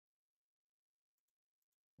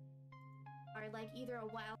are like either a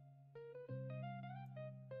wild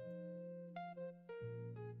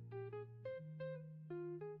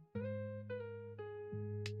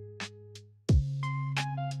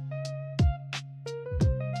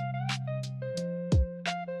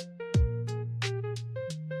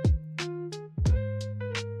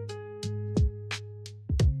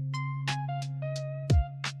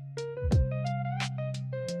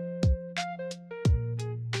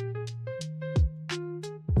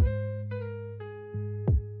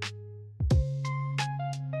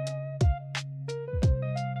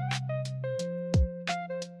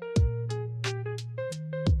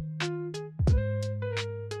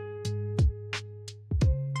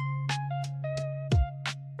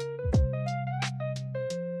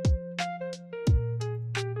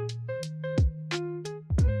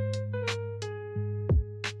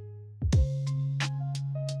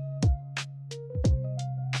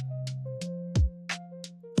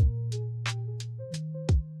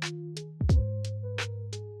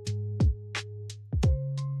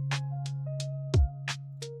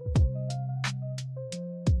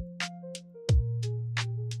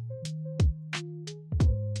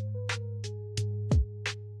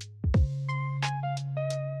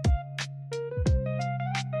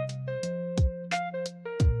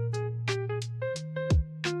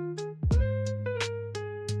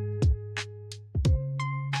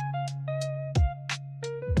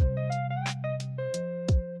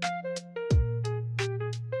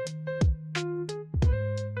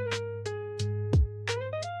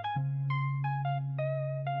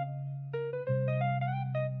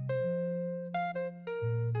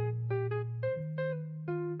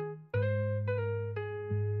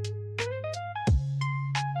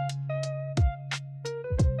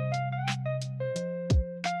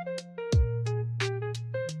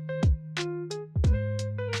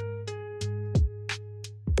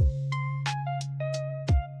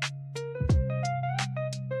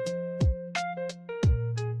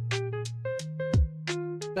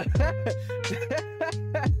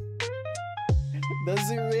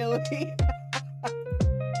Does it really?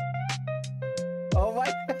 Oh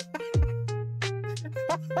my.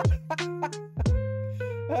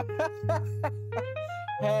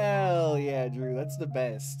 Hell yeah, Drew, that's the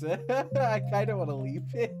best. I kind of want to leave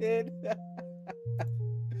it.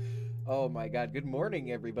 Oh my god, good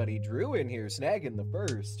morning everybody. Drew in here, snagging the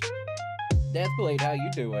first. Deathblade, how you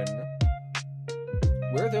doing?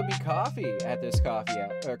 Where there'll be coffee at this coffee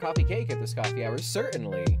hour, or coffee cake at this coffee hour,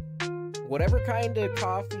 certainly. Whatever kind of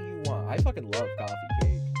coffee you want. I fucking love coffee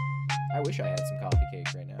cake. I wish I had some coffee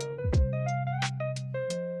cake right now.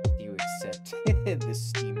 Do you accept the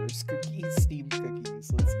steamer's cookies? Steamed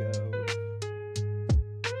cookies, let's go.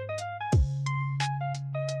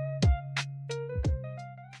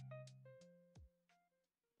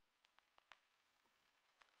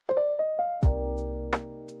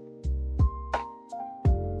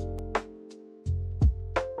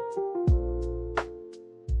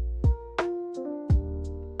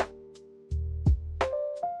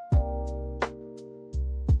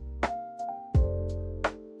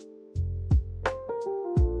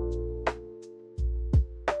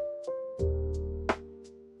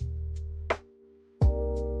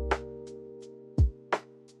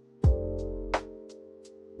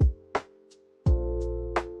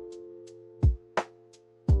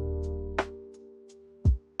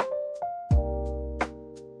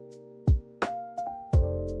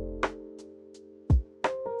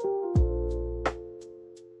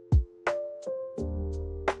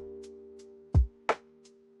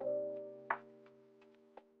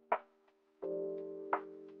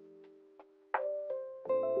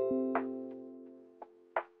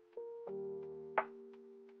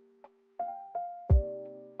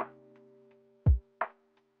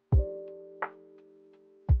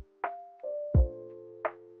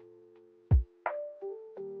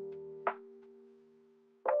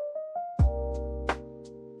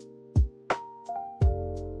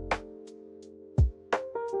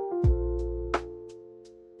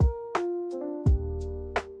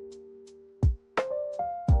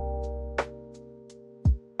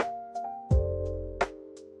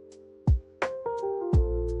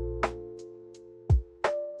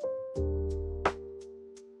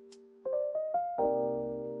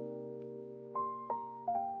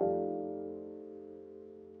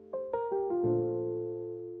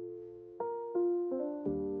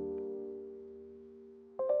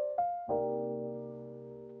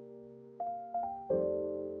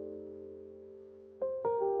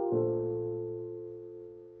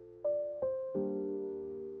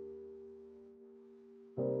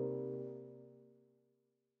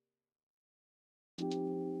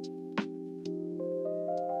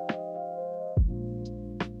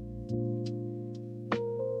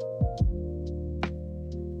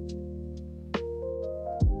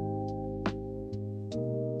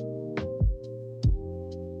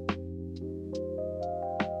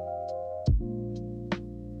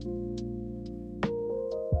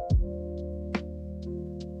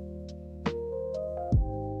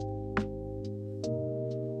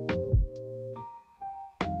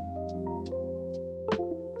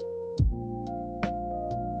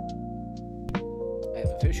 I've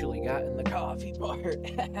officially gotten the coffee part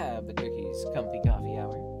of the Cookies Comfy Coffee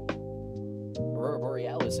Hour. Aurora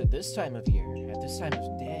Borealis at this time of year, at this time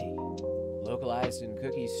of day. Localized in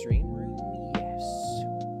Cookie's stream room, yes.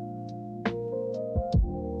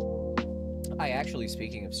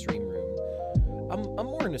 Speaking of stream room, I'm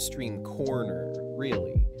more in a stream corner,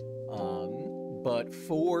 really. But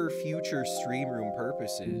for future stream room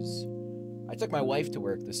purposes, I took my wife to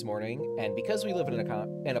work this morning, and because we live in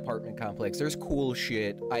an apartment complex, there's cool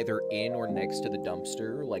shit either in or next to the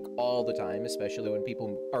dumpster, like, all the time, especially when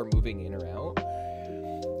people are moving in or out.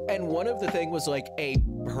 And one of the things was, like, a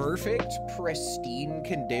perfect, pristine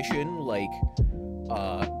condition, like,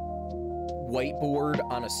 whiteboard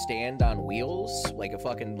on a stand on wheels, like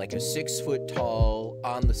a 6 foot tall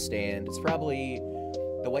on the stand. It's probably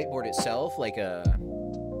the whiteboard itself, like a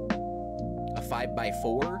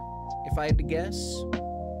 5x4, if I had to guess.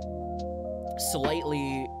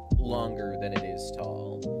 Slightly longer than it is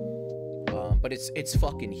tall. But it's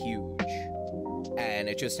fucking huge. And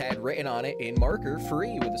it just had written on it in marker,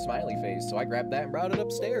 free, with a smiley face. So I grabbed that and brought it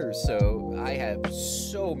upstairs. So I have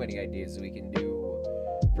so many ideas that we can do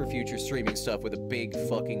for future streaming stuff with a big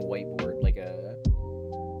fucking whiteboard, like a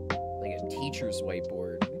teacher's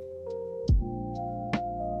whiteboard.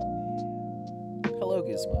 Hello,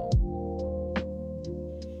 Gizmo.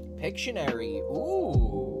 Pictionary.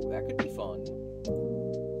 Ooh, that could be fun.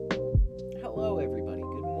 Hello, everybody.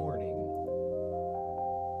 Good morning.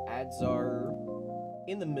 Ads are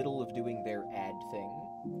in the middle of doing their ad thing.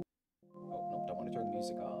 Oh, nope, don't want to turn the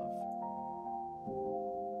music off.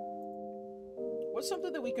 What's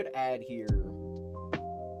something that we could add here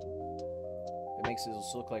that makes it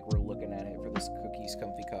look like we're looking at it for this Cookies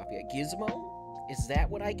Comfy Coffee? Gizmo? Is that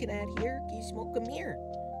what I can add here? Gizmo, come here.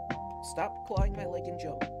 Stop clawing my leg and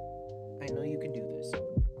jump. I know you can do this.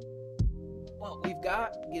 Well, we've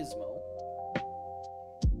got Gizmo.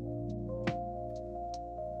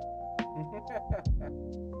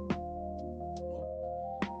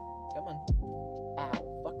 Come on. Ow,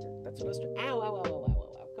 fucker. That's what I was doing. Ow, ow, ow, ow, ow,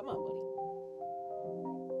 ow, ow. Come on, buddy.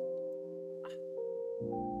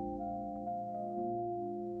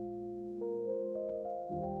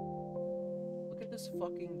 Look at this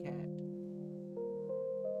fucking cat.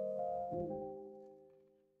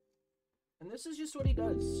 And this is just what he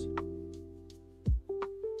does.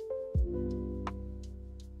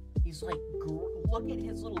 He's like, look at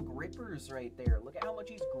his little grippers right there. Look at how much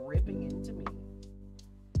he's gripping into me.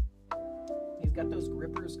 He's got those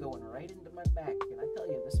grippers going right into my back. And I tell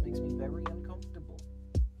you, this makes me very uncomfortable.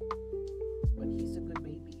 But he's a good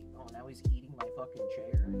baby. Oh, now he's eating my fucking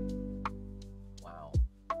chair. Wow.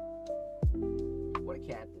 What a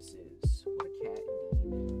cat this is. What a cat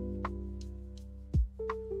indeed.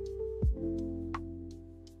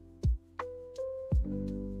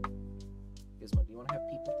 Gizmo, do you want to have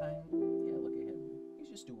people time? Yeah, look at him. He's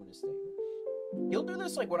just doing his thing. He'll do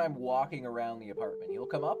this like when I'm walking around the apartment. He'll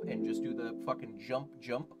come up and just do the fucking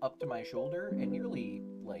jump up to my shoulder and nearly,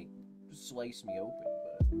 like, slice me open.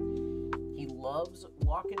 But he loves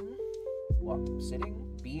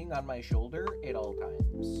sitting, being on my shoulder at all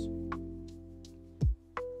times.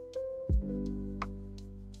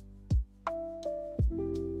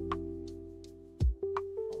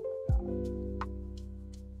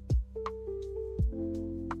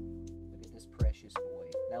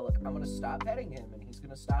 I'm gonna stop petting him, and he's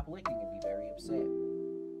gonna stop licking and be very upset.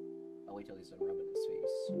 I'll wait till he's done rubbing his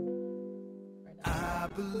face. Right now. I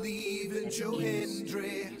believe in Joe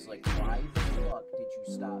Hendry. He's like, why the fuck did you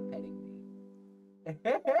stop petting me?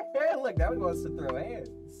 Look, now he wants to throw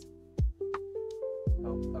hands.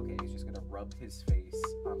 Oh, okay, he's just gonna rub his face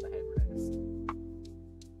on the headrest.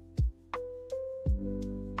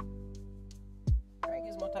 Alright,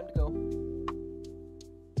 Gizmo, time to go.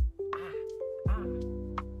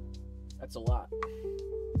 That's a lot.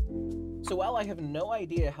 So while I have no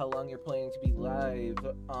idea how long you're planning to be live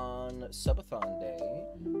on Subathon Day,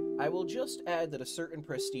 I will just add that a certain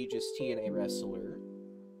prestigious TNA wrestler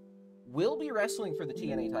will be wrestling for the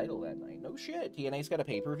TNA title that night. No shit. TNA's got a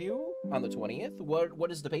pay-per-view on the 20th. What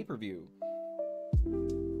is the pay-per-view?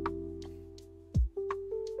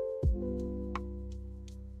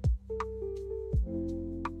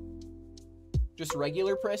 Just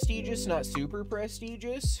regular prestigious, not super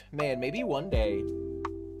prestigious? Man, maybe one day.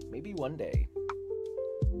 Maybe one day.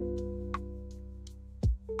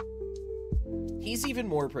 He's even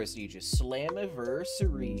more prestigious.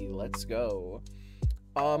 Slammiversary. Let's go.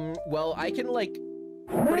 Well, I can, like,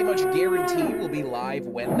 pretty much guarantee we'll be live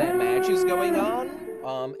when that match is going on.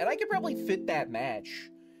 And I could probably fit that match,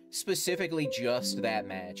 specifically just that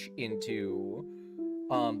match, into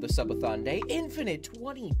the subathon day. Infinite,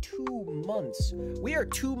 22 months. We are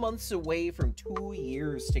 2 months away from 2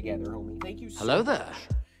 years together, homie. Thank you so Hello much. there.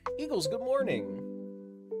 Eagles, good morning.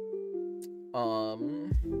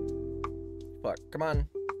 Fuck, come on.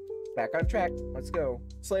 Back on track. Let's go.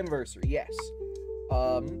 Slamversary, yes.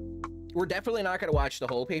 We're definitely not going to watch the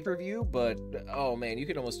whole pay-per-view, but, oh man, you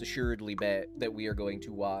can almost assuredly bet that we are going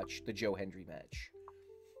to watch the Joe Hendry match.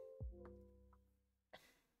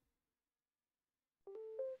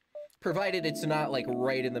 Provided it's not, like,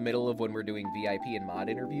 right in the middle of when we're doing VIP and mod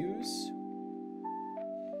interviews.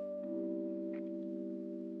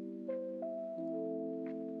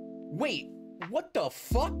 Wait, what the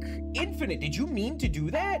fuck? Infinite, did you mean to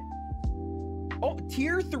do that? Oh,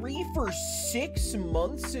 tier 3 for 6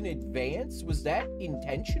 months in advance? Was that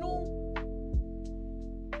intentional?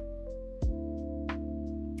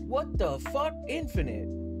 What the fuck? Infinite.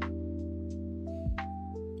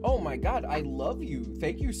 Oh my god, I love you.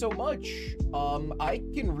 Thank you so much. I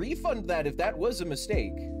can refund that if that was a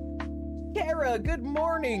mistake. Kara, good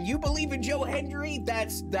morning. You believe in Joe Hendry?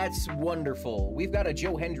 That's wonderful. We've got a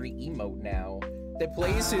Joe Hendry emote now that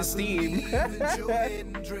plays his theme.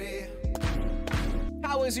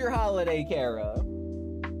 How was your holiday, Kara?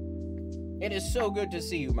 It is so good to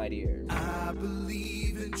see you, my dear. I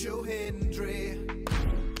believe in Joe Hendry.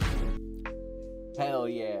 Hell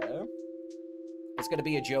yeah. It's gonna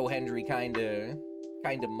be a Joe Hendry kind of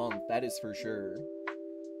month, that is for sure.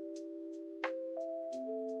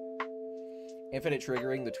 Infinite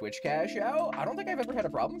triggering the Twitch cash out? I don't think I've ever had a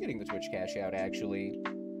problem getting the Twitch cash out, actually.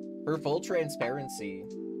 For full transparency,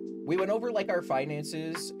 we went over, like, our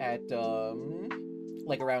finances at,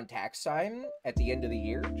 like, around tax time at the end of the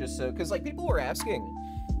year, just so, because, like, people were asking,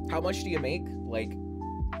 how much do you make? Like,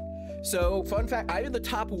 so, fun fact, I'm in the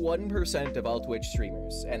top 1% of all Twitch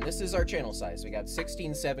streamers, and this is our channel size. We got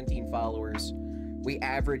 16, 17 followers. We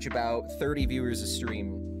average about 30 viewers a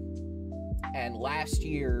stream. And last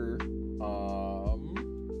year,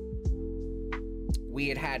 we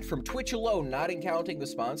had from Twitch alone, not counting the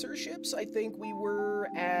sponsorships, I think we were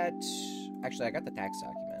at... Actually, I got the tax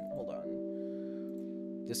document. Hold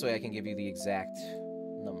on. This way I can give you the exact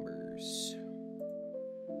numbers.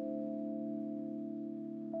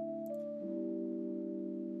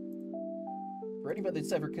 For anybody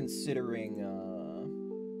that's ever considering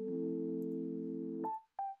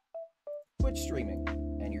Twitch streaming,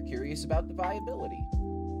 and you're curious about the viability.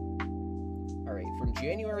 Alright, from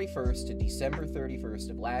January 1st to December 31st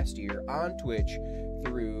of last year on Twitch,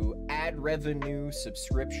 through ad revenue,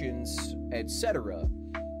 subscriptions, etc.,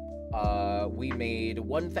 we made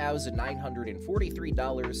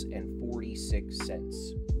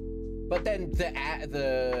 $1,943.46. But then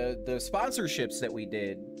the sponsorships that we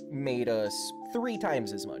did made us 3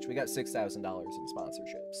 times as much. We got $6,000 in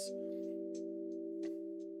sponsorships.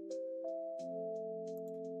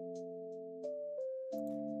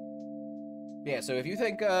 Yeah, so if you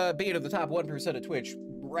think being at the top 1% of Twitch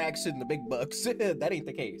racks in the big bucks, that ain't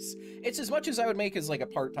the case. It's as much as I would make as, like, a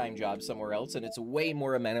part-time job somewhere else, and it's way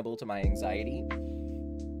more amenable to my anxiety.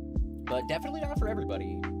 But definitely not for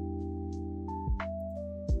everybody.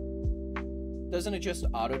 Doesn't it just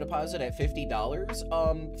auto-deposit at $50?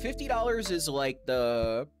 $50 is, like,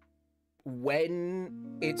 the...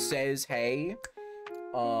 when it says, hey,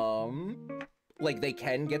 like, they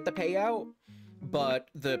can get the payout. But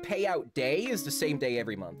the payout day is the same day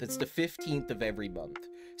every month. It's the 15th of every month.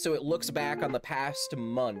 So it looks back on the past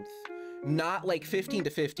month, not like 15 to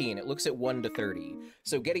 15. It looks at 1 to 30.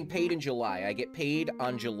 So getting paid in July, I get paid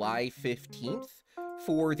on July 15th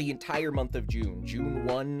for the entire month of June. June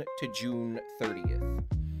 1 to June 30th.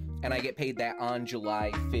 And I get paid that on July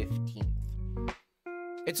 15th.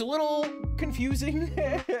 It's a little confusing.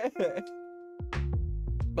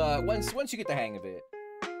 But once you get the hang of it,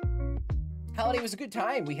 holiday was a good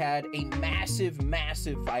time. We had a massive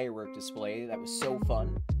firework display. That was so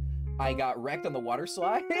fun. I got wrecked on the water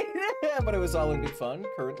slide, but it was all in good fun.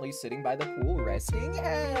 Currently sitting by the pool resting.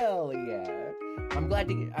 Hell yeah. I'm glad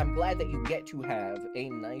that you get to have a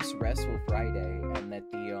nice restful Friday and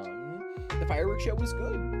that the fireworks show was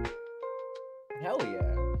good. Hell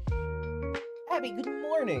yeah. Abby, good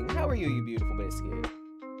morning. How are you, you beautiful biscuit?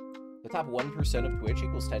 The top 1% of Twitch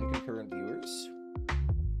equals 10 concurrent viewers.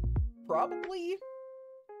 Probably.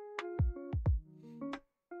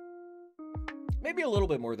 Maybe a little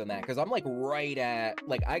bit more than that, because I'm like right at,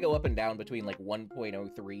 like, I go up and down between like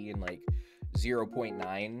 1.03 and like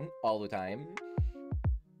 0.9 all the time.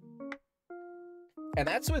 And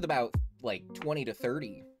that's with about like 20 to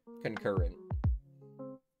 30 concurrent.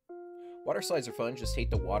 Water slides are fun, just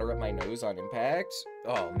hate the water up my nose on impact.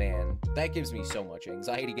 Oh man, that gives me so much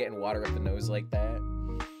anxiety getting water up the nose like that.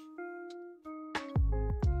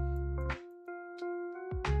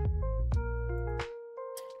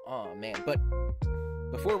 man. But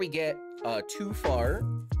before we get too far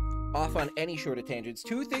off on any sort of tangents,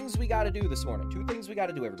 2 things we gotta do this morning. 2 things we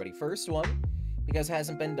gotta do, everybody. First one, because it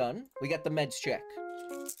hasn't been done, we got the meds check.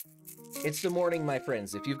 It's the morning, my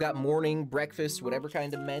friends. If you've got morning, breakfast, whatever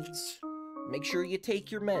kind of meds, make sure you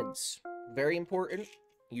take your meds. Very important.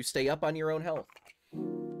 You stay up on your own health.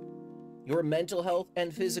 Your mental health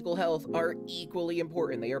and physical health are equally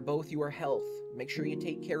important. They are both your health. Make sure you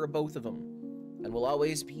take care of both of them. And we'll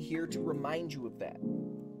always be here to remind you of that.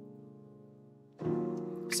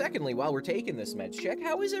 Secondly, while we're taking this meds check,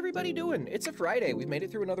 how is everybody doing? It's a Friday. We've made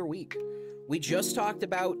it through another week. We just talked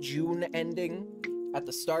about June ending at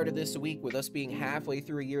the start of this week, with us being halfway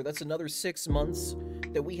through a year. That's another 6 months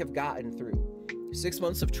that we have gotten through. 6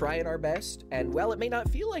 months of trying our best, and while it may not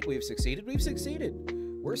feel like we've succeeded, we've succeeded.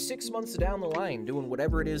 We're 6 months down the line doing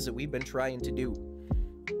whatever it is that we've been trying to do.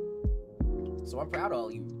 So I'm proud of all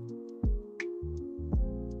you.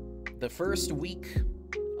 The first week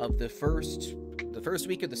of the first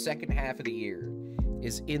week of the second half of the year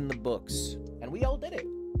is in the books, and we all did it.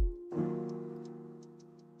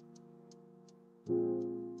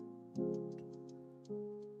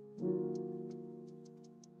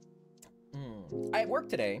 I work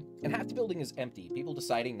today, and half the building is empty. People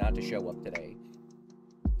deciding not to show up today.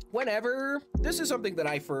 Whenever, this is something that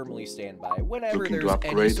I firmly stand by, whenever there's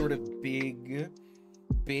any sort of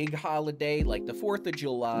big holiday, like the 4th of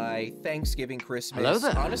July, Thanksgiving, Christmas,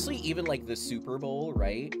 honestly, even like the Super Bowl,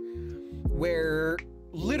 right? Where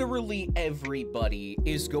literally everybody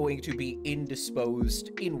is going to be indisposed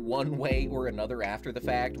in one way or another after the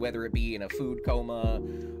fact, whether it be in a food coma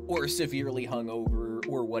or severely hungover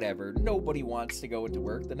or whatever. Nobody wants to go into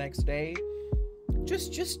work the next day.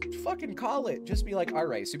 Just fucking call it. Just be like, all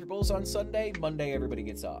right, Super Bowl's on Sunday, Monday everybody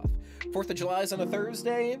gets off. 4th of July's on a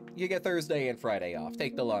Thursday, you get Thursday and Friday off.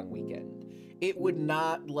 Take the long weekend. It would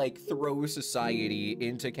not, like, throw society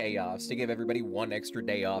into chaos to give everybody one extra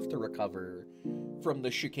day off to recover from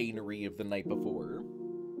the chicanery of the night before.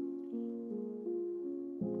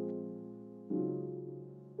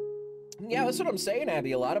 Yeah, that's what I'm saying,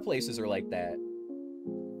 Abby. A lot of places are like that.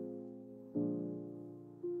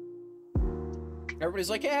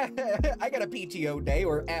 Everybody's like, yeah, I got a PTO day,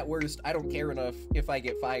 or at worst, I don't care enough if I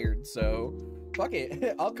get fired, so fuck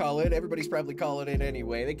it. I'll call it. Everybody's probably calling it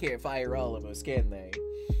anyway. They can't fire all of us, can they?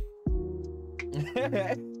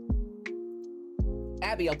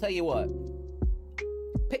 Abby, I'll tell you what.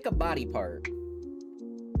 Pick a body part.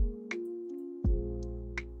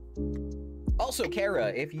 Also, Kara,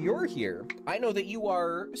 if you're here, I know that you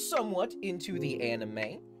are somewhat into the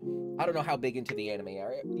anime. I don't know how big into the anime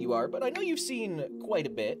you are, but I know you've seen quite a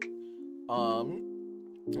bit.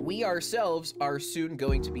 We ourselves are soon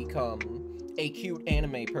going to become a cute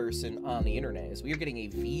anime person on the internet, as we are getting a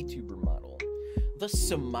VTuber model. The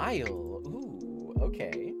Smile. Ooh,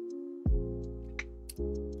 okay.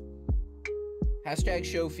 Hashtag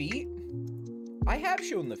show feet. I have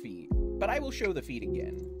shown the feet, but I will show the feet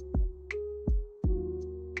again.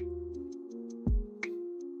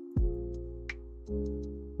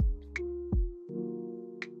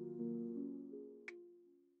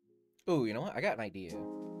 Oh, you know what? I got an idea.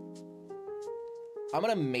 I'm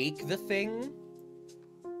gonna make the thing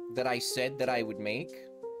that I said that I would make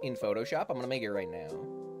in Photoshop. I'm gonna make it right now.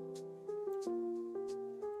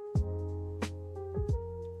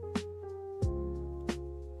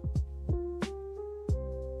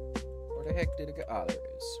 Where the heck did it go? Ah, there it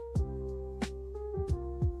is.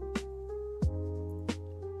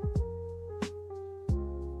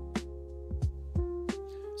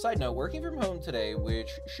 Side note, working from home today, which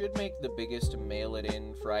should make the biggest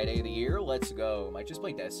mail-it-in Friday of the year. Let's go. Might just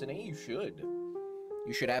play Destiny? You should.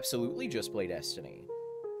 You should absolutely just play Destiny.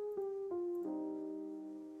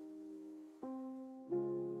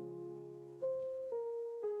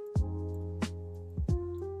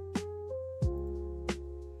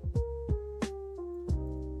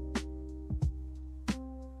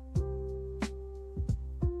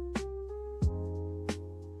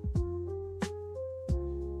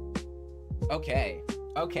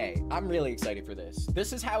 Okay, I'm really excited for this.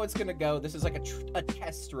 This is how it's gonna go. This is like a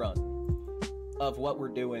test run of what we're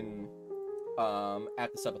doing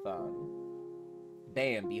at the subathon.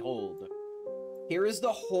 Bam, behold. Here is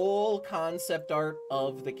the whole concept art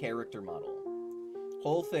of the character model.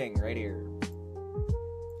 Whole thing right here.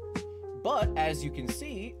 But, as you can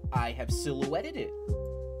see, I have silhouetted it.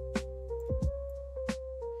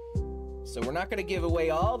 So we're not gonna give away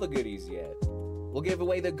all the goodies yet. We'll give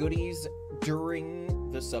away the goodies during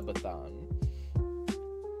the subathon.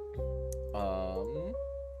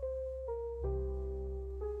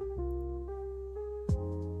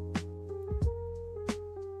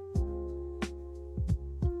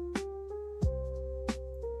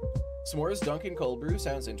 S'mores Dunkin' Cold Brew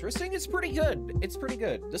sounds interesting. It's pretty good. It's pretty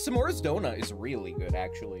good. The S'mores Donut is really good,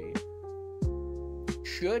 actually.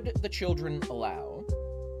 Should the children allow?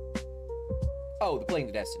 Oh, the Playing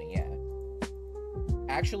to Destiny, yeah.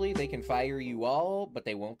 Actually, they can fire you all, but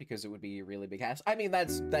they won't because it would be a really big hassle. I mean,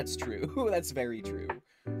 that's true. That's very true.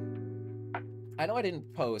 I know I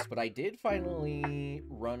didn't post, but I did finally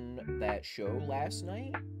run that show last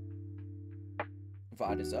night.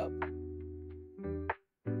 VOD is up.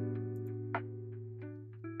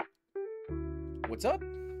 What's up?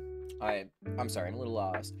 I'm sorry, I'm a little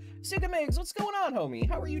lost. Sigamigs, what's going on, homie?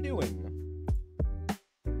 How are you doing?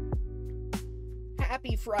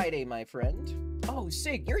 Happy Friday, my friend. Oh,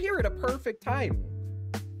 Sig, you're here at a perfect time.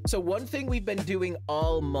 So one thing we've been doing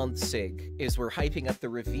all month, Sig, is we're hyping up the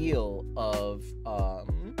reveal of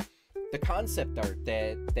the concept art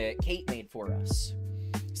that Kate made for us.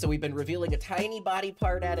 So we've been revealing a tiny body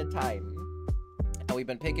part at a time. And we've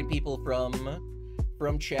been picking people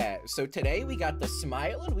from chat. So today we got the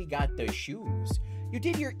smile and we got the shoes. You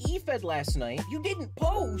did your E-Fed last night. You didn't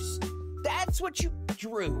post. That's what you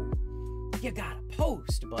drew. You gotta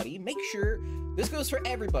post, buddy. Make sure, this goes for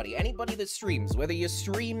everybody, anybody that streams, whether you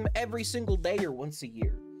stream every single day or once a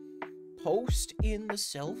year. Post in the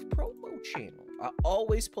self-promo channel. I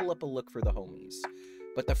always pull up a look for the homies.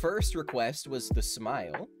 But the first request was the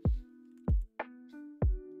smile.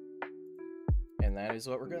 And that is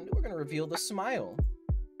what we're gonna do. We're gonna reveal the smile.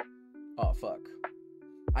 Oh, fuck.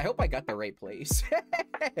 I hope I got the right place.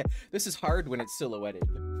 This is hard when it's silhouetted.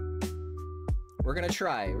 We're gonna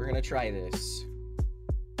try this.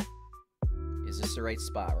 Is this the right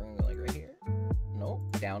spot? We're gonna go like right here.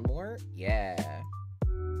 Nope, down more. Yeah.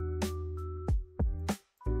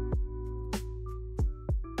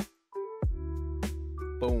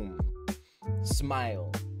 Boom.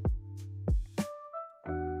 Smile.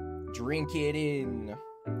 Drink it in.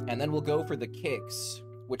 And then we'll go for the kicks,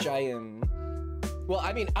 which I am... Well,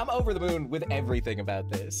 I mean, I'm over the moon with everything about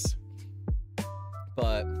this.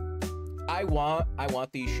 But I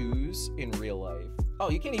want these shoes in real life. Oh,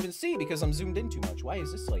 you can't even see because I'm zoomed in too much. Why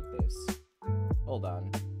is this like this? Hold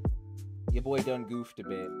on. Your boy done goofed a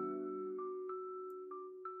bit.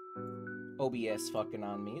 OBS fucking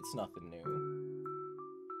on me. It's nothing new.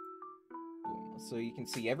 Boom. So you can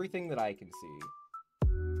see everything that I can see.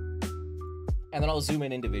 And then I'll zoom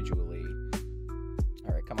in individually.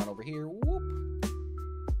 All right, come on over here. Whoop.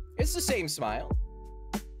 It's the same smile.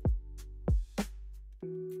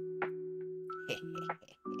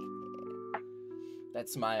 That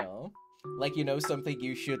smile. Like you know something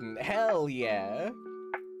you shouldn't. Hell yeah.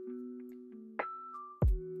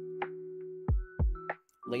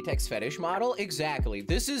 Latex fetish model? Exactly.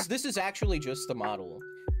 This is actually just the model.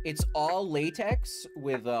 It's all latex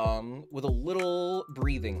with a little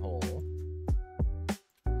breathing hole.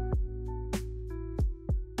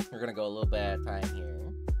 We're gonna go a little bit at a time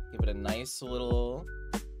here. Give it a nice little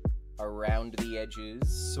around the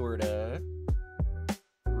edges sorta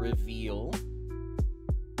reveal.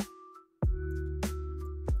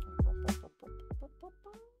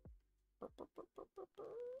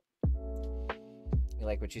 You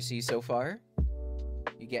like what you see so far?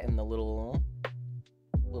 You getting the little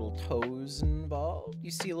toes involved?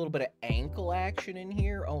 You see a little bit of ankle action in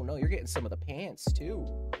here? Oh no, you're getting some of the pants too.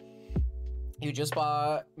 You just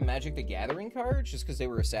bought Magic the Gathering cards just because they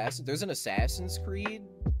were Assassins? There's an Assassin's Creed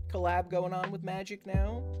collab going on with Magic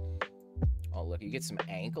now. Oh look, you get some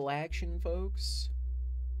ankle action, folks.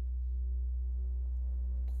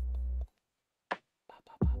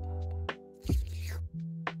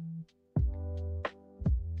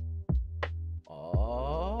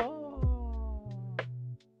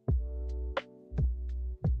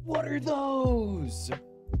 What are those?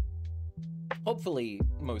 Hopefully,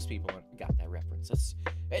 most people got that reference. That's,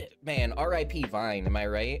 man, R.I.P. Vine, am I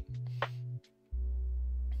right?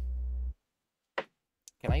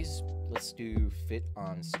 Let's do fit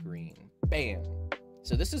on screen. Bam.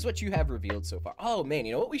 So this is what you have revealed so far. Oh man,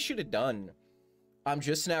 you know what we should have done? I'm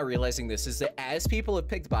just now realizing this, is that as people have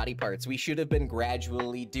picked body parts, we should have been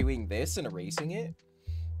gradually doing this and erasing it.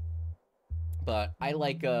 But I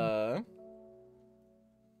like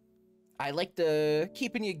the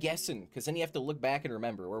keeping you guessing, because then you have to look back and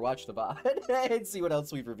remember, or watch the VOD and see what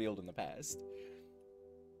else we've revealed in the past.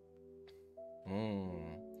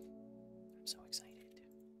 I'm so excited.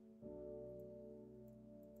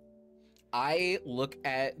 I look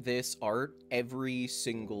at this art every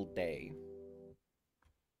single day.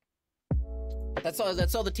 But that's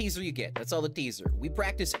all the teaser you get. That's all the teaser. We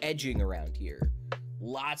practice edging around here.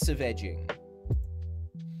 Lots of edging.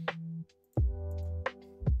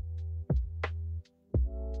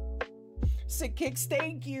 Sick Kicks,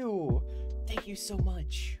 thank you! Thank you so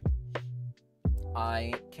much.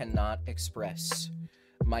 I cannot express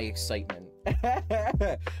my excitement.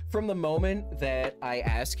 From the moment that I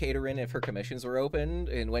asked Caterin if her commissions were opened,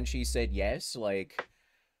 and when she said yes, like,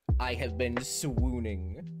 I have been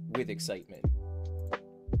swooning with excitement.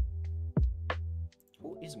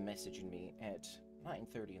 Who is messaging me at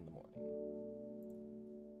 9:30 in the morning?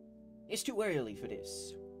 It's too early for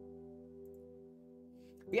this.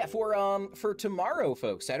 Yeah, for tomorrow,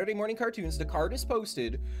 folks, Saturday morning cartoons, the card is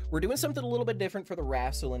posted. We're doing something a little bit different for the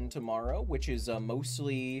Wrestling tomorrow, which is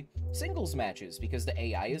mostly singles matches because the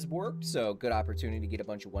AI is borked, so good opportunity to get a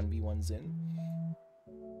bunch of 1v1s in.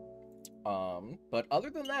 But other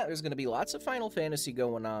than that, there's going to be lots of Final Fantasy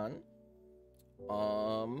going on.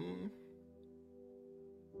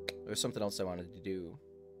 There's something else I wanted to do.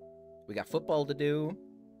 We got football to do.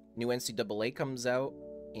 New NCAA comes out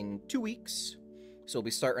in 2 weeks. So we'll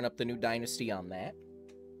be starting up the new dynasty on that.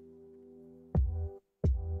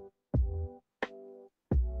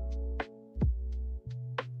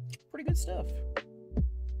 Pretty good stuff.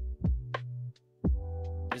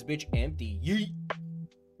 This bitch empty. Yeet.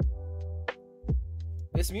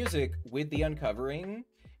 This music with the uncovering,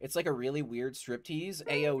 it's like a really weird striptease.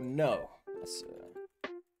 Ayo, no. That's,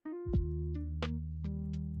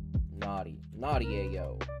 naughty. Naughty,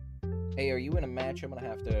 Ayo. Hey, are you in a match? I'm gonna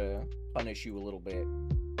have to punish you a little bit.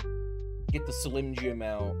 Get the Slim Jim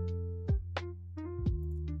out.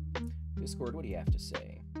 Discord, what do you have to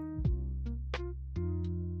say?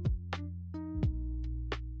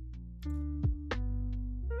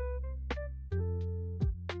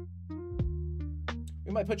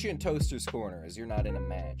 We might put you in Toaster's Corner as you're not in a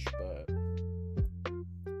match, but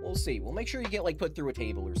we'll see. We'll make sure you get, like, put through a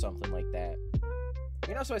table or something like that.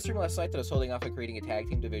 You know, so I streamed last night that I was holding off on creating a tag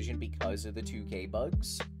team division because of the 2K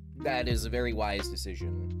bugs. That is a very wise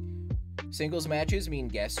decision. Singles matches mean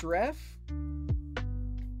guest ref.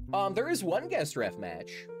 There is one guest ref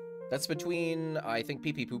match. That's between, I think,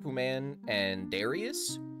 PP Poo Poo Man and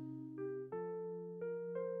Darius.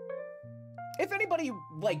 If anybody,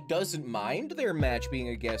 like, doesn't mind their match being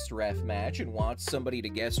a guest ref match and wants somebody to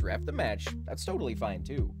guest ref the match, that's totally fine,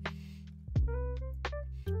 too.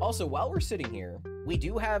 Also, while we're sitting here, we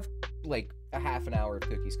do have, like, a half an hour of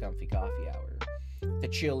Cookies Comfy Coffee Hour to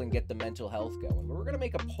chill and get the mental health going. But we're going to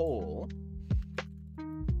make a poll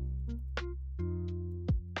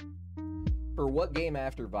for what game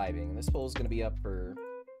after vibing. And this poll is going to be up for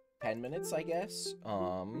 10 minutes, I guess.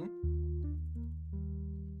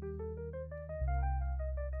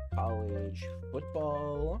 College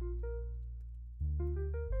football.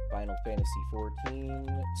 Final Fantasy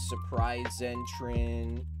 14, surprise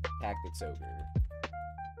entrant, Tactics Ogre.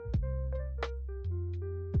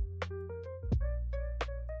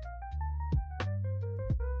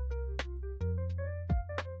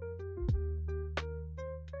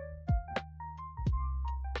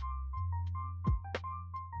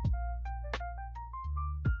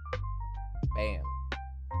 Bam.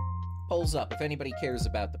 Poll's up if anybody cares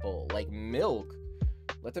about the poll. Like milk.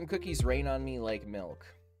 Let them cookies rain on me like milk.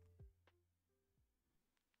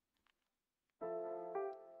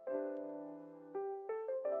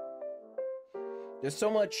 There's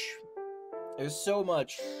so much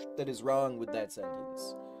that is wrong with that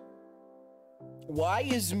sentence. Why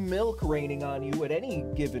is milk raining on you at any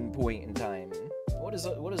given point in time? What is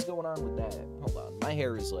going on with that? Hold on, my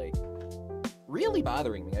hair is like really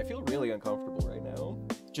bothering me. I feel really uncomfortable right now.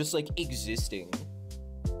 Just like existing.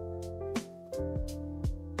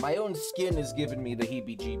 My own skin has given me the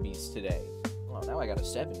heebie-jeebies today. Oh, now I got a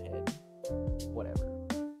 7 head. Whatever.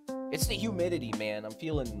 It's the humidity, man. I'm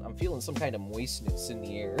feeling some kind of moistness in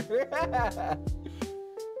the air.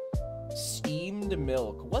 Steamed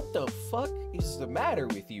milk. What the fuck is the matter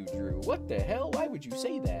with you, Drew? What the hell? Why would you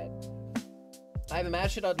say that? I have a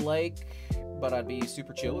match that I'd like, but I'd be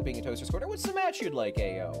super chill with being a Toaster's Corner. What's the match you'd like,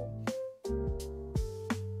 Ayo?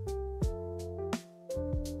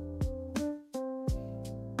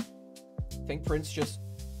 Think Prince just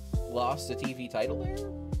lost the TV title there?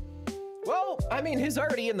 Well, I mean, he's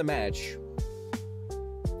already in the match.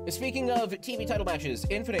 Speaking of TV title matches,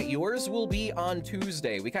 Infinite, yours will be on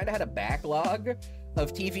Tuesday. We kind of had a backlog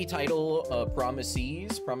of TV title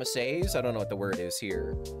promises. I don't know what the word is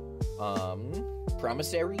here.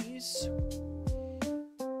 Promissaries?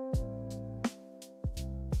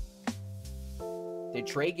 Did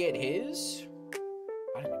Trey get his?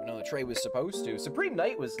 I don't even know that Trey was supposed to. Supreme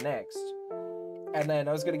Knight was next. And then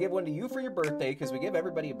I was going to give one to you for your birthday, because we give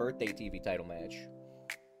everybody a birthday TV title match.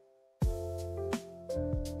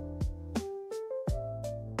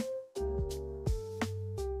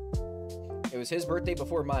 It was his birthday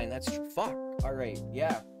before mine. That's fuck. All right,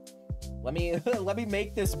 yeah. Let me let me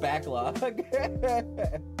make this backlog.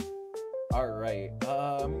 All right.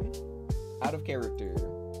 Out of character.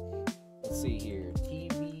 Let's see here.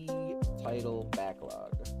 TV title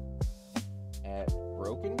backlog. At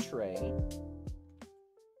Broken Tray.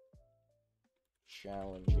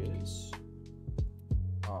 Challenges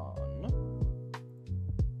on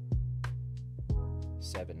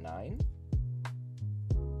 7-9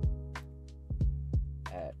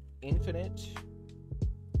 at Infinite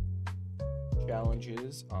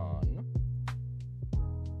challenges on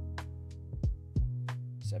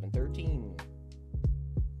 7-13.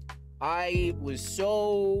 I was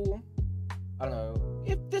so, I don't know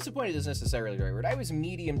if disappointed is necessarily the right word. I was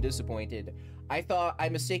medium disappointed. I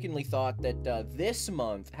mistakenly thought that this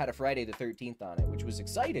month had a Friday the 13th on it, which was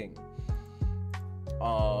exciting.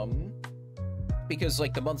 Because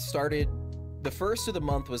like the month started, the first of the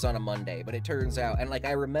month was on a Monday, but it turns out, and like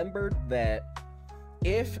I remembered that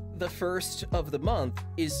if the first of the month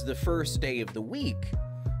is the first day of the week,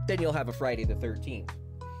 then you'll have a Friday the 13th.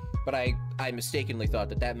 But I mistakenly thought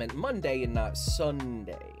that that meant Monday and not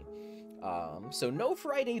Sunday. So no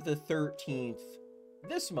Friday the 13th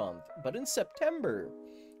this month, but in September,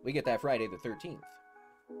 we get that Friday the 13th.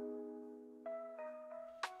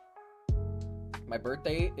 My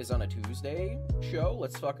birthday is on a Tuesday show.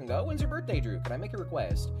 Let's fucking go. When's your birthday, Drew? Can I make a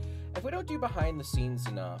request? If we don't do behind the scenes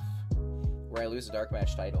enough, where I lose a dark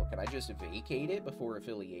match title, can I just vacate it before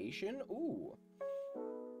affiliation? Ooh.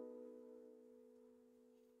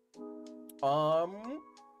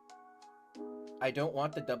 I don't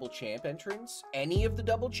want the double champ entrance. Any of the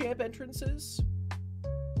double champ entrances?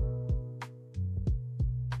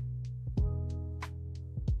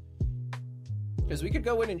 Because we could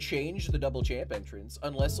go in and change the double champ entrance,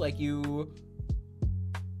 unless, like, you...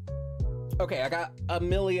 Okay, I got a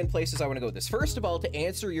million places I want to go with this. First of all, to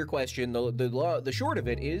answer your question, the short of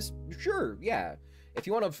it is, sure, yeah. If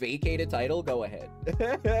you want to vacate a title, go ahead.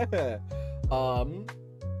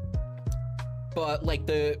 But, like,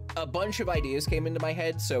 a bunch of ideas came into my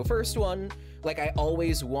head. So, first one, like, I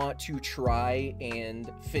always want to try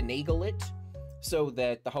and finagle it so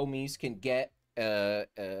that the homies can get,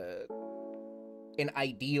 an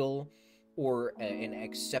ideal or an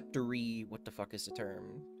acceptory, what the fuck is the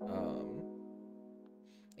term?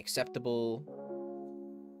 Acceptable,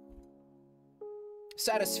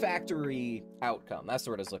 satisfactory outcome. That's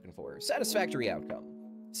the word I was looking for. Satisfactory outcome.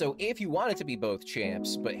 So if you wanted to be both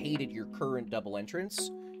champs, but hated your current double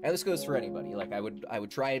entrance, and this goes for anybody, like I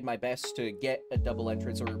would try my best to get a double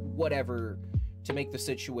entrance or whatever to make the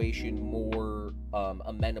situation more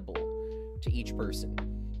amenable to each person.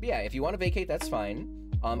 But yeah, if you want to vacate, that's fine.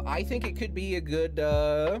 I think it could be a good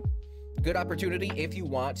opportunity if you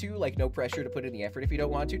want to, like, no pressure to put in the effort if you don't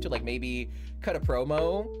want to like maybe cut a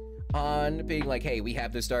promo on being like, hey, we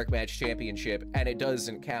have this dark match championship and it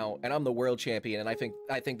doesn't count and I'm the world champion and I think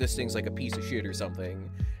this thing's like a piece of shit or something,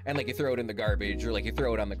 and like you throw it in the garbage or like you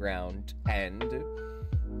throw it on the ground, and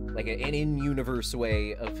like an in-universe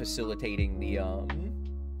way of facilitating the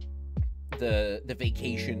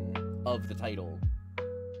vacation of the title.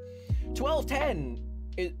 12/10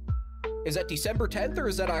 is that December 10th or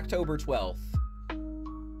is that October 12th?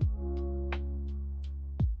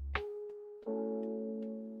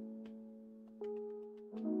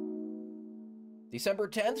 December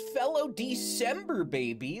 10th, fellow December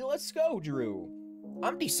baby. Let's go, Drew.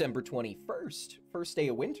 I'm December 21st, first day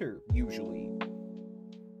of winter, usually.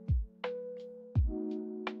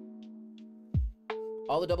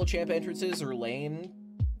 All the double champ entrances are lame.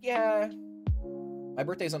 Yeah. My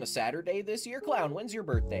birthday's on a Saturday this year. Clown, when's your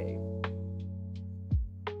birthday?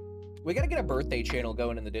 We gotta get a birthday channel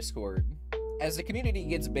going in the Discord. As the community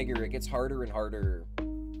gets bigger, it gets harder and harder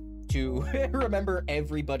to remember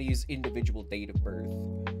everybody's individual date of birth.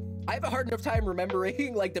 I have a hard enough time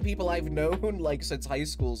remembering, like, the people I've known, like, since high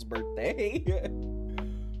school's birthday.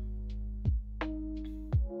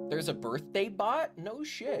 There's a birthday bot? No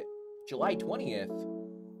shit. July 20th.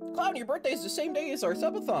 Clown, your birthday's the same day as our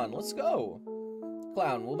subathon. Let's go.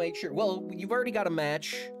 Clown, we'll make sure. Well, you've already got a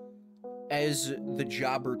match as the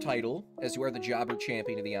jobber title, as you are the jobber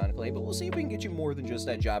champion of the Enclave, but we'll see if we can get you more than just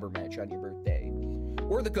that jobber match on your birthday.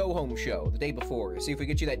 Or the go-home show the day before. See if we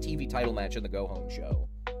get you that TV title match on the go-home show.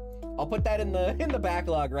 I'll put that in the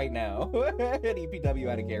backlog right now. At EPW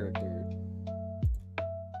out of character.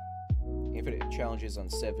 Infinite challenges on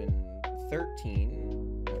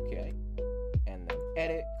 7/13. Okay. And then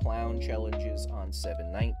edit clown challenges on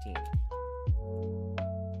 7/19.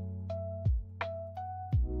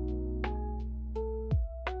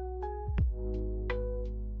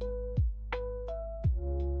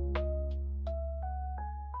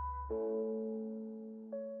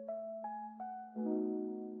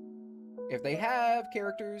 if they have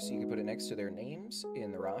characters, you can put it next to their names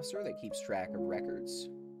in the roster that keeps track of records.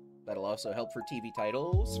 That'll also help for TV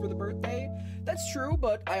titles for the birthday. That's true,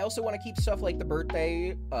 but I also want to keep stuff like the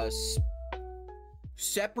birthday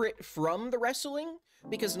separate from the wrestling,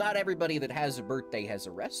 because not everybody that has a birthday has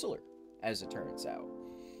a wrestler, as it turns out.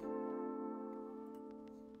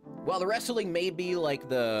 While the wrestling may be like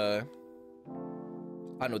the,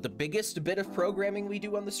 I don't know, the biggest bit of programming we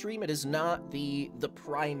do on the stream, it is not the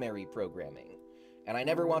primary programming. And I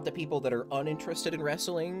never want the people that are uninterested in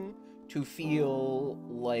wrestling to feel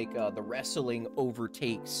like the wrestling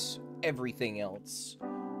overtakes everything else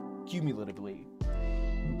cumulatively.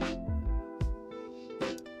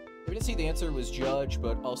 We didn't see the answer was Judge,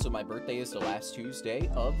 but also my birthday is the last Tuesday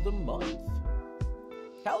of the month.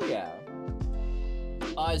 Hell yeah.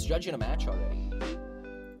 Is Judge in a match already?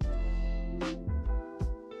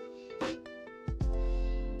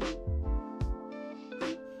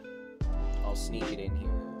 I'll sneak it in here.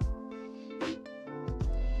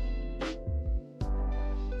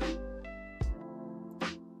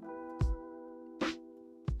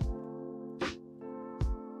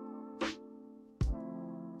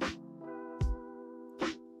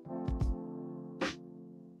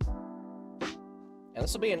 And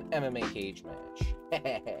this will be an MMA cage match.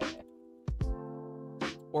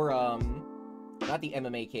 Or, not the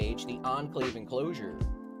MMA cage, the Enclave Enclosure.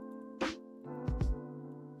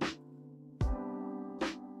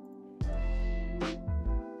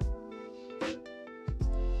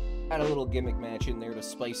 Add a little gimmick match in there to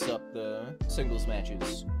spice up the singles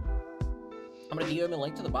matches. I'm gonna DM a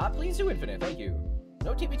link to the bot. Please do, Infinite. Thank you.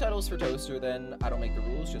 No TV titles for Toaster, then. I don't make the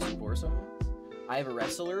rules, just enforce them. I have a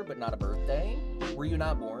wrestler, but not a birthday. Were you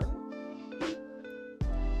not born?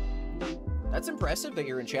 That's impressive that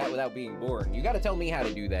you're in chat without being born. You gotta tell me how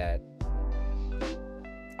to do that.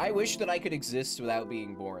 I wish that I could exist without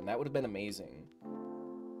being born. That would have been amazing.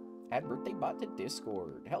 Add birthday bot to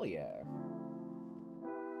Discord. Hell yeah.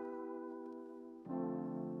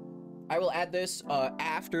 I will add this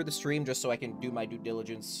after the stream just so I can do my due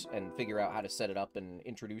diligence and figure out how to set it up and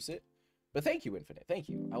introduce it. But thank you, Infinite. Thank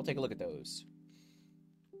you. I'll take a look at those.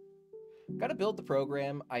 Gotta build the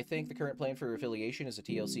program. I think the current plan for affiliation is a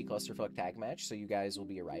TLC clusterfuck tag match, so you guys will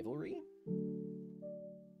be a rivalry.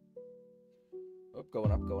 Oh, going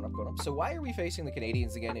up, going up, going up. So why are we facing the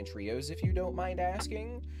Canadians again in trios, if you don't mind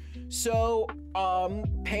asking? So,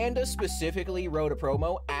 Panda specifically wrote a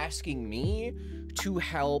promo asking me to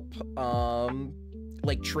help,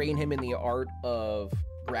 like, train him in the art of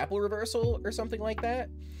grapple reversal or something like that.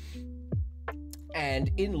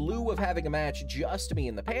 And in lieu of having a match just me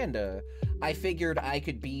and the Panda, I figured I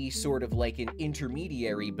could be sort of like an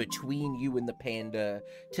intermediary between you and the Panda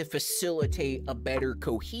to facilitate a better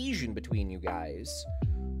cohesion between you guys.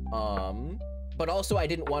 But also I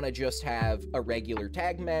didn't want to just have a regular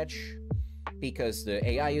tag match because the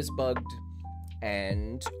AI is bugged,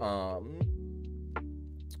 and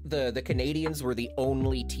the Canadians were the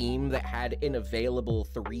only team that had an available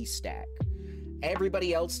 3-stack.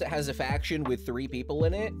 Everybody else that has a faction with 3 people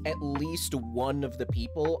in it, at least one of the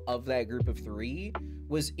people of that group of 3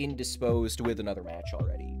 was indisposed with another match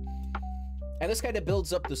already. And this kind of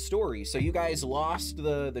builds up the story. So you guys lost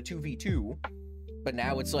the 2v2, but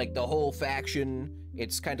now it's like the whole faction.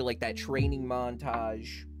 It's kind of like that training montage.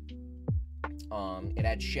 It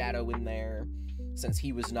had Shadow in there, since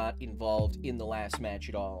he was not involved in the last match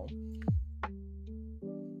at all.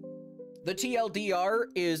 The TLDR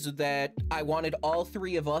is that I wanted all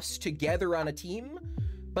 3 of us together on a team,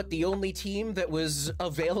 but the only team that was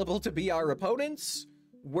available to be our opponents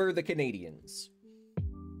were the Canadians.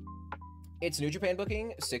 It's New Japan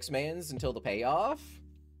booking, 6-mans until the payoff.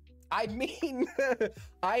 I mean,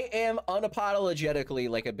 I am unapologetically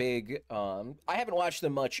like a big, I haven't watched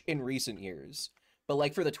them much in recent years, but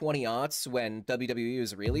like for the 20-aughts when WWE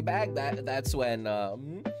was really bad, that's when,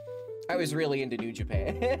 I was really into New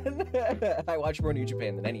Japan. I watch more New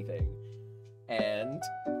Japan than anything. And,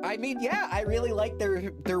 I mean, yeah, I really like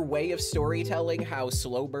their way of storytelling, how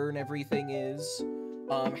slow burn everything is,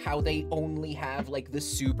 how they only have, like, the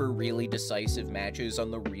super really decisive matches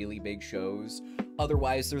on the really big shows.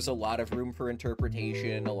 Otherwise, there's a lot of room for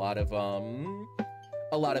interpretation, a lot of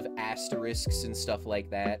asterisks and stuff like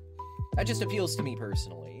that. That just appeals to me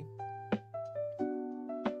personally.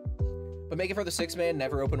 But make it for the 6-man,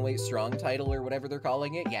 never open weight strong title or whatever they're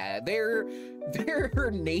calling it. Yeah, their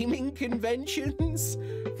naming conventions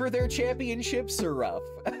for their championships are rough.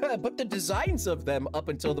 But the designs of them up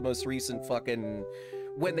until the most recent fucking,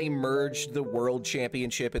 when they merged the World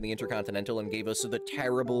Championship and the Intercontinental and gave us the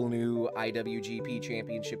terrible new IWGP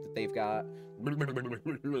Championship that they've got.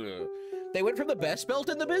 They went from the best belt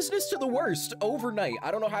in the business to the worst overnight.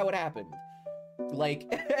 I don't know how it happened. Like,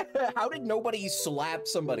 how did nobody slap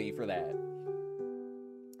somebody for that?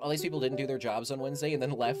 All these people didn't do their jobs on Wednesday and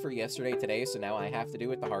then left for yesterday, today, so now I have to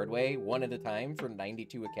do it the hard way, one at a time for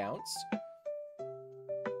 92 accounts.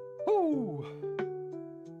 Whoo!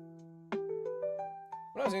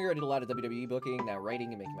 When I was younger, I did a lot of WWE booking, now writing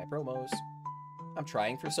and making my promos. I'm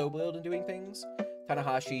trying for So Build and doing things.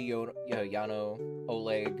 Tanahashi, Yano,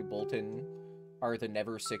 Oleg, Bolton are the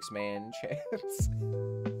never six-man champs.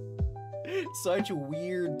 Such a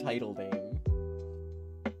weird title name.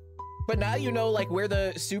 But now you know, like, where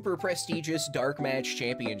the super prestigious Dark Match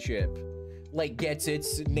Championship, like, gets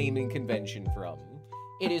its naming convention from.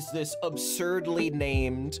 It is this absurdly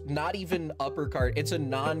named, not even uppercard, it's a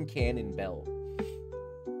non-canon belt.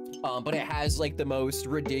 But it has, like, the most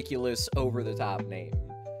ridiculous, over-the-top name.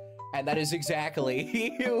 And that is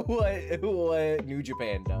exactly what New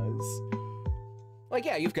Japan does. Like,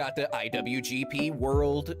 yeah, you've got the IWGP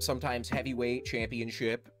World, sometimes Heavyweight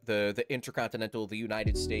Championship, the Intercontinental, the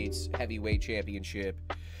United States Heavyweight Championship.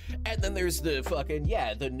 And then there's the fucking,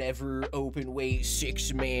 yeah, the never open weight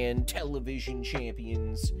six-man television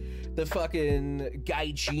champions. The fucking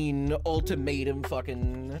Gaijin Ultimatum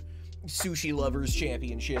fucking Sushi Lovers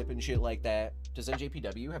Championship and shit like that. Does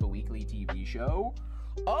NJPW have a weekly TV show?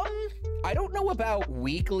 I don't know about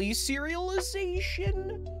weekly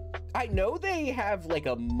serialization. I know they have, like,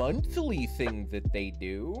 a monthly thing that they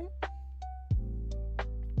do.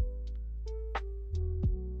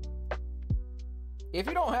 If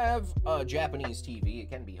you don't have Japanese TV, it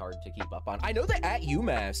can be hard to keep up on. I know that at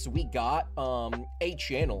UMass, we got a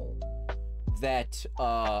channel that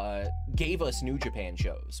gave us New Japan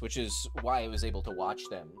shows, which is why I was able to watch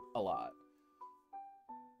them a lot.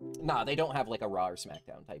 Nah, they don't have, like, a Raw or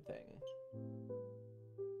SmackDown type thing.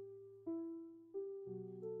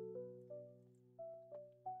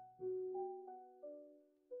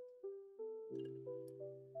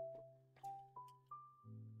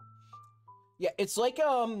 Yeah, it's like,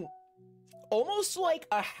 almost like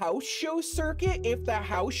a house show circuit if the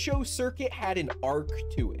house show circuit had an arc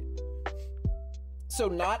to it. So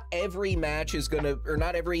not every match is gonna, or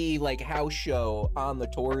not every, like, house show on the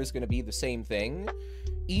tour is gonna be the same thing.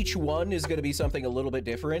 Each one is gonna be something a little bit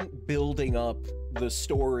different, building up the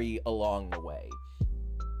story along the way.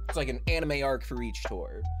 It's like an anime arc for each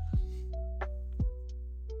tour.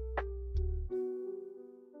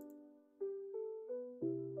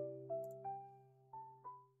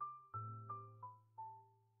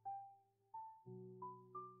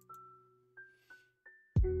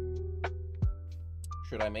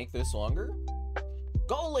 Should I make this longer?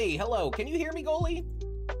 Goalie, hello, can you hear me, Goalie?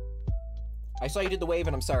 I saw you did the wave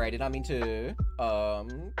and I'm sorry, I did not mean to,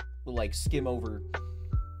 like, skim over.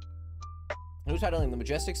 Who's titling the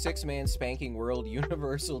Majestic Six-Man Spanking World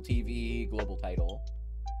Universal TV Global title?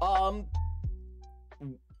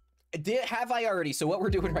 Have I already? So what we're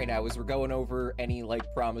doing right now is we're going over any, like,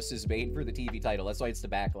 promises made for the TV title. That's why it's the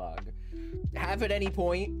backlog. Have at any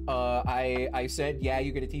point, I said, yeah,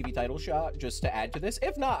 you get a TV title shot just to add to this.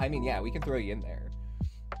 If not, I mean, yeah, we can throw you in there.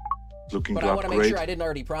 But I want to make sure I didn't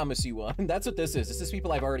already promise you one. That's what this is. This is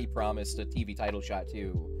people I've already promised a TV title shot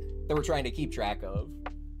to that we're trying to keep track of.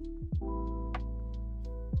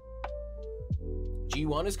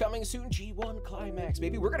 G1 is coming soon. G1 Climax.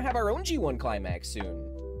 Maybe we're going to have our own G1 Climax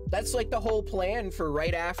soon. That's like the whole plan for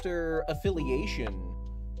right after affiliation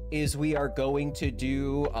is we are going to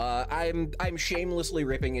do, I'm shamelessly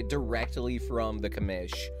ripping it directly from the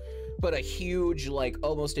commish, but a huge, like,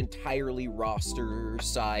 almost entirely roster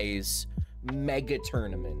size mega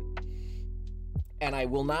tournament. And I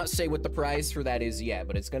will not say what the prize for that is yet,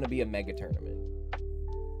 but it's going to be a mega tournament.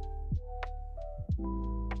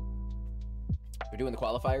 We're doing the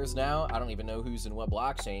qualifiers now. I don't even know who's in what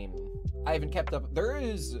block. Same. I haven't kept up. There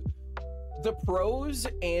is the pros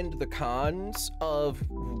and the cons of,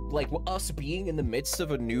 like, us being in the midst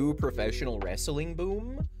of a new professional wrestling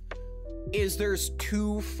boom is there's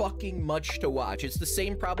too fucking much to watch. It's the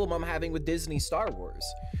same problem I'm having with Disney Star Wars.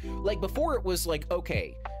 Like, before it was like,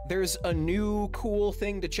 okay, there's a new cool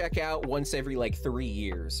thing to check out once every, like, 3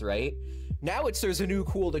 years, right? Now there's a new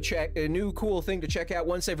cool thing to check out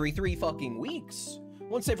once every 3 fucking weeks.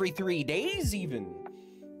 Once every 3 days, even.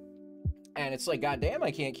 And it's like, goddamn, I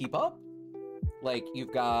can't keep up. Like,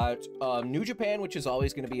 you've got New Japan, which is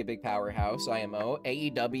always going to be a big powerhouse, IMO.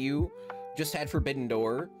 AEW just had Forbidden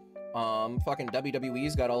Door. Fucking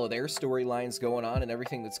WWE's got all of their storylines going on and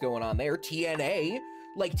everything that's going on there. TNA,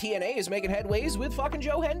 like, TNA is making headways with fucking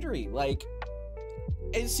Joe Hendry. Like,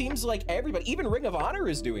 it seems like everybody, even Ring of Honor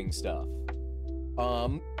is doing stuff.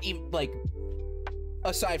 Even, like,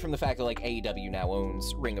 aside from the fact that, like, AEW now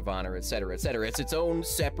owns Ring of Honor, etc., etc., it's its own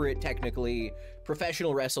separate, technically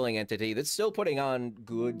professional wrestling entity that's still putting on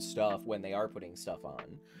good stuff when they are putting stuff on.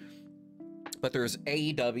 But there's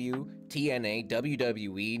AEW, TNA,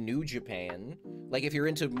 WWE, New Japan. Like, if you're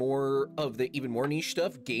into more of the even more niche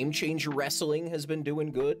stuff, Game Changer Wrestling has been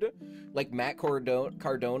doing good. Like, Matt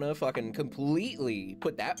Cardona fucking completely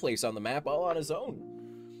put that place on the map all on his own.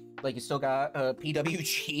 Like, you still got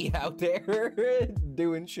PWG out there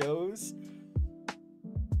doing shows.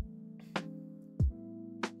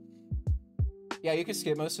 Yeah, you can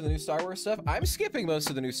skip most of the new Star Wars stuff. I'm skipping most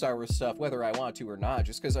of the new Star Wars stuff, whether I want to or not,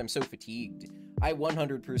 just because I'm so fatigued. I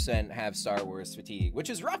 100% have Star Wars fatigue, which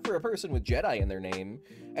is rough for a person with Jedi in their name,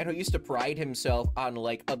 and who used to pride himself on,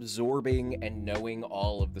 like, absorbing and knowing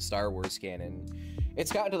all of the Star Wars canon.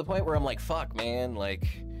 It's gotten to the point where I'm like, fuck, man, like,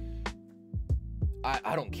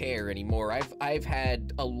 I don't care anymore. I've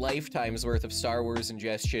had a lifetime's worth of Star Wars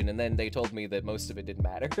ingestion, and then they told me that most of it didn't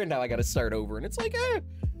matter, and now I gotta start over, and it's like,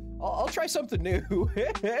 I'll try something new.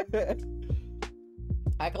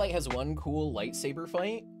 Acolyte has one cool lightsaber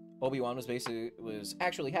fight. Obi-Wan was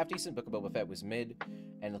actually half decent. Book of Boba Fett was mid,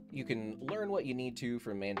 and you can learn what you need to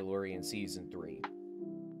from Mandalorian Season 3.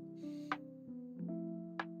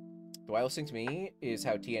 The wildest thing to me is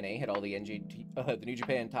how TNA had all the the New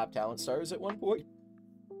Japan top talent stars at one point,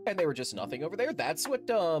 and they were just nothing over there. That's what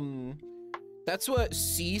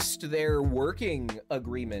ceased their working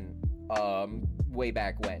agreement way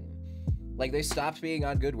back when. Like, they stopped being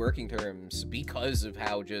on good working terms because of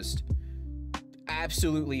how just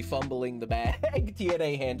absolutely fumbling the bag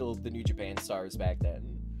TNA handled the New Japan stars back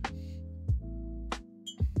then.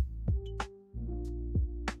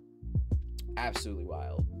 Absolutely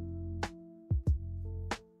wild.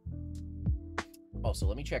 Also,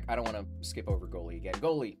 let me check. I don't want to skip over goalie again.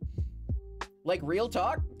 Goalie. Like, real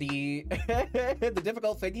talk, the the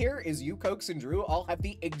difficult thing here is you, Cokes, and Drew all have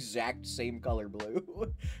the exact same color blue.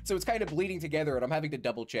 So it's kind of bleeding together, and I'm having to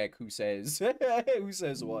double check who says who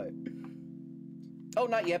says what. Oh,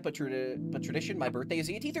 not yet, but tradition. My birthday is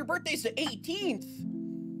the 18th. Your birthday's the 18th!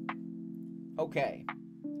 Okay.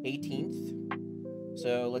 18th.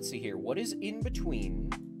 So, let's see here. What is in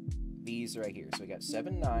between these right here? So we got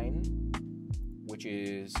 7-9, which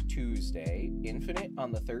is Tuesday. Infinite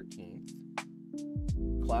on the 13th.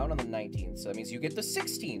 Clown on the 19th, so that means you get the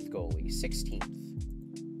 16th goalie. 16th.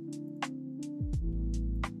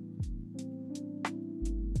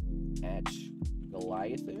 At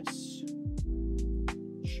Goliathus.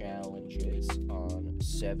 Challenges on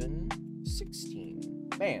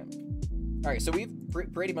 7/16. Bam. Alright, so we've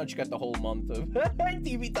pretty much got the whole month of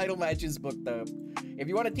TV title matches booked up. If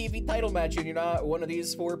you want a TV title match and you're not one of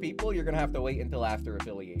these 4 people, you're gonna have to wait until after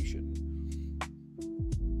affiliation.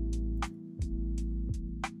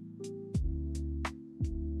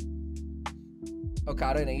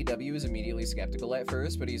 Okada in AEW is immediately skeptical at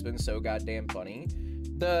first, but he's been so goddamn funny.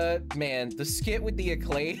 The skit with the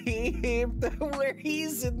Acclaim, where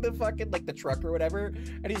he's in the fucking, like, the truck or whatever,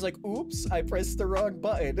 and he's like, oops, I pressed the wrong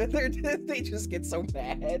button. And they just get so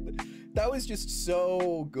mad. That was just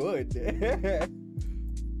so good.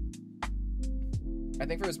 I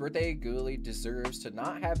think for his birthday, Gooley deserves to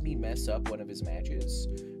not have me mess up one of his matches.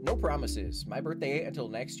 No promises. My birthday ain't until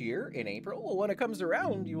next year in April. Well, when it comes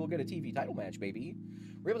around, you will get a TV title match, baby.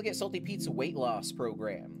 We're able to get Salty Pete's weight loss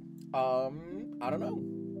program. I don't know.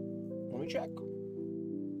 Let me check.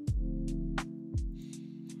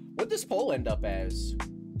 What'd this poll end up as?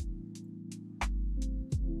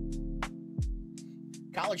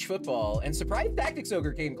 College football, and Surprise Tactics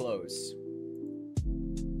Ogre came close.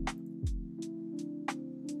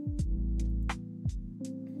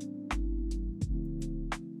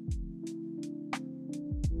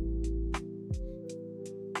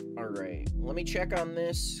 Alright, let me check on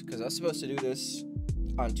this, because I was supposed to do this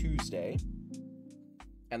on Tuesday.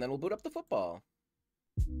 And then we'll boot up the football.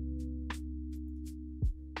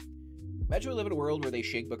 Imagine we live in a world where they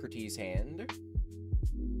shake Booker T's hand.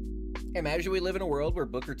 Imagine we live in a world where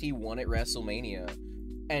Booker T won at WrestleMania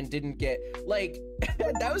and didn't get, like,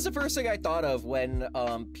 that was the first thing I thought of when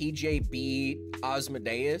PJ beat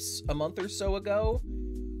Osmodeus a month or so ago,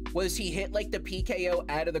 was he hit, like, the PKO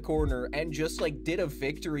out of the corner and just, like, did a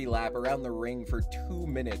victory lap around the ring for 2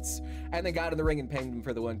 minutes and then got in the ring and pinned him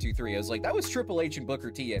for the 1-2-3. I was like, that was Triple H and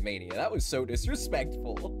Booker T at Mania. That was so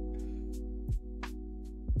disrespectful.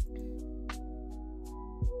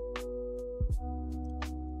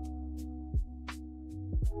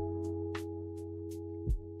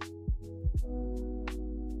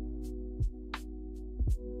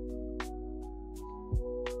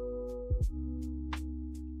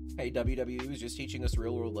 hey, WWE is just teaching us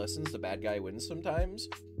real world lessons, the bad guy wins sometimes.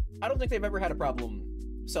 I don't think they've ever had a problem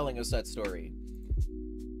selling us that story.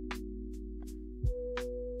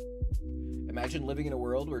 Imagine living in a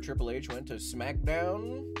world where Triple H went to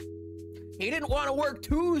SmackDown. He didn't want to work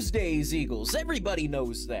Tuesdays, Eagles. Everybody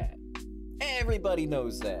knows that. Everybody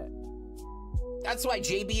knows that. That's why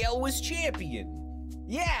JBL was champion.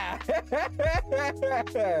 Yeah.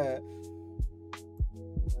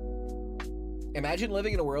 Imagine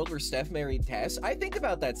living in a world where Steph married Tess. I think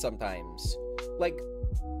about that sometimes. Like,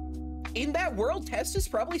 in that world, Tess is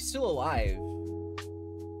probably still alive.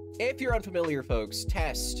 If you're unfamiliar, folks,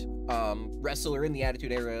 Test, wrestler in the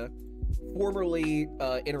Attitude Era, formerly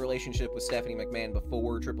in a relationship with Stephanie McMahon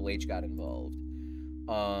before Triple H got involved.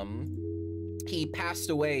 He passed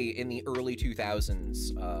away in the early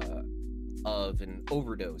 2000s of an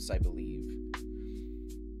overdose, I believe.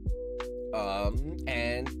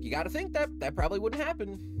 And you gotta think that probably wouldn't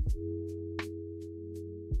happen.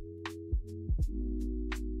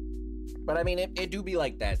 But I mean, it do be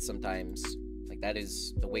like that sometimes. Like, that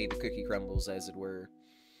is the way the cookie crumbles, as it were.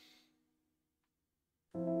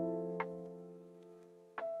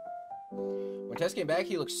 When Tess came back,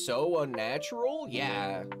 he looked so unnatural.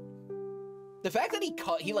 Yeah. The fact that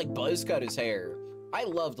he like buzz cut his hair. I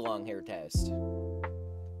loved long hair Test.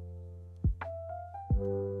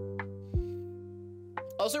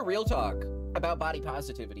 Also, real talk about body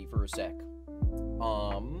positivity for a sec.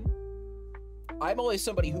 I'm always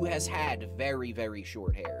somebody who has had very, very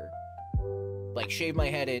short hair. Like, shave my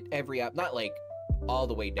head at every not like all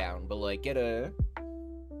the way down, but like get a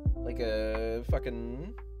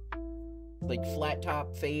fucking like flat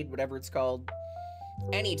top fade, whatever it's called.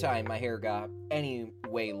 Anytime my hair got any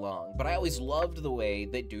way long. But I always loved the way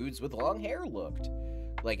that dudes with long hair looked.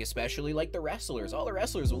 Like, especially like the wrestlers. All the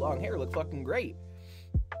wrestlers with long hair look fucking great.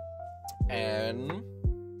 And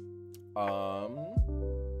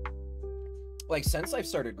like, since I've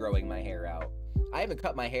started growing my hair out, I haven't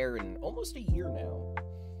cut my hair in almost a year now.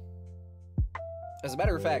 As a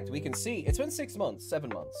matter of fact, we can see it's been 7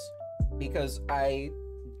 months, because I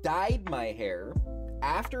dyed my hair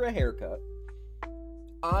after a haircut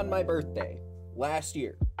on my birthday last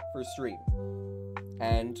year for stream.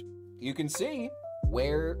 And you can see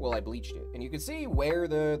where, well, I bleached it, and you can see where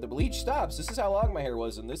the bleach stops. This is how long my hair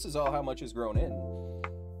was, and this is all how much has grown in.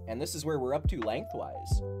 And this is where we're up to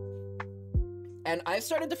lengthwise. And I've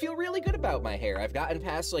started to feel really good about my hair. I've gotten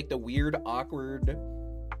past like the weird, awkward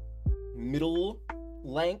middle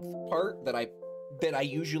length part that I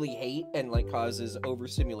usually hate and like causes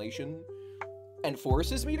overstimulation and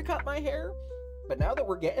forces me to cut my hair. But now that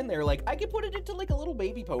we're getting there, like, I can put it into like a little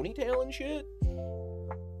baby ponytail and shit.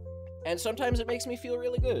 And sometimes it makes me feel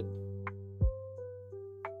really good.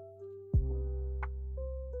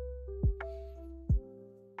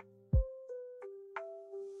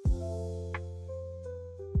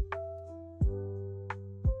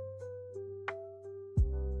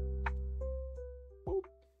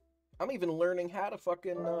 I'm even learning how to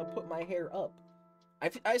fucking put my hair up.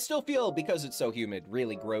 I still feel, because it's so humid,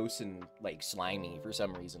 really gross and, like, slimy for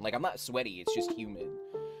some reason. Like, I'm not sweaty, it's just humid.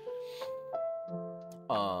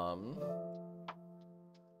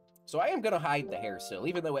 So I am gonna hide the hair still,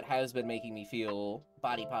 even though it has been making me feel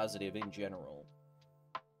body positive in general.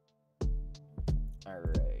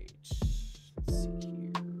 Alright. Let's see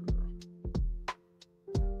here.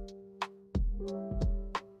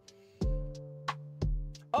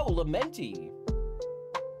 Oh, Lamenti.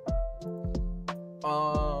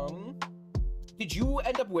 Did you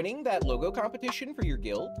end up winning that logo competition for your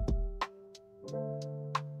guild?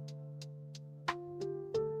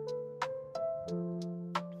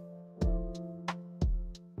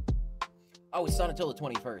 Oh, it's not until the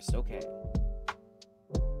 21st, okay.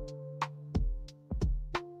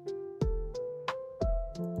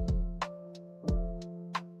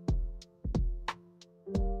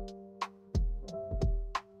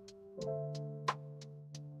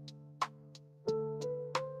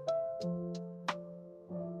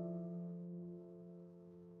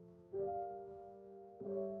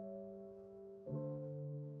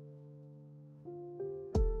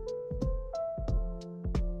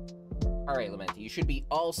 Alright, Lamenti, you should be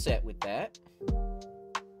all set with that.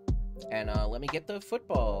 And let me get the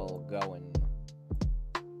football going.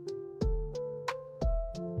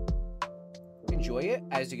 Enjoy it.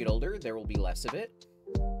 As you get older, there will be less of it.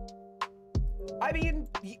 I mean,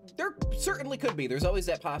 there certainly could be. There's always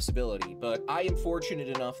that possibility. But I am fortunate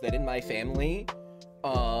enough that in my family,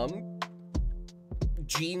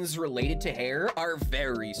 genes related to hair are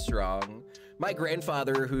very strong. My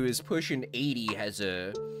grandfather, who is pushing 80, has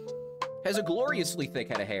a has a gloriously thick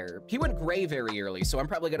head of hair. He went gray very early, so I'm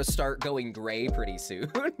probably gonna start going gray pretty soon,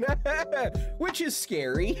 which is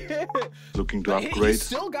scary. Looking to But upgrade?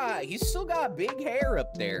 He's still got big hair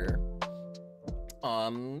up there.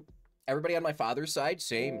 Everybody on my father's side,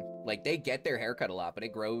 same. Like, they get their hair cut a lot, but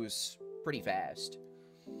it grows pretty fast.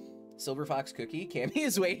 Silver Fox Cookie, Cammy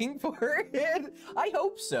is waiting for it. I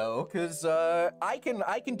hope so, because I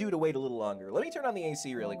can do to wait a little longer. Let me turn on the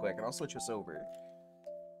AC really quick, and I'll switch us over.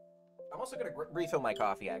 I'm also gonna refill my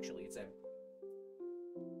coffee, actually. It's empty.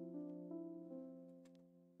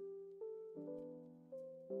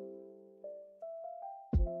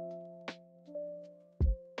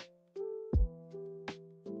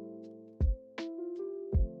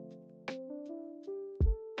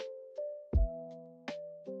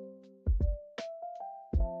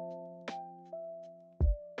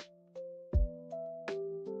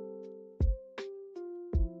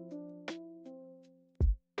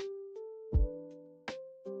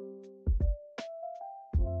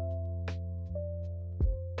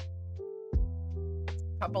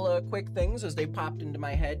 Couple of quick things as they popped into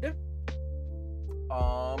my head.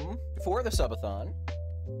 For the subathon,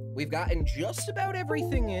 we've gotten just about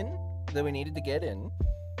everything in that we needed to get in.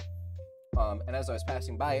 And as I was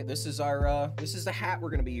passing by it, this is the hat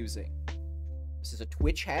we're gonna be using. This is a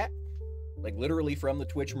Twitch hat, like literally from the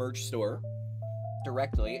Twitch merch store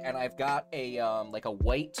directly. And I've got a like a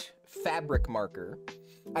white fabric marker.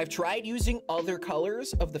 I've tried using other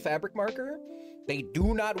colors of the fabric marker. They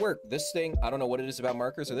do not work. This thing, I don't know what it is about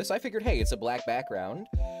markers or this. I figured, hey, it's a black background.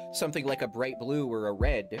 Something like a bright blue or a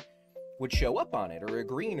red would show up on it, or a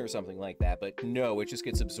green or something like that. But no, it just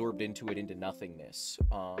gets absorbed into it into nothingness.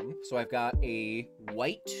 So I've got a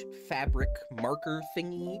white fabric marker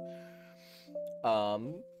thingy.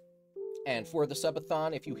 And for the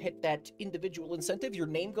subathon, if you hit that individual incentive, your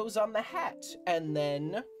name goes on the hat. And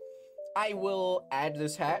then I will add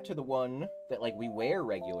this hat to the one that, like, we wear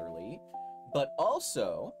regularly. But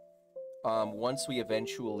also, once we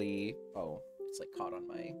eventually... Oh, it's, like, caught on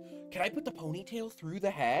my... Can I put the ponytail through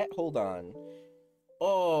the hat? Hold on.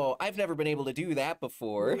 Oh, I've never been able to do that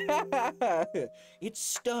before. It's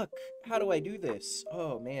stuck. How do I do this?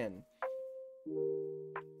 Oh, man.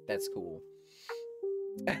 That's cool.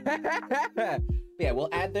 Yeah, we'll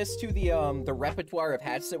add this to the repertoire of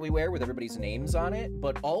hats that we wear with everybody's names on it.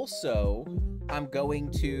 But also, I'm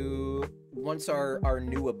going to... Once our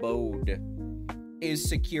new abode is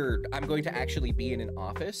secured, I'm going to actually be in an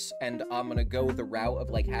office, and I'm gonna go the route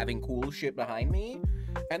of, like, having cool shit behind me,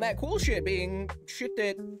 and that cool shit being shit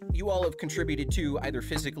that you all have contributed to either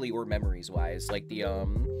physically or memories-wise, like the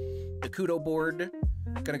Kudo board,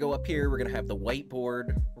 gonna go up here, we're gonna have the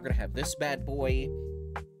whiteboard, we're gonna have this bad boy,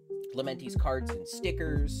 Lamenti's cards and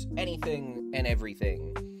stickers, anything and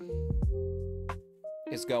everything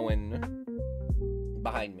is going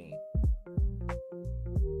behind me.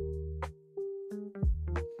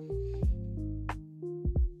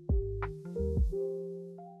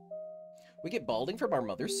 We get balding from our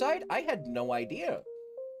mother's side? I had no idea.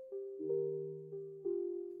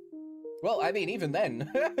 Well, I mean, even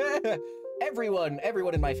then, everyone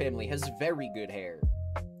in my family has very good hair.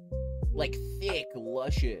 Like, thick,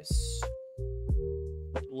 luscious,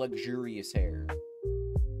 luxurious hair.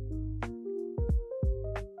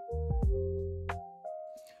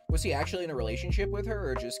 Was he actually in a relationship with her,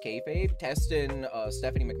 or just kayfabe? Test and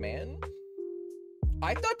Stephanie McMahon?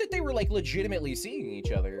 I thought that they were, like, legitimately seeing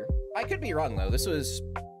each other. I could be wrong, though. This was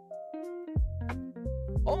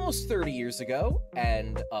almost 30 years ago,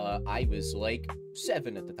 and I was, like,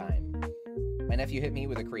 7 at the time. My nephew hit me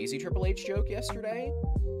with a crazy Triple H joke yesterday.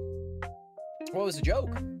 What was the joke?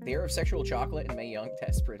 The air of sexual chocolate and Mae Young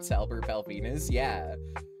test Prince Albert Palpinas. Yeah.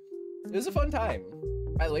 It was a fun time.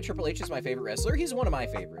 By the way, Triple H is my favorite wrestler. He's one of my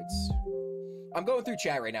favorites. I'm going through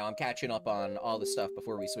chat right now. I'm catching up on all the stuff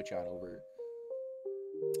before we switch on over.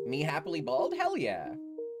 Me happily bald? Hell yeah.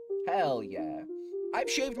 Hell yeah. I've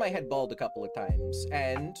shaved my head bald a couple of times,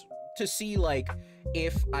 and to see, like,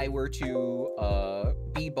 if I were to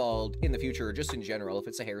be bald in the future, or just in general, if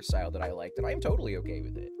it's a hairstyle that I like, then I'm totally okay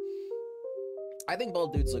with it. I think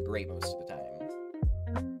bald dudes look great most of the time.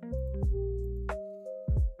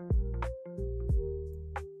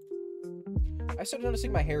 I started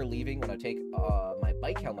noticing my hair leaving when I take my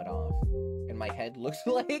bike helmet off, and my head looks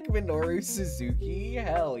like Minoru Suzuki.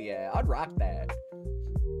 Hell yeah, I'd rock that.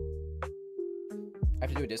 I have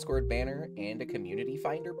to do a Discord banner and a community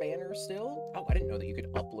finder banner still? Oh, I didn't know that you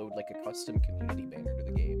could upload, like, a custom community banner to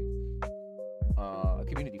the game. A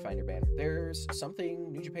community finder banner. There's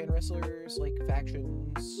something New Japan wrestlers, like,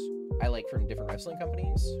 factions I like from different wrestling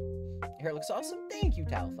companies. Your hair looks awesome. Thank you,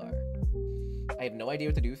 Talthar. I have no idea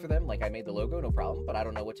what to do for them. Like, I made the logo, no problem, but I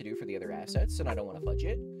don't know what to do for the other assets, and I don't want to fudge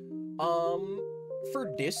it.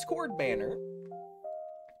 For Discord banner,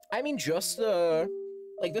 I mean, just the,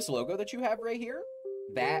 like, this logo that you have right here,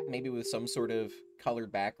 that, maybe with some sort of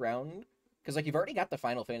colored background, because, like, you've already got the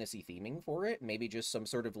Final Fantasy theming for it, maybe just some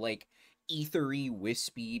sort of, like, ethery,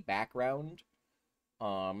 wispy background,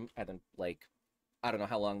 and then, like, I don't know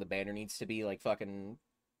how long the banner needs to be, like, fucking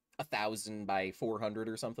 1,000 by 400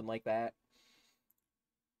 or something like that.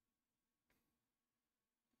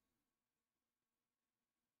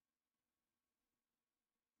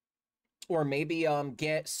 Or maybe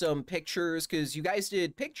get some pictures, because you guys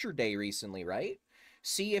did picture day recently, right?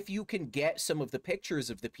 See if you can get some of the pictures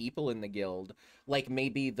of the people in the guild, like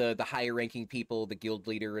maybe the higher ranking people, the guild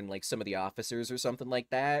leader, and like some of the officers or something like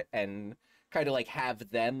that, and kind of like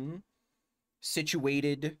have them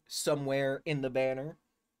situated somewhere in the banner.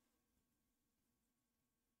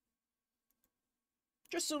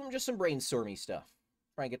 Just some brainstormy stuff.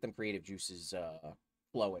 Try and get them creative juices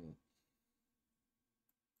flowing.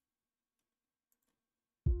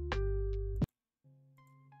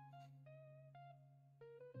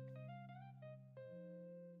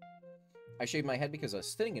 I shaved my head because I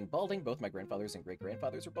was thinning and balding. Both my grandfathers and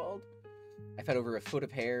great-grandfathers are bald. I've had over a foot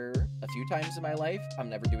of hair a few times in my life. I'm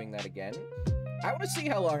never doing that again. I want to see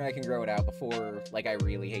how long I can grow it out before, like, I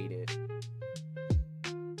really hate it.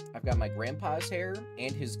 I've got my grandpa's hair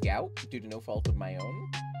and his gout due to no fault of my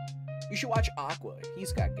own. You should watch Aqua.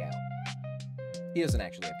 He's got gout. He doesn't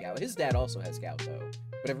actually have gout. His dad also has gout, though.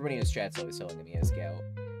 But everybody in his chat's always telling him he has gout.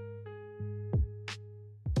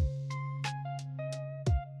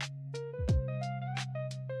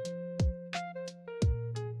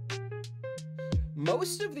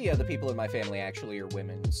 Most of the other people in my family actually are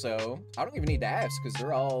women, so I don't even need to ask, because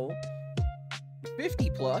they're all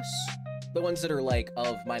 50 plus. The ones that are, like,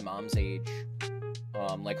 of my mom's age.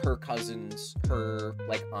 Like, her cousins, her,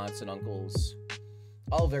 like, aunts and uncles.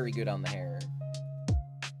 All very good on the hair.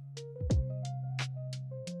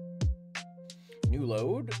 New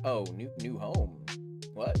load? Oh, new home.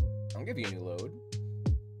 What? I'll give you a new load.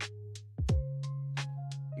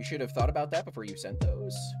 You should have thought about that before you sent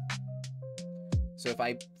those. So if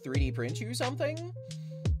I 3D print you something,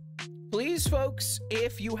 please, folks,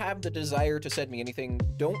 if you have the desire to send me anything,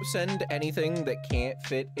 don't send anything that can't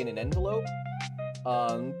fit in an envelope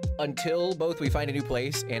until both we find a new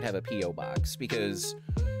place and have a P.O. box. Because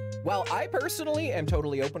while I personally am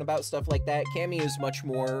totally open about stuff like that, Cammy is much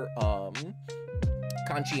more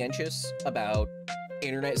conscientious about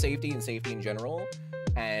internet safety and safety in general,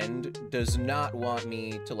 and does not want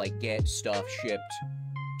me to, like, get stuff shipped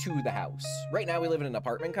to the house. Right now we live in an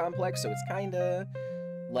apartment complex, so it's kind of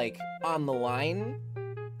like on the line.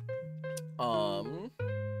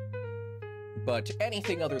 But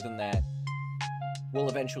anything other than that, we'll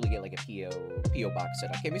eventually get like a PO box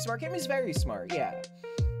set up. Kimmy's smart. Kimmy's very smart. Yeah,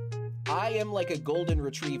 I am like a golden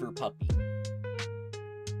retriever puppy.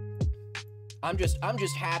 I'm just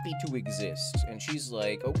happy to exist, and she's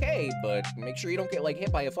like, okay, but make sure you don't get like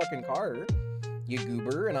hit by a fucking car, you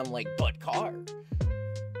goober. And I'm like, but car.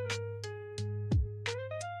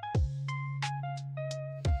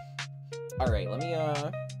 All right, let me,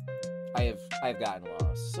 I've gotten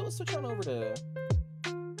lost. So let's switch on over to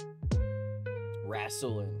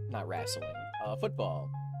football.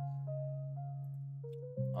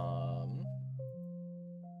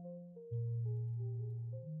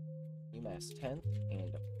 UMass 10th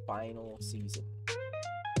and final season.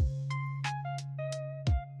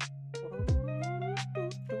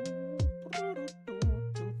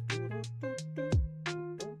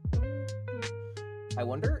 I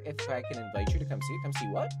wonder if I can invite you to come see it. Come see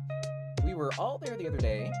what? We were all there the other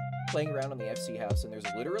day, playing around on the FC house, and there's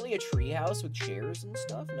literally a tree house with chairs and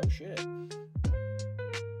stuff. No shit.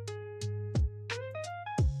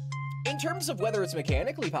 In terms of whether it's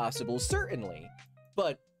mechanically possible, certainly.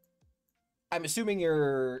 But I'm assuming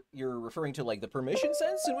you're referring to, like, the permission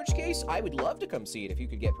sense, in which case I would love to come see it if you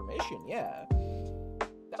could get permission, yeah.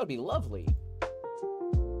 That would be lovely.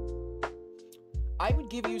 I would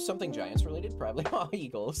give you something Giants related, probably. Oh,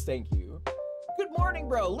 Eagles, thank you. Good morning,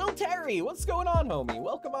 bro. Lil Terry, what's going on, homie?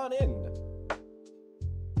 Welcome on in.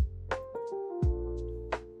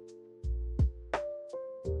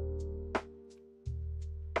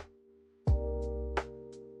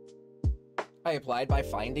 I applied by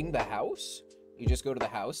finding the house? You just go to the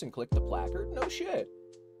house and click the placard? No shit.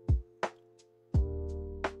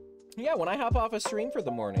 Yeah, when I hop off a stream for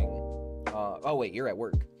the morning. Oh wait, you're at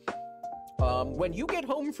work. When you get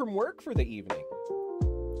home from work for the evening,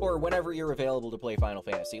 or whenever you're available to play Final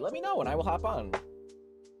Fantasy, let me know and I will hop on.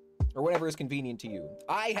 or whenever is convenient to you.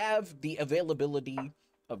 I have the availability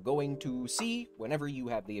of going to sea whenever you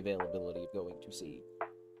have the availability of going to sea.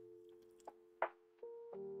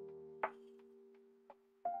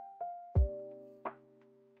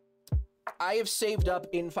 I have saved up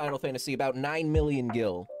in Final Fantasy about 9 million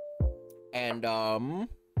gil. And,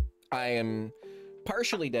 I am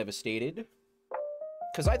partially devastated.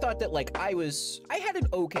 Because I thought that, like, I had an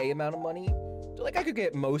okay amount of money. Like, I could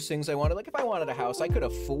get most things I wanted. Like, if I wanted a house, I could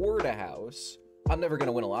afford a house. I'm never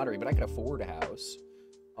gonna win a lottery, but I could afford a house.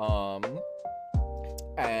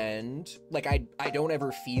 And, like, I don't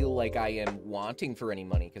ever feel like I am wanting for any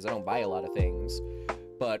money, because I don't buy a lot of things.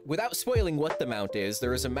 But without spoiling what the mount is,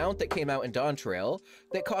 there is a mount that came out in Dawn Trail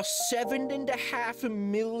that cost 7.5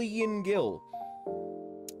 million gil.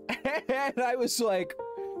 And I was like,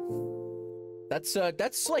 that's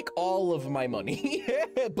like all of my money.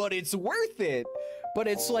 But it's worth it. But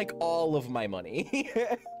it's like all of my money.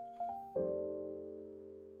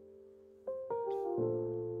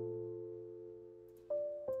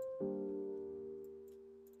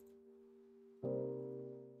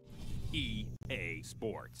 EA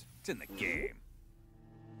Sports. It's in the game.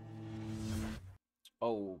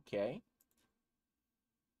 Okay.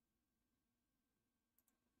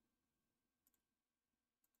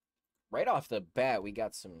 Right off the bat, we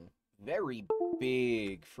got some very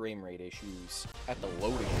big frame rate issues at the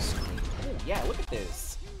loading screen. Oh, yeah, look at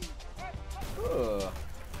this. Ugh.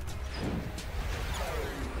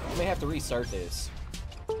 I may have to restart this.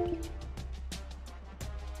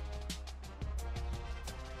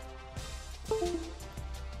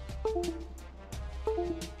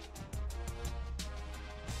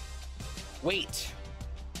 Wait.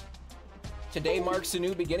 Today marks a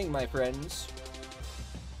new beginning, my friends.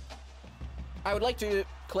 I would like to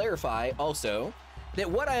clarify, also, that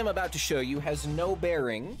what I am about to show you has no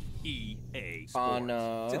bearing EA Sports. On,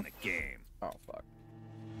 It's in the game. Oh, fuck.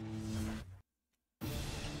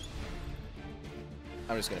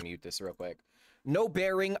 I'm just gonna mute this real quick. No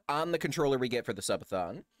bearing on the controller we get for the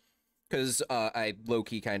subathon, because I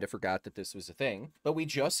low-key kind of forgot that this was a thing. But we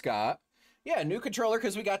just got, yeah, a new controller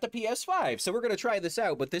because we got the PS5. So we're gonna try this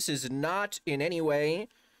out, but this is not in any way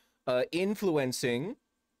influencing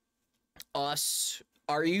us.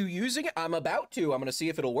 Are you using it? I'm about to. I'm gonna see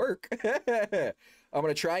if it'll work. I'm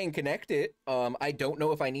gonna try and connect it. I don't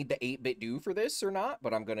know if I need the 8-bit do for this or not,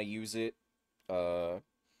 but I'm gonna use it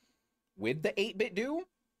with the 8-bit do.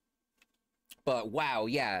 But wow,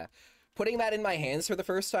 yeah, putting that in my hands for the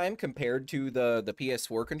first time compared to the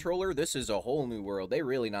PS4 controller, this is a whole new world. They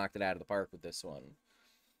really knocked it out of the park with this one.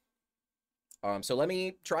 So let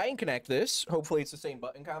me try and connect this. Hopefully it's the same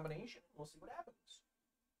button combination. We'll see what happens.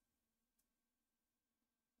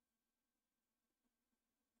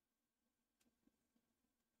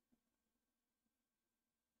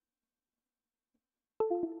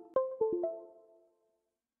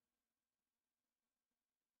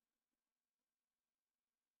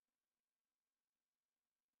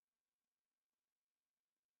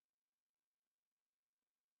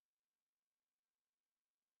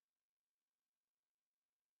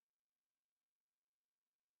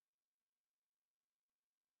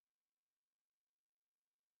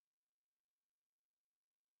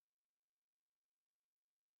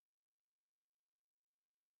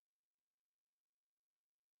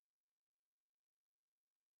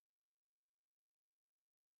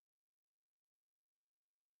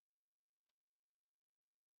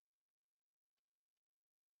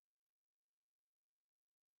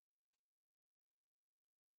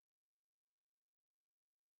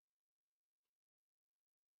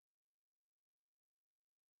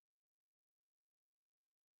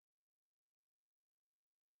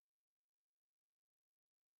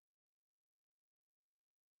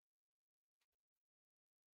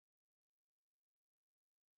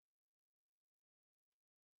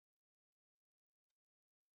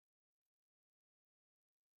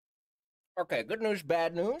 Okay, good news,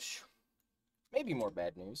 bad news. Maybe more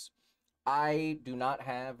bad news. I do not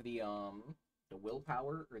have the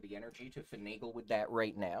willpower or the energy to finagle with that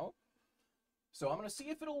right now. So I'm gonna see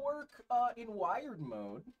if it'll work in wired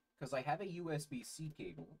mode, because I have a USB-C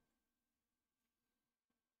cable.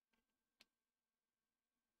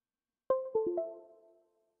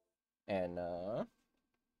 And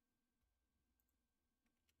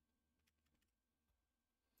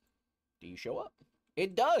do you show up?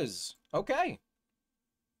 It does. Okay.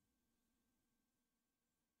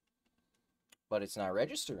 But it's not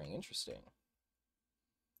registering. Interesting.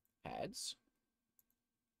 Ads?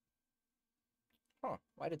 Huh.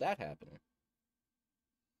 Why did that happen?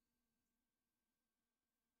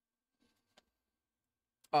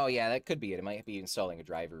 Oh yeah, that could be it. It might be installing a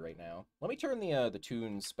driver right now. Let me turn the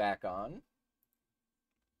tunes back on.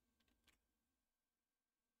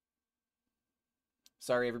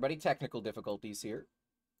 Sorry, everybody. Technical difficulties here.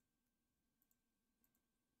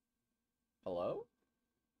 Hello?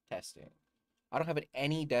 Testing. I don't have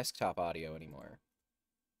any desktop audio anymore.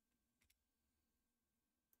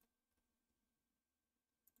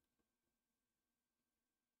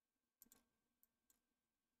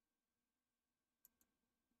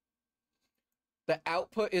 The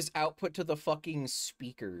output is output to the fucking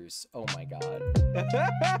speakers. Oh my god.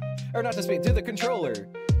 Or not to speak, to the controller.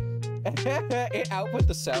 It output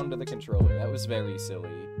the sound of the controller. That was very silly.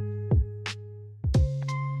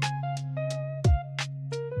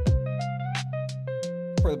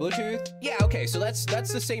 For the Bluetooth? Yeah, okay, so that's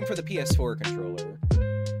the same for the PS4 controller.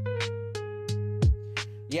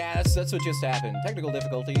 Yeah, that's what just happened. Technical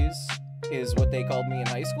difficulties is what they called me in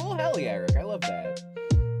high school? Hell yeah, Eric, I love that.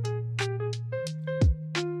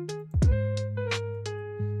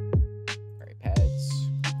 Alright, pads.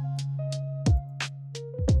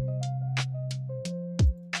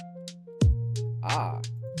 Ah.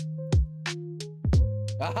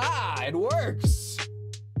 Aha! It works!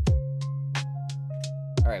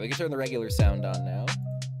 Alright, we can turn the regular sound on now.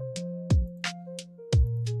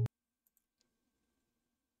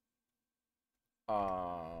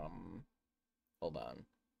 Hold on.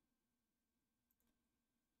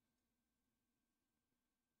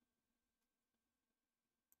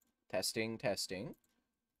 Testing, testing.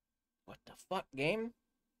 What the fuck, game?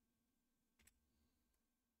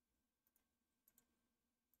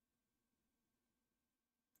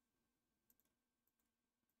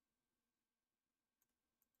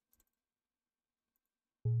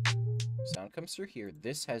 Sound comes through here.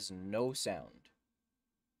 This has no sound.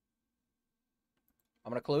 I'm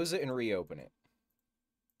gonna close it and reopen it.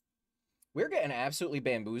 We're getting absolutely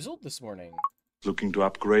bamboozled this morning. Looking to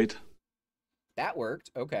upgrade? That worked.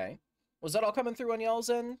 Okay. Was that all coming through on y'all's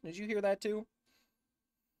end? Did you hear that too?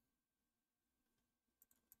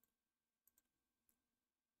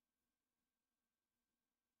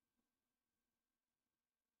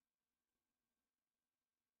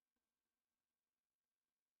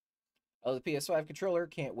 Oh, the PS5 controller.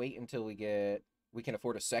 Can't wait until we can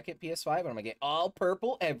afford a second PS5 and I'm gonna get all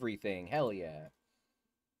purple everything. Hell yeah.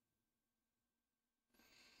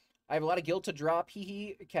 I have a lot of guilt to drop.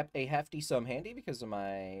 Hee kept a hefty sum handy because of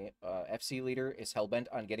my FC leader is hellbent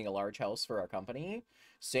on getting a large house for our company.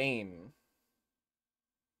 Same.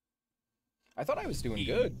 I thought I was doing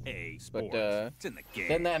good, but it's in the game.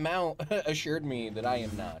 then that mount assured me that I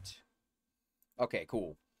am not. Okay,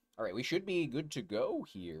 cool. All right, we should be good to go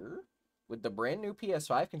here with the brand new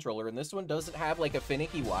PS5 controller, and this one doesn't have like a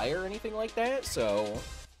finicky wire or anything like that, so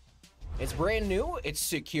it's brand new, it's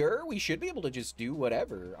secure, we should be able to just do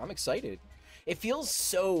whatever. I'm excited. It feels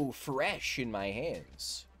so fresh in my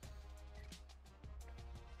hands.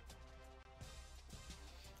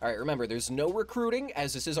 Alright, remember, there's no recruiting,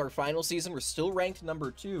 as this is our final season. We're still ranked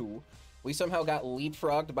number 2. We somehow got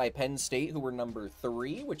leapfrogged by Penn State, who were number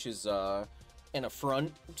 3, which is an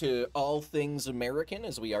affront to all things American,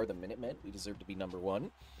 as we are the Minutemen. We deserve to be number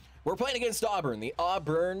 1. We're playing against Auburn, the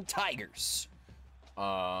Auburn Tigers.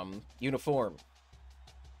 Uniform.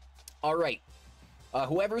 All right.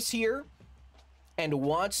 Whoever's here and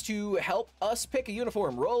wants to help us pick a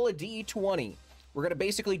uniform, roll a D20. We're going to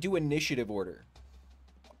basically do initiative order.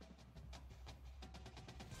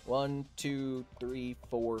 1, 2, 3,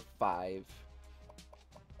 4, 5.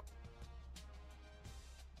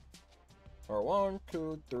 Or 1,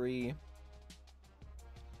 2, 3.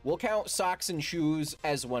 We'll count socks and shoes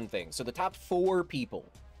as one thing. So the top 4 people.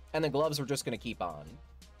 And the gloves we're just going to keep on.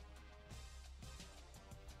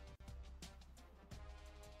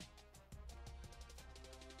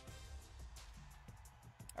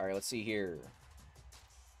 All right, let's see here.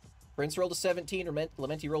 Prince rolled a 17,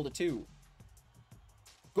 Lamenti rolled a 2.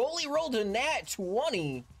 Goalie rolled a nat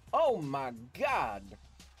 20. Oh my god.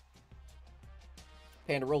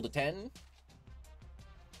 Panda rolled a 10.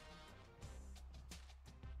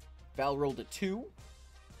 Val rolled a 2.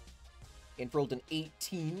 Inf rolled an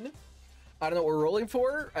 18. I don't know what we're rolling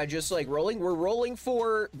for. I just like rolling. We're rolling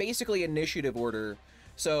for basically initiative order.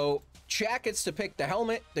 So Shaq gets to pick the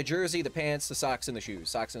helmet, the jersey, the pants, the socks, and the shoes.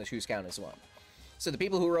 Socks and the shoes count as well. So the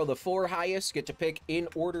people who roll the 4 highest get to pick in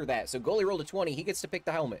order that. So goalie rolled a 20. He gets to pick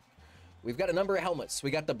the helmet. We've got a number of helmets. We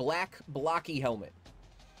got the black blocky helmet.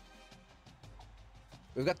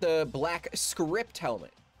 We've got the black script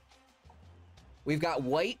helmet. We've got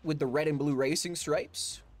white with the red and blue racing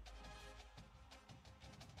stripes.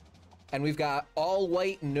 And we've got all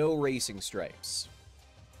white, no racing stripes.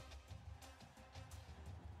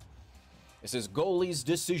 This is goalie's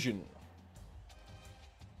decision.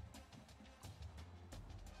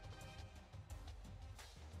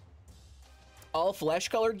 All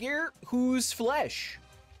flesh-colored gear? Whose flesh?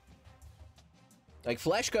 Like,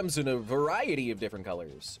 flesh comes in a variety of different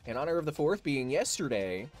colors. In honor of the 4th being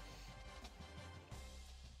yesterday.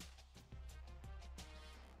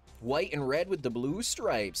 White and red with the blue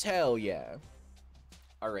stripes. Hell yeah.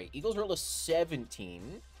 Alright, Eagles rolled a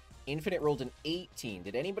 17. Infinite rolled an 18.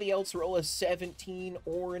 Did anybody else roll a 17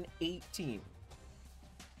 or an 18?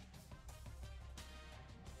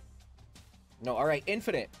 No, alright,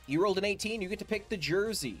 Infinite. You rolled an 18, you get to pick the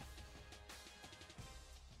jersey.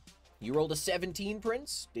 You rolled a 17,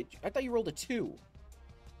 Prince? Did you? I thought you rolled a 2.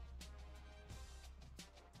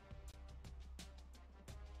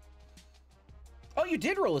 Oh, you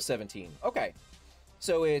did roll a 17. Okay.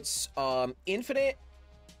 So it's Infinite,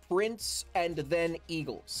 Prince, and then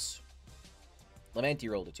Eagles. Lamenti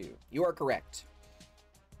rolled a 2. You are correct.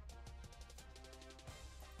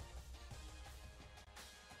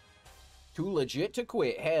 Too legit to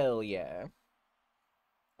quit. Hell yeah.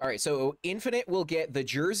 Alright, so Infinite will get the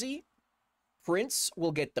jersey, Prince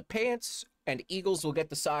will get the pants, and Eagles will get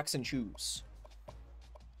the socks and shoes.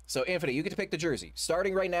 So Infinite, you get to pick the jersey.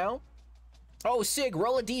 Starting right now. Oh, Sig,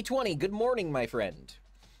 roll a d20. Good morning, my friend.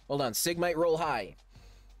 Hold on, Sig might roll high.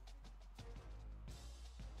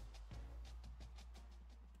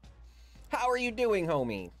 How are you doing,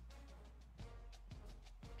 homie?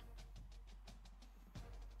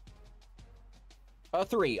 A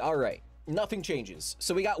 3, alright. Nothing changes.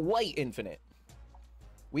 So we got white Infinite.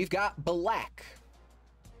 We've got black.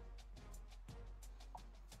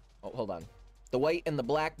 Oh, hold on. The white and the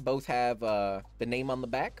black both have the name on the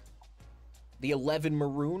back. The 11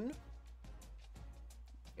 maroon.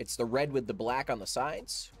 It's the red with the black on the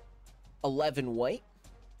sides. 11 white.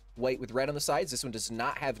 White with red on the sides. This one does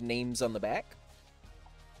not have names on the back.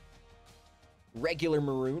 Regular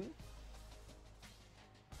maroon.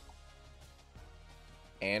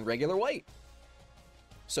 And regular white.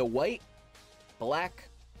 So white, black,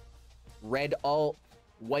 red alt,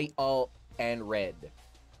 white alt, and red.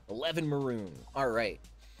 11 maroon. All right.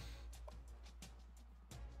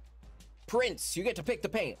 Prince, you get to pick the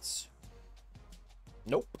pants.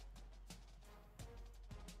 Nope.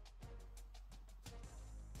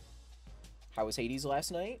 How was Hades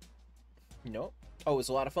last night? Nope. Oh, it was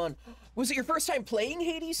a lot of fun. Was it your first time playing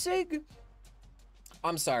Hades, Sig?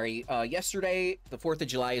 I'm sorry. Yesterday, the 4th of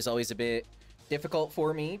July is always a bit difficult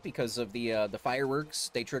for me because of the fireworks.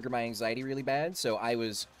 They trigger my anxiety really bad, so I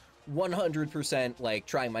was 100% like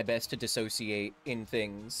trying my best to dissociate in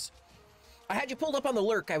things. I had you pulled up on the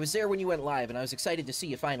lurk. I was there when you went live, and I was excited to see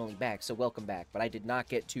you finally back, so welcome back. But I did not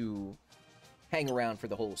get to hang around for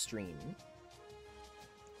the whole stream.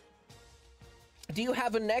 Do you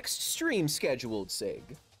have a next stream scheduled, Sig?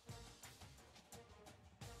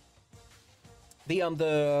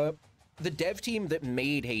 The dev team that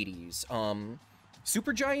made Hades,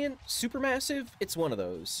 Supergiant, Supermassive, it's one of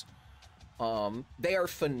those. They are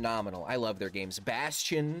phenomenal. I love their games.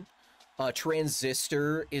 Bastion,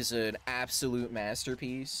 Transistor is an absolute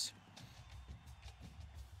masterpiece.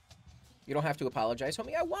 You don't have to apologize,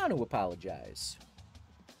 homie. I want to apologize.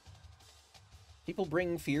 People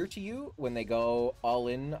bring fear to you when they go all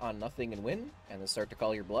in on nothing and win, and then start to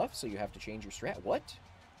call your bluff, so you have to change your strat. What?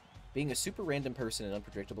 Being a super random person and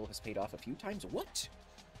unpredictable has paid off a few times. What?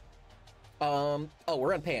 Oh,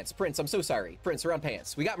 we're on pants. Prince, I'm so sorry. Prince, we're on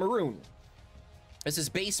pants. We got maroon. This is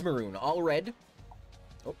base maroon, all red.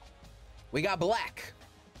 Oh. We got black.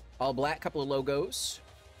 All black, couple of logos.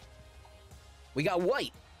 We got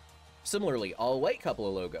white. Similarly, all white, couple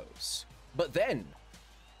of logos. But then,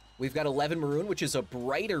 we've got 11 maroon, which is a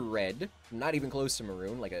brighter red. Not even close to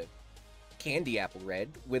maroon, like a candy apple red.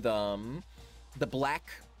 With, the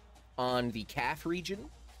black on the calf region.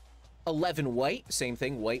 11 white, same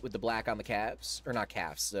thing, white with the black on the calves. Or not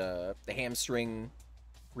calves, the hamstring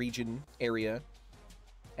region area.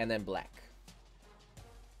 And then black.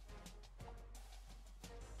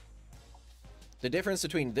 The difference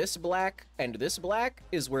between this black and this black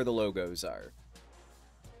is where the logos are.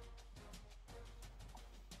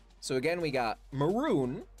 So again, we got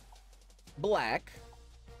maroon, black,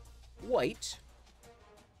 white,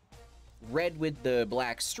 red with the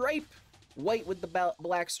black stripe, white with the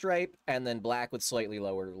black stripe, and then black with slightly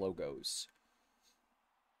lower logos.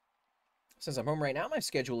 Since I'm home right now, my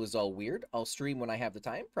schedule is all weird. I'll stream when I have the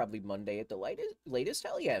time, probably Monday at the latest.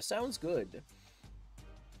 Hell yeah, sounds good.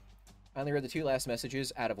 I only read the 2 last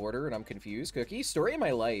messages out of order, and I'm confused. Cookie, story of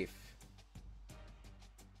my life.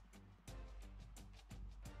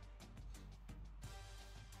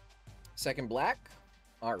 Second black?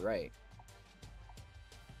 Alright.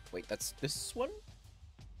 Wait, that's this one?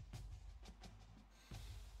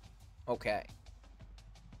 Okay.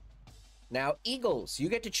 Now, Eagles, you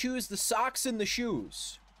get to choose the socks and the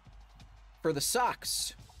shoes. For the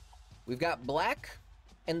socks, we've got black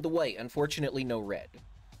and the white. Unfortunately, no red.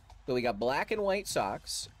 So we got black and white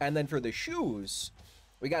socks. And then for the shoes,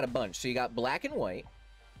 we got a bunch. So you got black and white,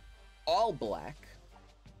 all black,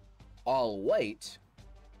 all white,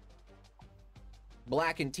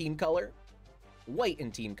 black and team color, white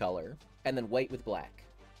and team color, and then white with black.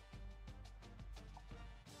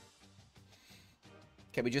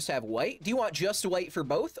 Can we just have white? Do you want just white for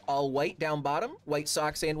both? All white down bottom? White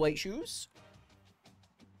socks and white shoes?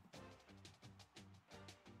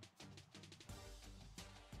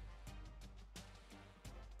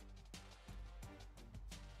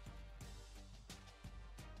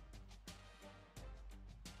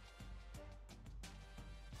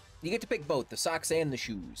 You get to pick both, the socks and the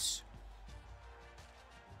shoes.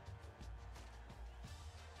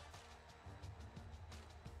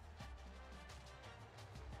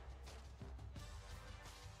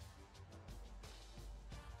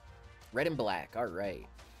 Red and black, all right.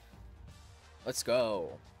 Let's go.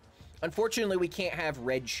 Unfortunately, we can't have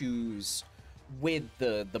red shoes with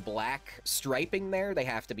the black striping there. They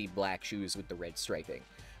have to be black shoes with the red striping.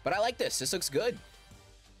 But I like this. This looks good.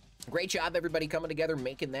 Great job, everybody, coming together,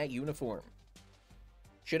 making that uniform.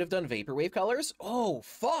 Should have done Vaporwave colors. Oh,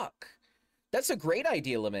 fuck. That's a great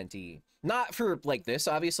idea, Lamenti. Not for, like, this,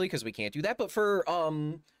 obviously, because we can't do that, but for,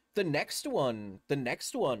 the next one,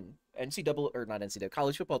 NCAA, or not NCAA,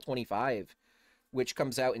 College Football 25, which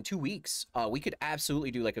comes out in 2 weeks, we could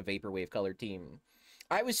absolutely do, like, a Vaporwave color team.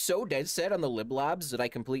 I was so dead set on the Liblobs that I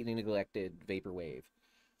completely neglected Vaporwave.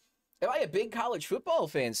 Am I a big college football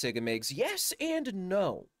fan, Sigamigs? Yes and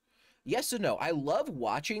no. Yes and no. I love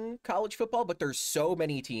watching college football, but there's so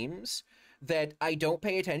many teams that I don't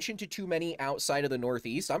pay attention to too many outside of the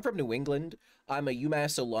Northeast. I'm from New England. I'm a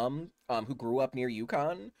UMass alum who grew up near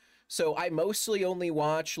UConn. So I mostly only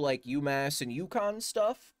watch like UMass and UConn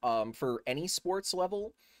stuff for any sports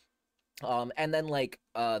level. And then like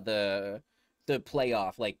the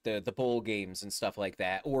playoff, like the bowl games and stuff like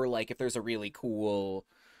that. Or like if there's a really cool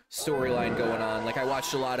storyline going on. Like I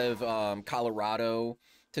watched a lot of Colorado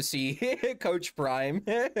to see Coach Prime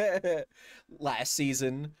last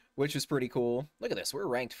season, which was pretty cool. Look at this. We're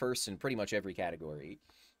ranked first in pretty much every category.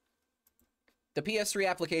 The PS3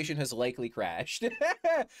 application has likely crashed.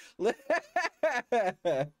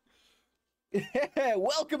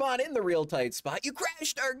 Welcome on in the real tight spot. You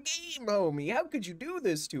crashed our game, homie. How could you do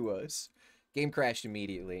this to us? Game crashed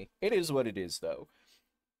immediately. It is what it is, though.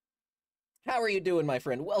 How are you doing, my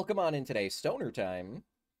friend? Welcome on in today. Stoner time.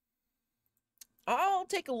 I'll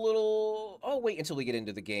take a little... I'll wait until we get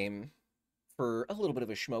into the game for a little bit of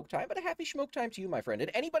a schmoke time, but a happy schmoke time to you, my friend.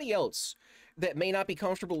 And anybody else that may not be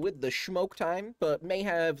comfortable with the schmoke time, but may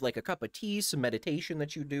have like a cup of tea, some meditation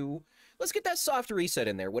that you do, let's get that soft reset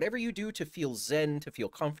in there. Whatever you do to feel zen, to feel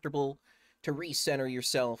comfortable, to recenter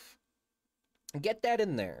yourself, get that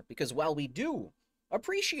in there. Because while we do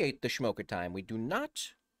appreciate the schmoke time, we do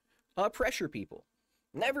not pressure people.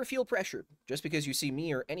 Never feel pressured just because you see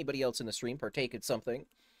me or anybody else in the stream partake in something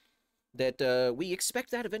that we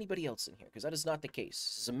expect that of anybody else in here, because that is not the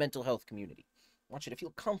case. This is a mental health community. I want you to feel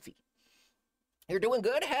comfy. You're doing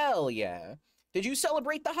good? Hell yeah. Did you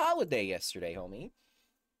celebrate the holiday yesterday, homie?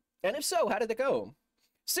 And if so, how did it go?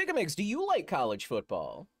 Sigamigs, do you like college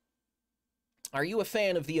football? Are you a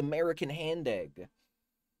fan of the American hand egg?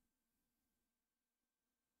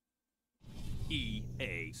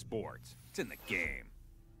 EA Sports. It's in the game.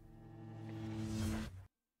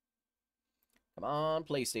 Come on,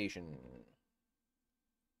 PlayStation.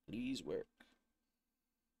 Please work.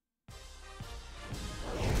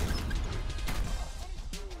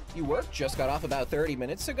 You worked? Just got off about 30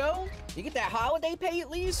 minutes ago? You get that holiday pay at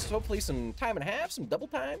least? Hopefully some time and a half, some double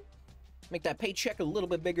time. Make that paycheck a little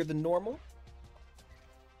bit bigger than normal.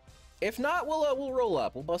 If not, we'll roll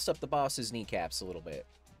up. We'll bust up the boss's kneecaps a little bit.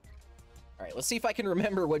 All right, let's see if I can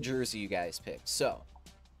remember what jersey you guys picked. So,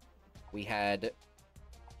 we had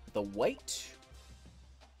the white.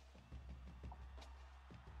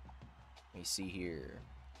 Let me see here.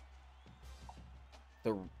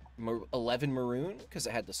 The 11 maroon, because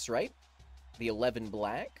it had the stripe. The 11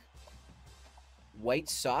 black. White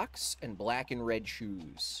socks and black and red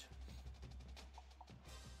shoes.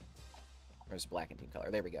 There's black and team color.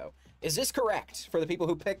 There we go. Is this correct for the people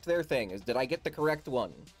who picked their thing? Did I get the correct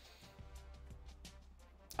one?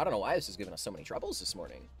 I don't know why this is giving us so many troubles this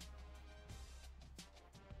morning.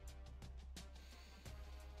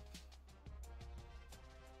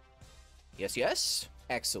 Yes, yes.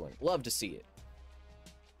 Excellent. Love to see it.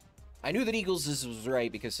 I knew that Eagles' was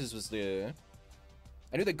right because his was the...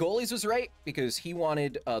 I knew that Goalies was right because he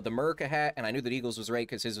wanted the Merca hat, and I knew that Eagles was right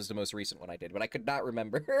because his was the most recent one I did, but I could not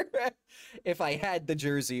remember if I had the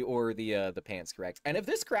jersey or the pants correct. And if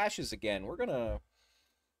this crashes again, we're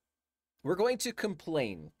going to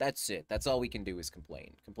complain. That's it. That's all we can do is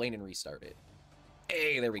complain. Complain and restart it.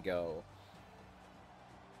 Hey, there we go.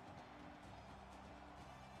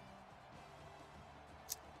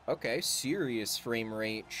 Okay, serious frame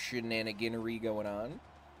rate shenaniganery going on.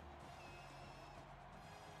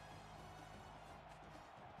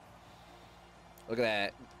 Look at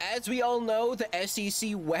that. As we all know, the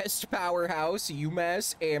SEC West powerhouse,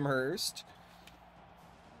 UMass Amherst.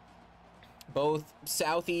 Both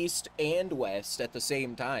Southeast and West at the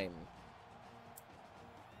same time.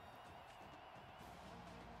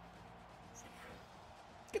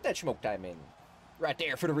 Get that smoke time in. Right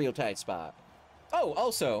there for the real tight spot. Oh,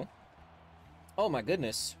 also. Oh my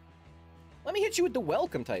goodness. Let me hit you with the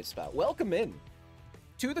welcome tight spot. Welcome in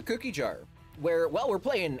to the cookie jar. Where, well, we're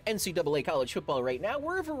playing NCAA college football right now.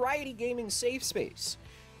 We're a variety gaming safe space.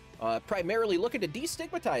 Primarily looking to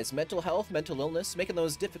destigmatize mental health, mental illness, making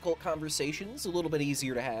those difficult conversations a little bit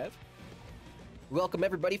easier to have. Welcome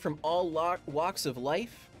everybody from all walks of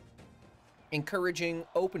life. Encouraging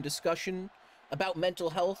open discussion about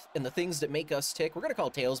mental health and the things that make us tick. We're going to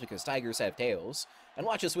call tails because tigers have tails. And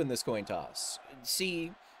watch us win this coin toss.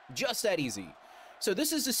 See, just that easy. So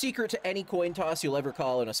this is the secret to any coin toss you'll ever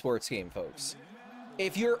call in a sports game, folks.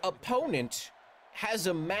 If your opponent has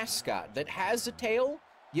a mascot that has a tail,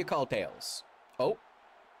 you call tails. Oh.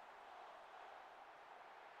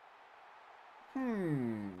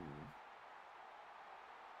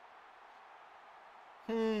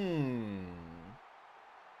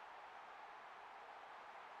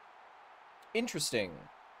 Interesting.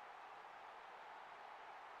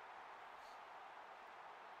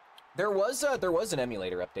 There was an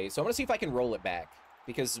emulator update, so I'm gonna see if I can roll it back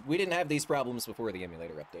because we didn't have these problems before the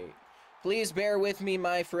emulator update. Please bear with me,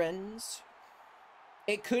 my friends.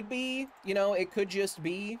 It could be, you know, it could just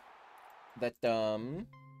be that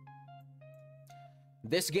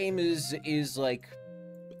this game is like,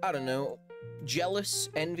 I don't know, jealous,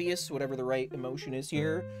 envious, whatever the right emotion is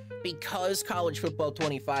here, because College Football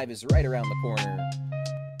 25 is right around the corner.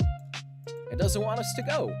 It doesn't want us to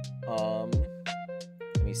go.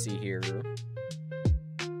 Let me see here.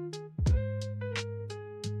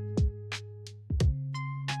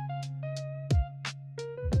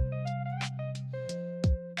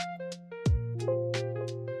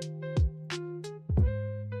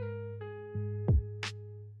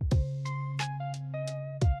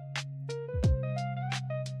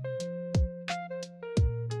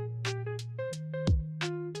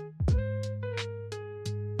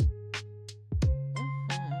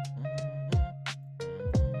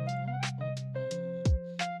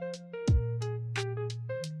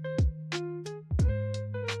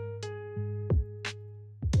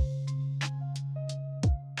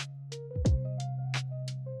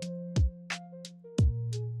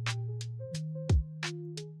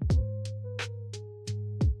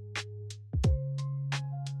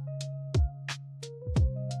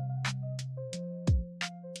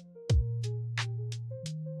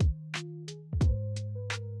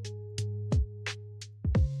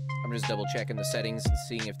 I'm just double checking the settings and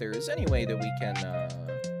seeing if there is any way that we can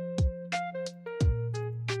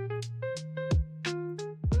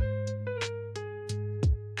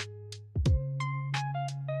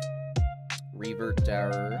revert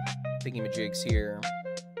our thingamajigs here.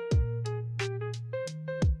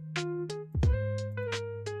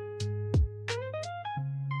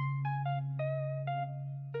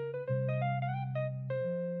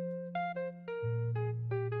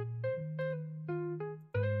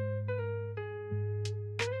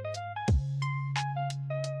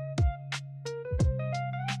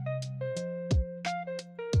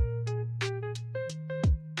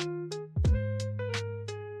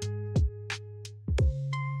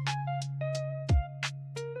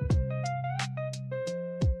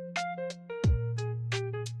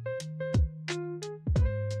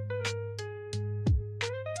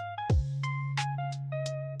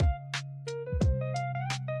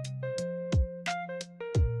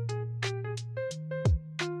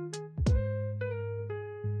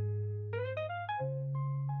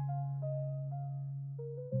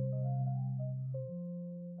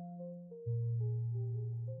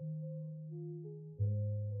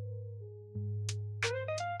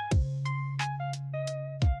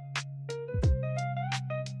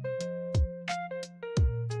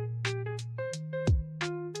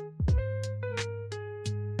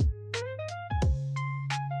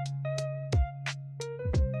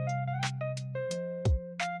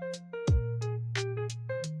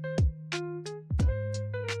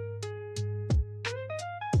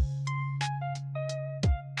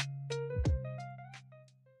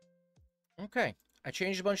 I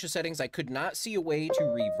changed a bunch of settings. I could not see a way to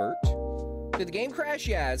revert. Did the game crash?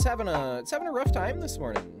 Yeah, it's having a rough time this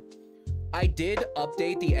morning. I did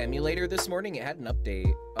update the emulator this morning. It had an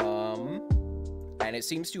update. And it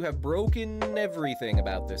seems to have broken everything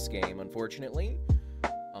about this game, unfortunately.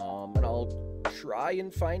 And I'll try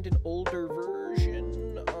and find an older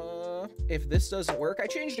version. If this doesn't work, I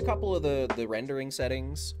changed a couple of the rendering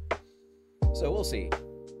settings. So we'll see.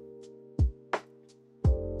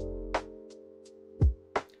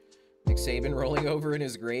 Nick Saban rolling over in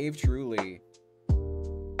his grave, truly.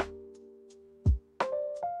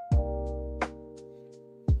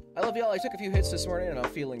 I love y'all. I took a few hits this morning and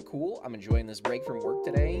I'm feeling cool. I'm enjoying this break from work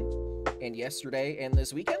today and yesterday and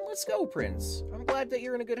this weekend. Let's go, Prince. I'm glad that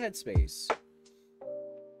you're in a good headspace.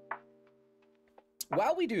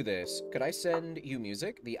 While we do this, could I send you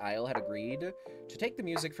music? The Isle had agreed to take the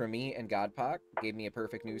music from me, and Godpock gave me a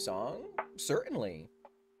perfect new song. Certainly.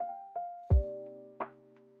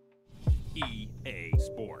 EA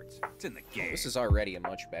Sports. It's in the game. Oh, this is already a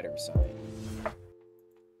much better sign.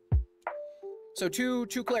 So to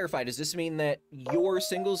clarify, does this mean that your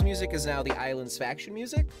singles music is now the Island's faction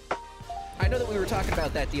music? I know that we were talking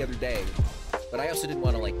about that the other day, but I also didn't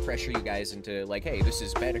want to, like, pressure you guys into, like, hey, this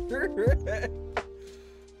is better.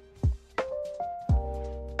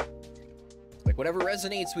 Like, whatever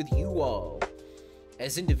resonates with you all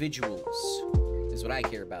as individuals is what I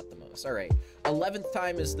care about the most. All right, 11th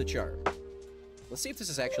time is the charm. Let's see if this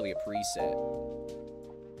is actually a preset.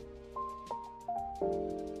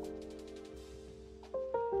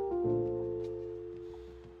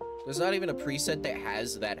 There's not even a preset that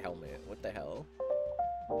has that helmet. What the hell?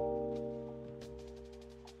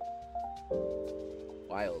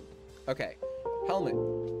 Wild. Okay. Helmet.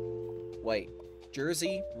 White.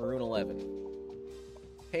 Jersey, maroon 11.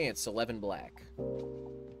 Pants, 11 black.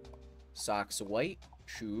 Socks, white.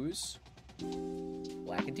 Shoes,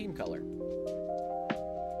 black and team color.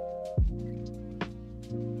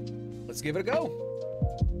 Let's give it a go.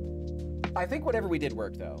 I think whatever we did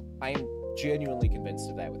worked, though. I am genuinely convinced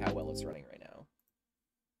of that with how well it's running right now.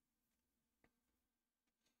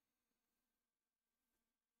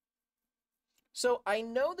 So I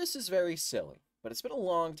know this is very silly, but it's been a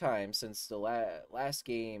long time since the last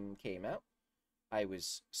game came out. I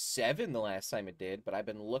was 7 the last time it did, but I've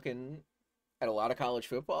been looking at a lot of college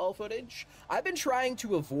football footage. I've been trying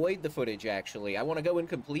to avoid the footage, actually. I want to go in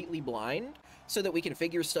completely blind so that we can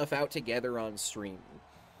figure stuff out together on stream.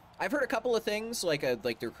 I've heard a couple of things, like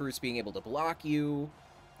their crews being able to block you,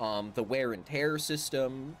 the wear and tear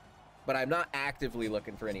system, but I'm not actively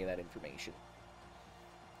looking for any of that information.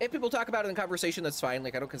 If people talk about it in conversation, that's fine.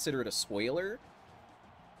 Like, I don't consider it a spoiler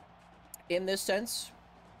in this sense.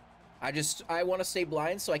 I want to stay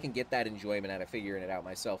blind so I can get that enjoyment out of figuring it out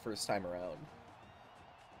myself first time around.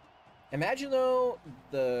 Imagine, though,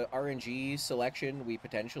 the RNG selection we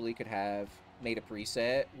potentially could have made a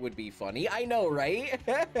preset would be funny. I know, right?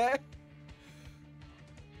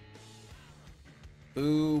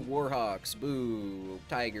 Boo, Warhawks. Boo,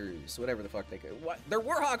 Tigers. Whatever the fuck they could. What? They're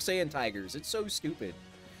Warhawks and Tigers. It's so stupid.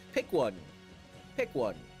 Pick one. Pick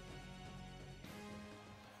one.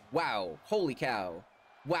 Wow. Holy cow.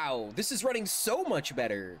 Wow, this is running so much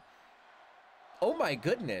better. Oh my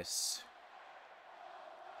goodness.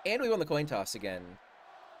 And we won the coin toss again.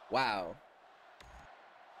 Wow.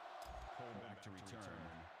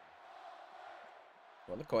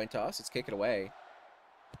 Won the coin toss. Let's kick it away.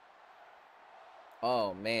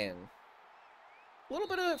 Oh, man. A little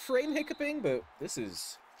bit of frame hiccuping, but this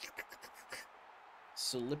is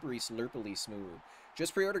slippery, slurpily smooth.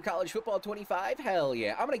 Just pre-ordered College Football 25? Hell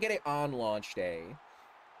yeah. I'm going to get it on launch day.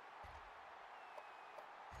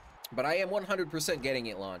 But I am 100% getting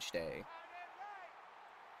it launch day.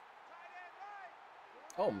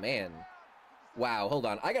 Oh, man. Wow, hold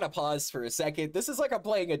on. I gotta pause for a second. This is like I'm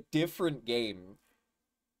playing a different game.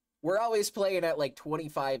 We're always playing at like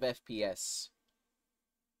 25 FPS.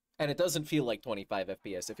 And it doesn't feel like 25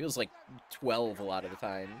 FPS. It feels like 12 a lot of the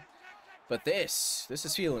time. But this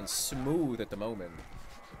is feeling smooth at the moment.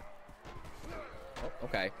 Oh,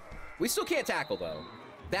 okay. We still can't tackle, though.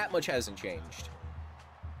 That much hasn't changed.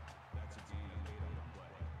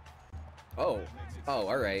 Oh,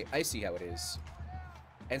 all right. I see how it is.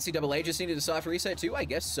 NCAA just needed a soft reset too? I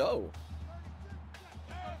guess so.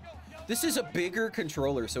 This is a bigger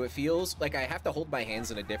controller, so it feels like I have to hold my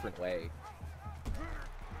hands in a different way.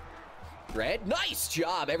 Red? Nice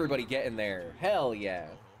job, everybody getting there. Hell yeah.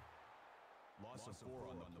 Loss of 4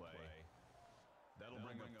 on the play. That'll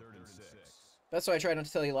bring up 3rd and 6. That's why I try not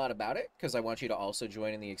to tell you a lot about it, because I want you to also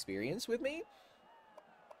join in the experience with me.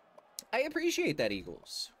 I appreciate that,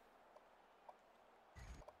 Eagles.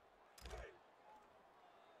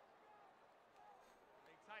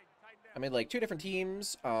 I made like 2 different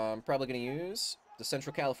teams. Probably going to use the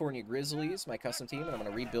Central California Grizzlies, my custom team, and I'm going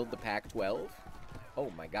to rebuild the Pac-12. Oh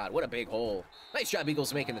my god, what a big hole. Nice job,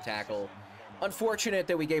 Eagles, making the tackle. Unfortunate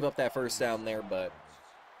that we gave up that first down there, but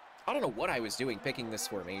I don't know what I was doing picking this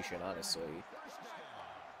formation, honestly.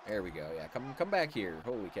 There we go. Yeah, come back here.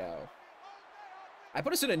 Holy cow. I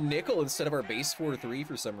put us in a nickel instead of our base 4-3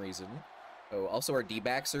 for some reason. Oh, also our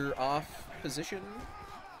D-backs are off position.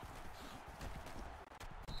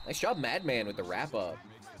 Nice job, Madman, with the wrap-up.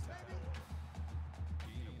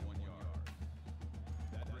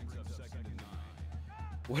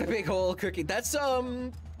 What a big hole, Cookie. That's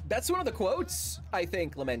one of the quotes, I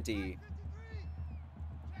think, Lementi.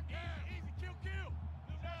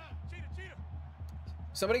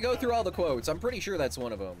 Somebody go through all the quotes. I'm pretty sure that's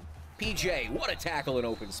one of them. PJ, what a tackle in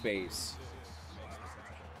open space.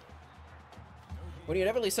 When you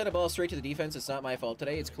inevitably send a ball straight to the defense, it's not my fault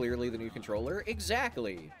today. It's clearly the new controller.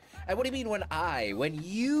 Exactly. And what do you mean when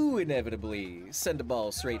you inevitably send a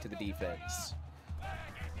ball straight to the defense?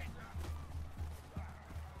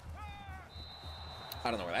 I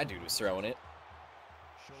don't know where that dude was throwing it.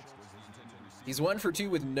 He's 1 for 2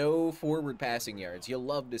 with no forward passing yards. You'll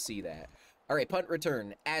love to see that. All right, punt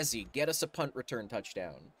return. Azzy, get us a punt return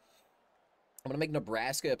touchdown. I'm going to make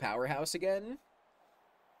Nebraska a powerhouse again.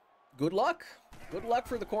 Good luck. Good luck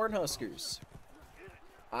for the Cornhuskers.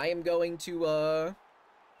 I am going to,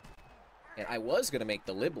 and I was going to make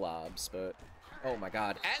the Liblobs, but, oh my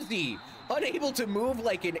god. Azzy, unable to move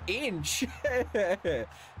like an inch.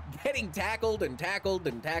 Getting tackled and tackled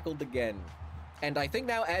and tackled again. And I think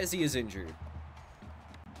now Azzy is injured.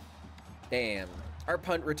 Damn. Our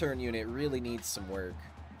punt return unit really needs some work.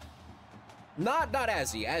 Not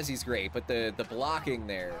Azzy. Azzy's great, but the blocking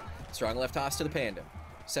there. Strong left toss to the Panda.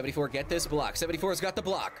 74, get this block. 74's got the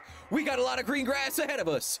block. We got a lot of green grass ahead of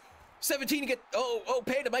us. 17 to get... Oh,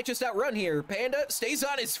 Panda might just outrun here. Panda stays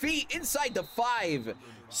on his feet inside the 5.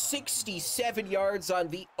 67 yards on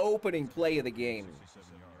the opening play of the game.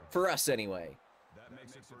 For us, anyway. That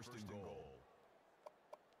makes it first and goal.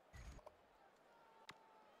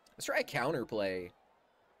 Let's try a counter play.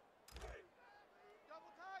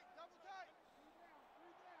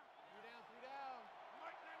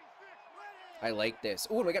 I like this.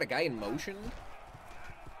 Oh, and we got a guy in motion.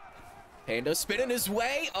 Panda spinning his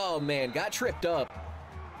way. Oh, man, got tripped up.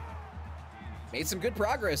 Made some good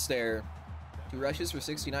progress there. 2 rushes for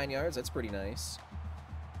 69 yards. That's pretty nice.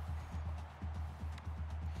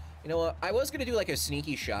 You know what? I was going to do like a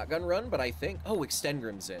sneaky shotgun run, but I think... Oh,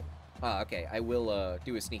 Extengrim's in. Ah, okay. I will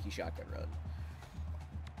do a sneaky shotgun run.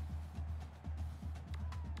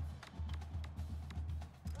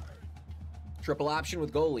 Triple option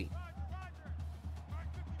with goalie.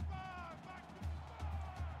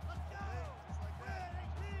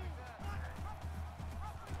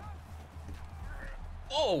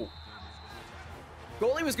 Oh!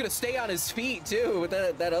 Goalie was going to stay on his feet, too, with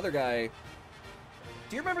that other guy.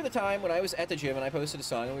 Do you remember the time when I was at the gym and I posted a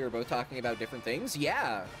song and we were both talking about different things?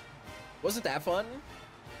 Yeah. Wasn't that fun?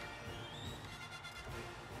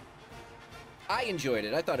 I enjoyed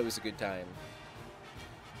it. I thought it was a good time.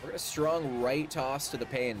 We're going to strong right toss to the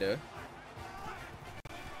Panda.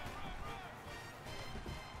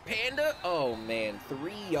 Panda? Oh, man.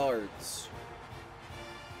 3 yards.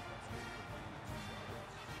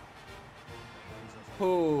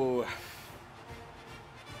 Ooh.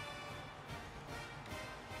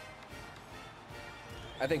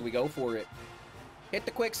 I think we go for it. Hit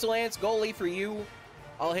the quick slants. Goalie for you.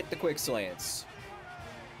 I'll hit the quick slants.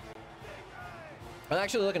 I'm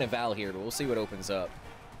actually looking at Val here, but we'll see what opens up.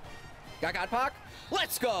 Got Puck?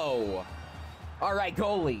 Let's go! All right,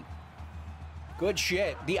 goalie. Good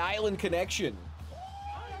shit. The island connection.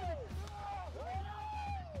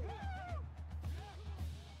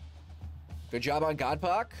 Good job on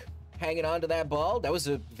Godpuck. Hanging on to that ball. That was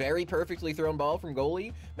a very perfectly thrown ball from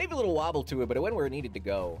goalie. Maybe a little wobble to it, but it went where it needed to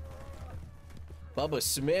go. Bubba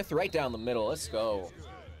Smith right down the middle. Let's go.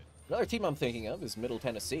 Another team I'm thinking of is Middle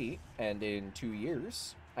Tennessee, and in 2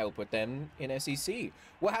 years, I will put them in SEC.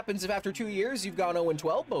 What happens if after 2 years you've gone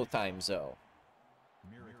 0-12 both times, though?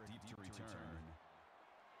 Deep to return.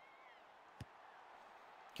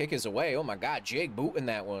 Kick is away. Oh my god, Jake booting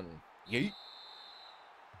that one. Yeet.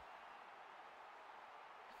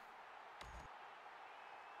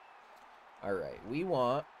 All right, we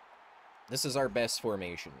want... This is our best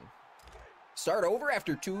formation. Start over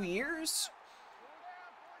after 2 years?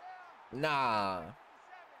 Nah.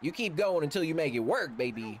 You keep going until you make it work,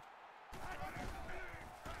 baby.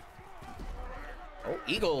 Oh,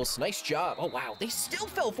 Eagles, nice job. Oh, wow, they still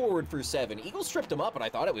fell forward for 7. Eagles tripped them up, and I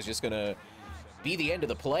thought it was just going to be the end of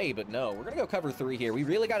the play, but no. We're going to go cover 3 here. We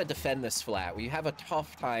really got to defend this flat. We have a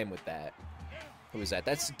tough time with that. Who is that?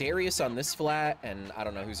 That's Darius on this flat, and I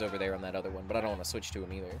don't know who's over there on that other one, but I don't want to switch to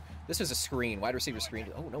him either. This is a screen. Wide receiver screen.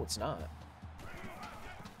 Oh, no, it's not.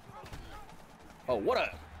 Oh, what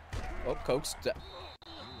a... Oh, coaxed.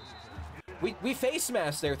 We face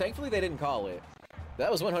masked there. Thankfully, they didn't call it.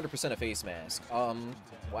 That was 100% a face mask.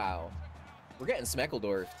 Wow. We're getting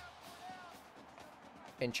Smeckledorfed.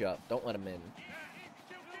 Pinch up. Don't let him in.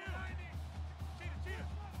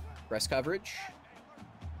 Press coverage.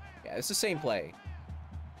 Yeah, it's the same play.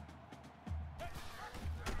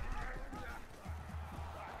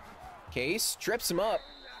 Case trips him up.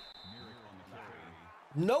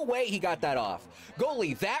 No way he got that off.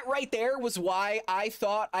 Goalie, that right there was why I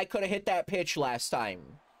thought I could have hit that pitch last time.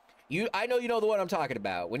 I know you know the one I'm talking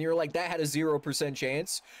about. When you're like, that had a 0%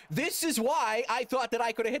 chance. This is why I thought that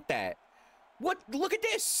I could have hit that. What? Look at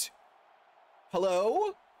this.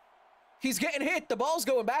 Hello? He's getting hit. The ball's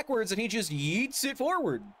going backwards, and he just yeets it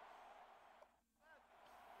forward.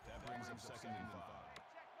 That brings up 2nd and 5.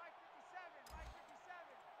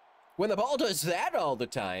 When the ball does that all the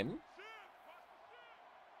time.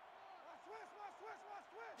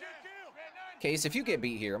 Case, if you get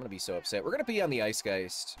beat here, I'm going to be so upset. We're going to be on the Ice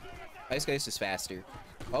Geist. Ice Geist is faster.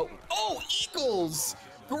 Oh, Eagles!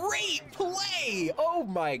 Great play! Oh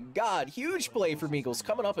my god, huge play from Eagles,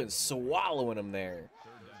 coming up and swallowing them there.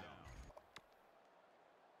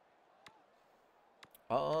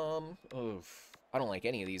 Oof. I don't like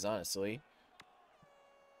any of these, honestly.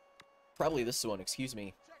 Probably this one, excuse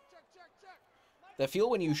me. That feel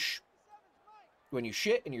when you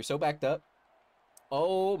shit and you're so backed up.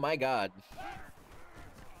 Oh my god.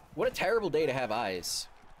 What a terrible day to have eyes.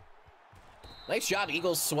 Nice job,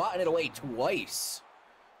 Eagles, swatting it away twice.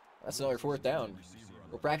 That's another 4th down.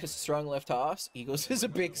 We'll practice strong left toss. Eagles is a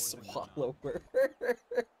big swallower.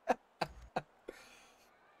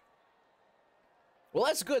 Well,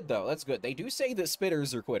 that's good, though. That's good. They do say that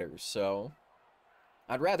spitters are quitters, so...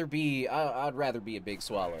 I'd rather be a big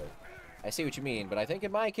swallow. I see what you mean, but I think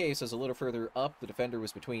in my case, as a little further up, the defender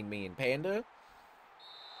was between me and Panda.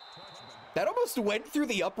 That almost went through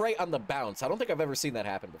the upright on the bounce. I don't think I've ever seen that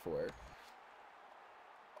happen before.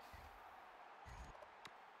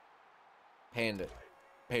 Panda.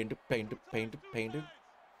 Panda, Panda, Panda, Panda.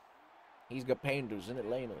 He's got pandas in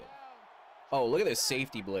Atlanta. Oh, look at this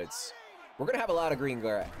safety blitz. We're going to have a lot of green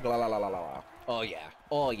grass. Oh, yeah.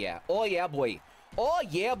 Oh, yeah. Oh, yeah, boy. Oh,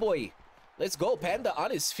 yeah, boy. Let's go. Panda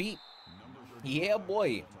on his feet. Yeah,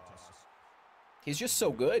 boy. He's just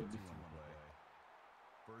so good.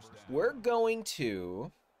 We're going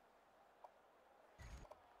to...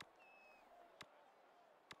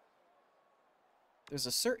 There's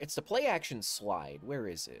a it's the play action slide. Where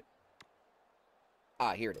is it?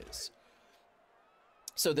 Ah, here it is.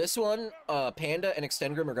 So this one, Panda and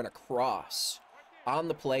Extendgrim are going to cross on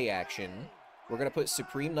the play action. We're going to put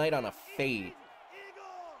Supreme Knight on a fade.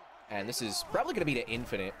 And this is probably going to be to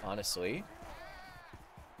infinite, honestly.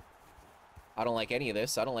 I don't like any of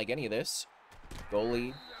this. I don't like any of this.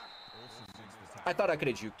 Goalie. I thought I could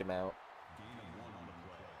have juked him out.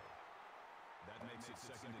 That makes it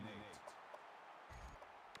 2nd and 8.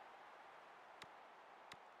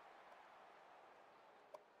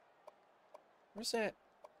 Where's that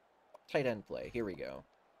tight end play? Here we go.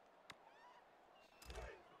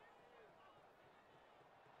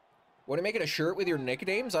 Want to make it a shirt with your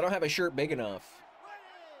nicknames? I don't have a shirt big enough.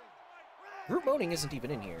 Group voting isn't even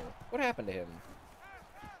in here. What happened to him?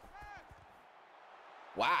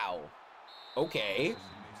 Wow. Okay.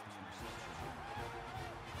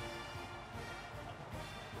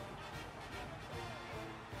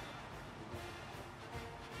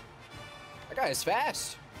 That guy is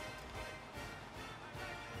fast.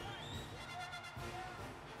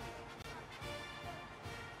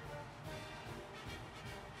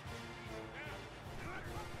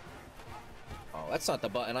 Oh, that's not the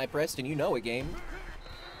button I pressed, and you know it, game.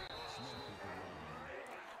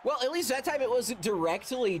 Well, at least that time it wasn't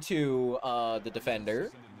directly to the defender.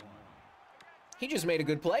 He just made a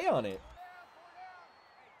good play on it.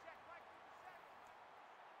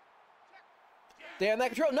 Damn, that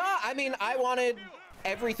control. No, I mean, I wanted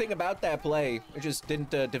everything about that play. It just didn't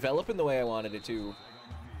develop in the way I wanted it to.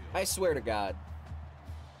 I swear to God.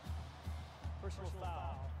 Personal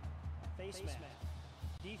foul. Face mask.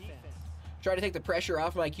 Defense. Try to take the pressure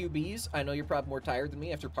off my QBs. I know you're probably more tired than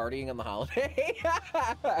me after partying on the holiday.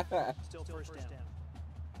 Still first down.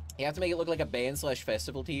 You have to make it look like a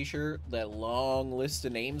band/festival t-shirt. That long list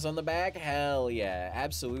of names on the back. Hell yeah,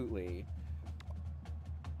 absolutely.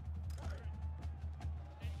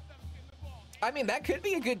 I mean, that could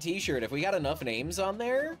be a good t-shirt if we got enough names on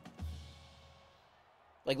there.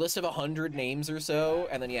 Like, list of 100 names or so,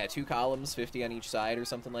 and then, yeah, 2 columns, 50 on each side or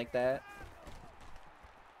something like that.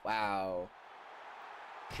 Wow.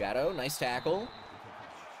 Shadow, nice tackle.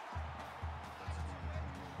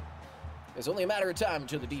 It's only a matter of time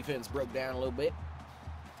until the defense broke down a little bit.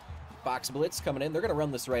 Box blitz coming in. They're going to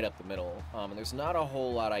run this right up the middle, and there's not a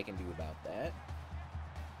whole lot I can do about that.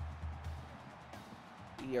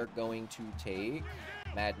 We are going to take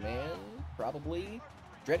Madman, probably.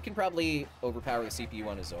 Dredd can probably overpower the CPU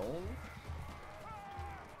on his own.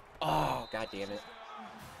 Oh, god damn it.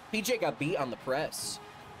 PJ got beat on the press.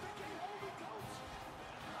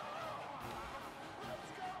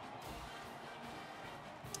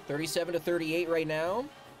 $37-38 right now.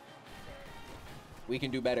 We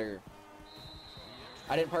can do better.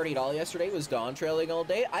 I didn't party at all yesterday. Was Dawn trailing all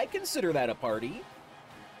day? I consider that a party.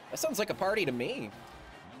 That sounds like a party to me.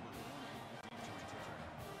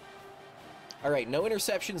 All right, no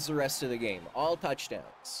interceptions the rest of the game. All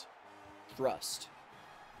touchdowns. Thrust.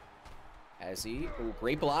 Azzy. Oh,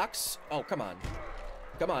 great blocks. Oh, come on.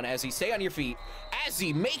 Come on, Azzy. Stay on your feet.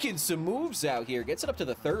 Azzy making some moves out here. Gets it up to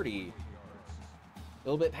the 30. A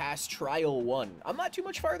little bit past trial 1. I'm not too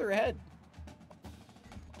much farther ahead.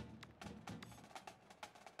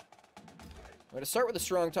 I'm going to start with a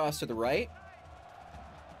strong toss to the right.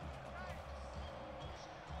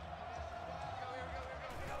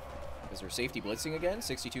 Is there safety blitzing again?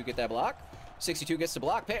 62 get that block. 62 gets the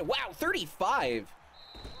block. Wow, 35.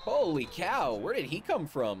 Holy cow. Where did he come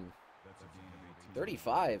from?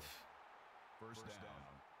 35.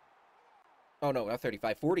 Oh, no, not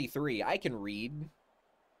 35. 43. I can read.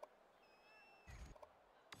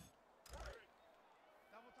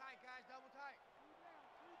 Double tight, guys. Double tight.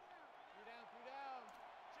 Three down. Three down.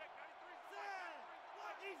 Check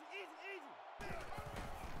 93. Easy.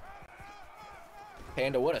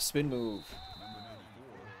 Panda, what a spin move.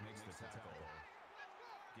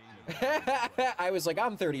 I was like,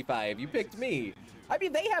 I'm 35. You picked me. I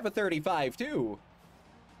mean, they have a 35, too.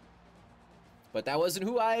 But that wasn't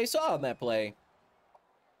who I saw on that play.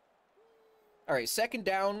 All right, second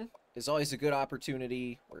down is always a good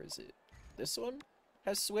opportunity. Where is it? This one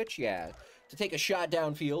has switch? Yeah. To take a shot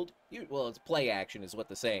downfield. Well, it's play action is what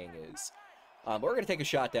the saying is. But we're going to take a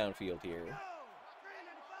shot downfield here.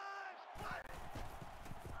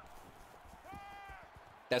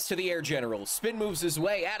 That's to the air general. Spin moves his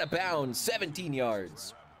way out of bounds. 17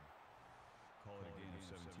 yards.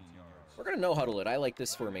 We're going to no huddle it. I like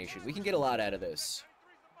this formation. We can get a lot out of this.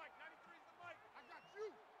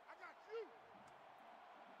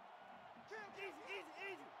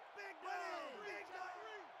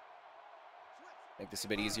 Make this a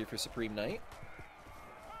bit easier for Supreme Knight.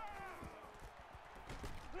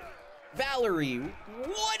 Valerie,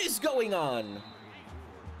 what is going on?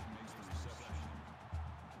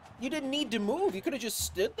 You didn't need to move. You could have just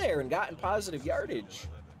stood there and gotten positive yardage.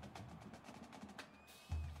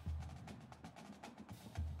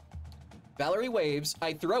 Valerie waves.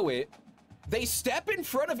 I throw it. They step in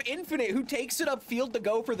front of Infinite, who takes it upfield to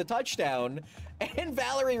go for the touchdown. And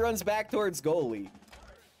Valerie runs back towards goalie.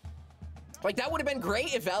 Like, that would have been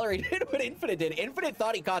great if Valerie did what Infinite did. Infinite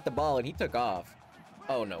thought he caught the ball, and he took off.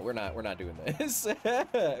 Oh, no, we're not doing this.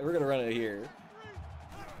 We're going to run it here.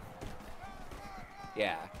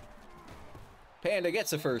 Yeah. Panda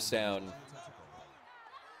gets a first down.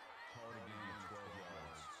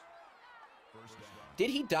 Did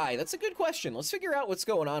he die? That's a good question. Let's figure out what's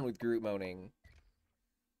going on with group moaning.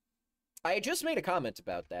 I just made a comment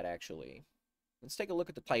about that, actually. Let's take a look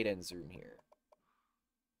at the tight ends room here.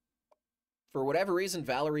 For whatever reason,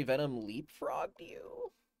 Valerie Venom leapfrogged you.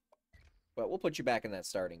 But we'll put you back in that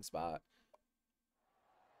starting spot.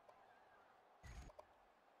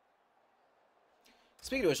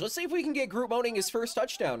 Speaking of which, let's see if we can get group moaning his first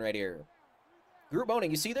touchdown right here. Group moaning,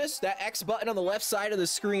 you see this? That X button on the left side of the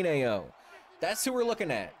screen, AO. That's who we're looking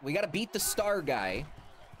at. We got to beat the star guy.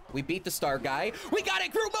 We beat the star guy. We got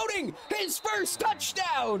it, group moaning! His first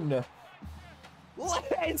touchdown!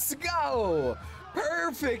 Let's go!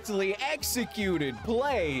 Perfectly executed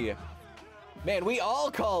play. Man, we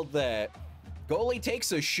all called that. Goalie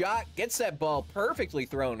takes a shot, gets that ball perfectly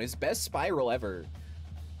thrown. His best spiral ever.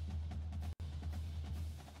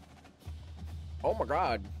 Oh my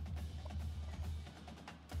god.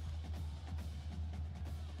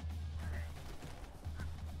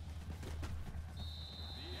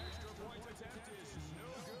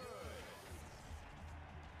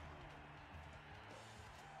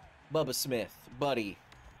 Bubba Smith, buddy.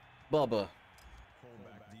 Bubba.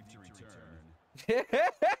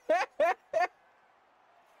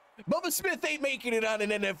 But Bubba Smith ain't making it on an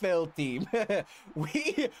NFL team.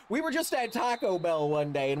 we were just at Taco Bell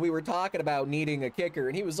one day, and we were talking about needing a kicker,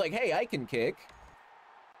 and he was like, hey, I can kick.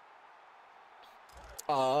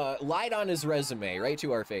 Lied on his resume, right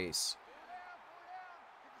to our face.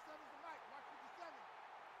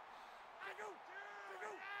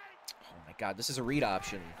 Oh my God, this is a read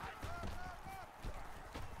option.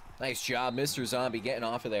 Nice job, Mr. Zombie, getting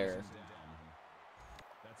off of there.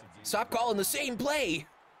 Stop calling the same play.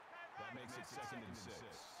 That makes it 2nd and 6.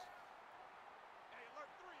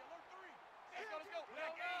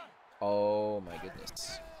 Oh my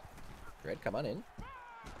goodness. Red, come on in.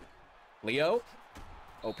 Leo.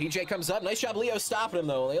 Oh, PJ comes up. Nice job, Leo, stopping him,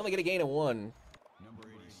 though. They only get a gain of 1. Number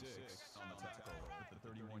 86 on the tackle at the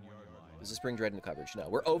 31-yard line. Does this bring Dredd into coverage? No.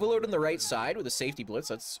 We're overloading the right side with a safety blitz.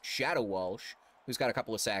 That's Shadow Walsh, who's got a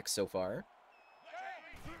couple of sacks so far.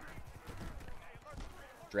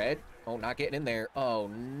 Dredd. Oh, not getting in there. Oh,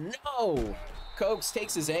 no. Cokes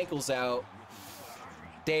takes his ankles out.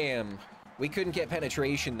 Damn. We couldn't get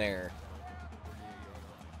penetration there.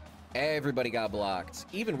 Everybody got blocked,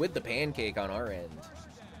 even with the pancake on our end.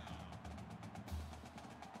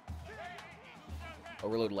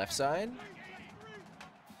 Overload left side.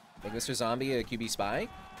 Make Mr. Zombie a QB spy.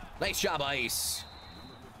 Nice job, Ice.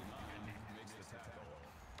 Makes the tackle.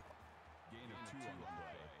 Gain of 2 on the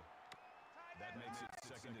play. That makes it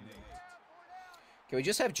 2nd and 8. Can we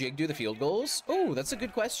just have Jig do the field goals? Oh, that's a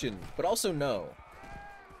good question, but also no.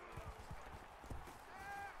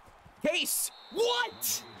 Case!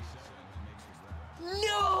 What?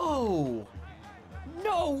 No!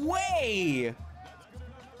 No way!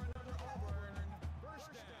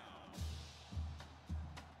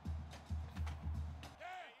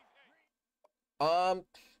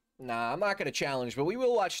 Nah, I'm not gonna challenge, but we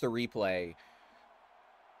will watch the replay.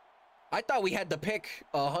 I thought we had the pick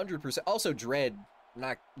 100%. Also, Dredd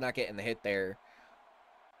not getting the hit there.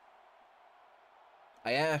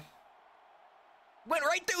 Yeah. Went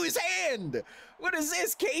right through his hand! What is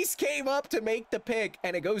this? Case came up to make the pick,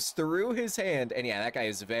 and it goes through his hand. And yeah, that guy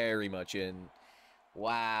is very much in.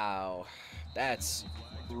 Wow. That's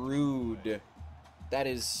rude.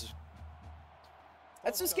 That's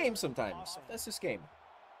this game sometimes. That's this game.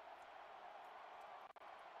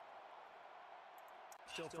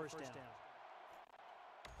 Still first down.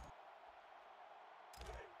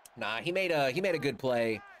 Nah, he made a good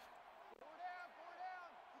play.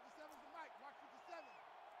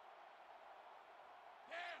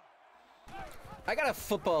 I got a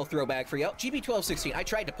football throwback for y'all. GB1216, I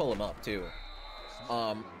tried to pull him up, too.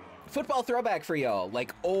 Football throwback for y'all.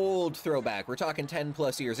 Like, old throwback. We're talking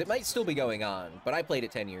 10+ years. It might still be going on, but I played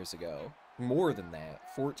it 10 years ago. More than that.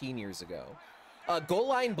 14 years ago. Goal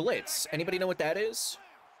line blitz. Anybody know what that is?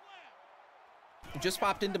 It just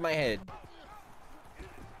popped into my head.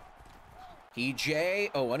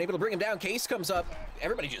 PJ. Oh, unable to bring him down. Case comes up.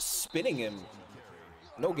 Everybody just spinning him.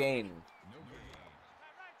 No gain.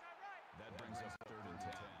 That brings us 3rd and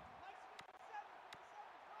 10.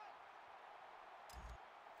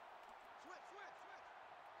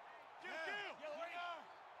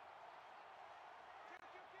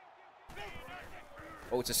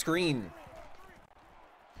 Oh, it's a screen.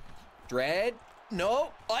 Dredd.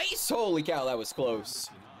 No. Ice. Holy cow, that was close.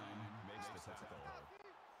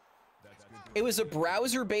 It was a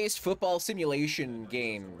browser-based football simulation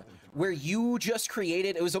game where you just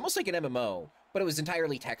created, it was almost like an MMO, but it was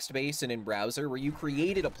entirely text-based and in browser, where you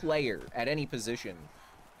created a player at any position.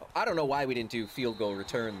 I don't know why we didn't do field goal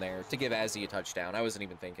return there to give Azzy a touchdown. I wasn't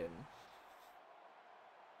even thinking.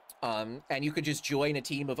 And you could just join a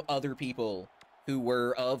team of other people who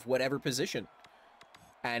were of whatever position.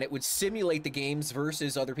 And it would simulate the games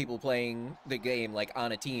versus other people playing the game, like,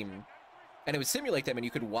 on a team. And it would simulate them, and you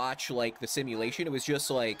could watch, like, the simulation. It was just,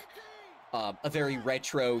 like, a very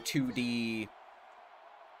retro 2D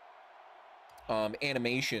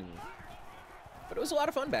animation. But it was a lot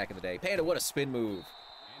of fun back in the day. Panda, what a spin move.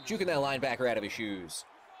 Juking that linebacker out of his shoes.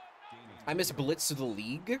 I miss Blitz of the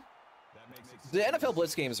League. The NFL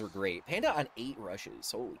Blitz games were great. Panda on 8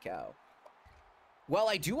 rushes. Holy cow. Well,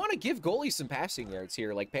 I do want to give goalie some passing yards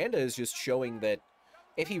here. Like, Panda is just showing that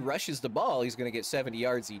if he rushes the ball, he's going to get 70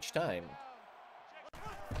 yards each time.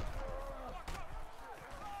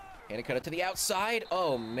 Panda cut it to the outside.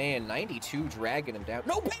 Oh, man. 92 dragging him down.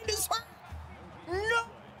 No, Panda's hurt! No!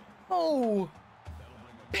 Oh!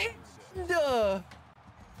 Panda!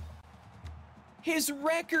 His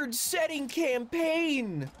record-setting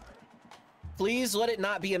campaign! Please let it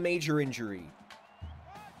not be a major injury.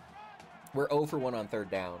 We're 0 for 1 on 3rd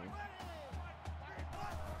down.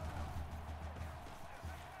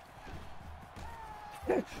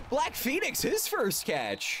 Black Phoenix, his first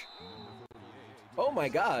catch. Oh my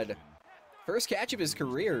god. First catch of his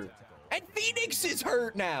career. And Phoenix is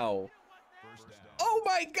hurt now. Oh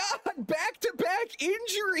my god, back-to-back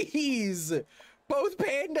injuries. Both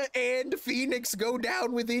Panda and Phoenix go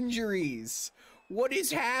down with injuries. What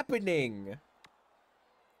is happening?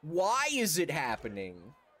 Why is it happening?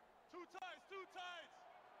 Two ties, two ties.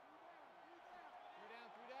 Three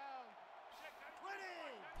down.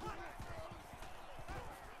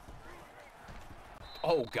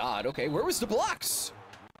 Oh god, okay, where was the blocks?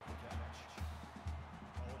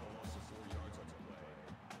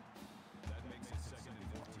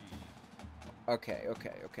 Okay.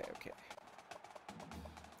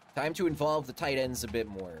 Time to involve the tight ends a bit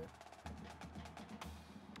more.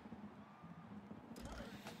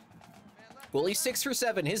 Well, he's 6 for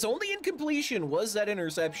 7. His only incompletion was that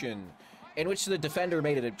interception, in which the defender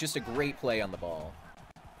made it just a great play on the ball.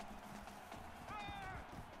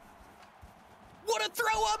 What a throw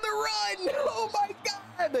on the run! Oh my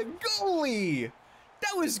god, the goalie!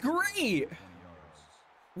 That was great!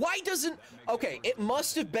 Why doesn't... Okay, it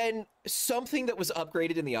must have been something that was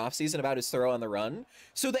upgraded in the offseason about his throw on the run,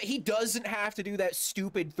 so that he doesn't have to do that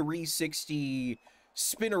stupid 360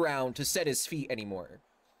 spin around to set his feet anymore.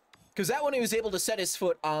 Because that one he was able to set his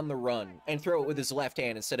foot on the run and throw it with his left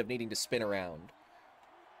hand instead of needing to spin around.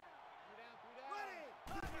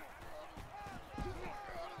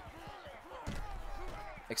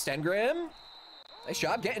 Extend Grim. Nice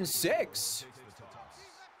job getting 6.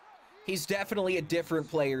 He's definitely a different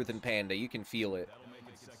player than Panda. You can feel it.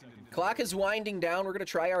 Clock is winding down. We're going to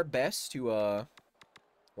try our best to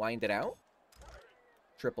wind it out.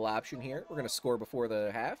 Triple option here. We're going to score before the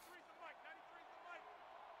half.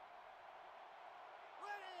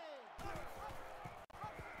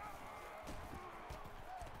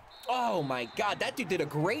 Oh my god, that dude did a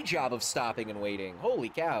great job of stopping and waiting. Holy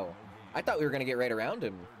cow. I thought we were going to get right around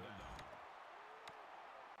him.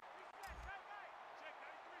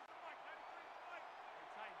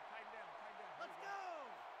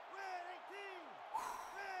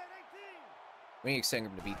 We need Extend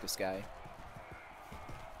Grim to beat this guy.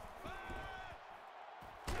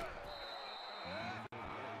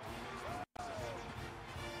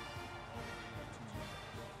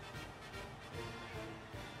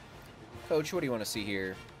 Coach, what do you want to see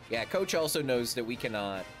here? Yeah, Coach also knows that we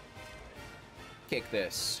cannot kick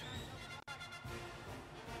this.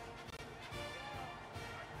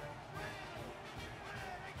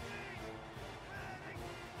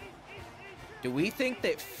 Do we think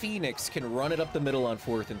that Phoenix can run it up the middle on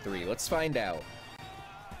 4th and 3? Let's find out.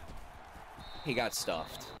 He got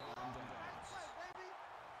stuffed.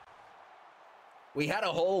 We had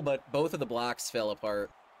a hole, but both of the blocks fell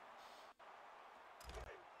apart.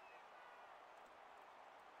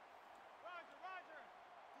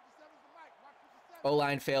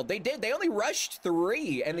 O-line failed. They did. They only rushed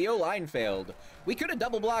 3, and the O-line failed. We could have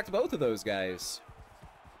double blocked both of those guys.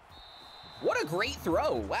 What a great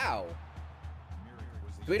throw. Wow.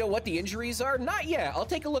 Do we know what the injuries are? Not yet. I'll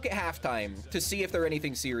take a look at halftime to see if they're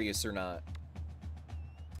anything serious or not.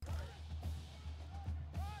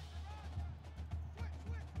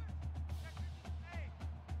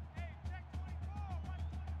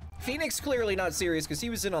 Phoenix clearly not serious because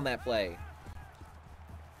he was in on that play.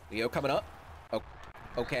 Leo coming up. Oh,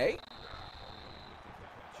 okay.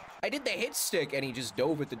 I did the hit stick and he just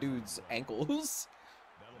dove at the dude's ankles.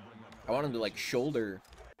 I want him to like shoulder.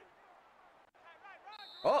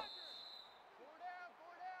 Oh.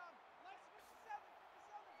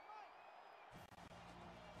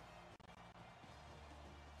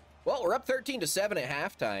 Well, we're up 13-7 at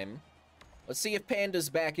halftime. Let's see if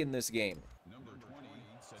Panda's back in this game. Number 20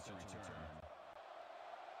 set to return.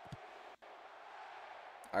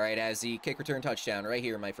 All right, Azzy, kick return touchdown right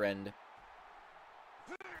here, my friend.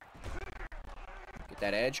 Get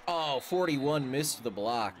that edge. Oh, 41 missed the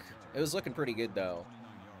block. It was looking pretty good, though.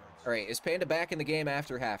 All right, is Panda back in the game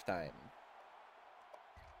after halftime?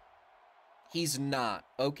 He's not.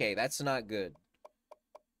 Okay, that's not good.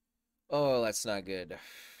 Oh, that's not good.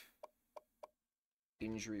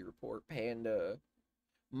 Injury report, Panda.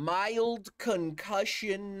 Mild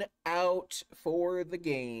concussion, out for the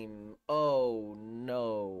game. Oh,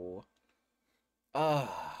 no.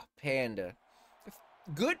 Ah, Panda.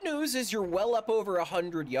 Good news is you're well up over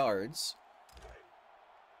 100 yards.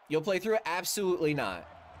 You'll play through it? Absolutely not.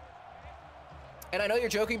 And I know you're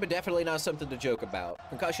joking, but definitely not something to joke about.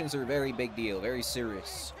 Concussions are a very big deal, very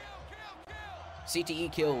serious.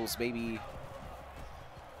 CTE kills, baby.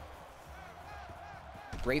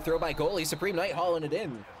 Great throw by goalie. Supreme Knight hauling it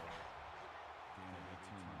in.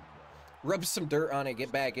 Rub some dirt on it,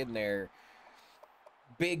 get back in there.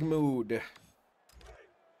 Big mood.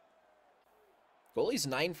 Goalie's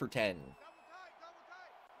 9 for 10. Double tight, double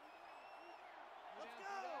tight. Let's go.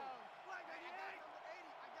 Black, I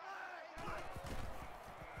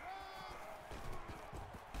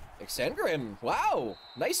got 80. Extengrim. Wow.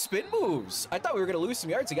 Nice spin moves. I thought we were going to lose some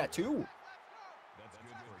yards. He got 2. That's good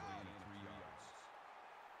for a gain of 3 yards.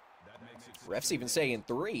 That makes it Ref's even saying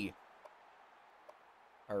 3.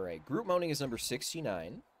 All right. Group moaning is number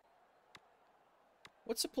 69.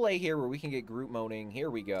 What's a play here where we can get group moaning? Here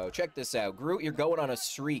we go. Check this out. Groot, you're going on a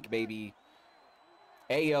streak, baby.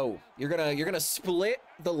 Ayo, you're gonna split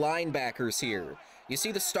the linebackers here. You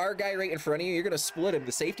see the star guy right in front of you? You're gonna split him.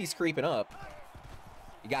 The safety's creeping up.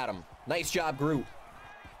 You got him. Nice job, Groot.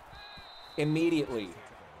 Immediately.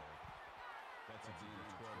 That's a gain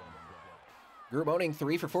of 12 on the play. Groot moaning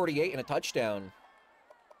 3 for 48 and a touchdown.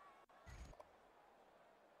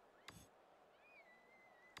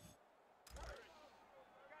 Double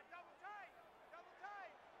tight. Double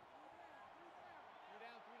tight. 3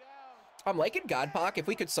 down. I'm liking Godpock. If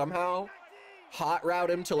we could somehow hot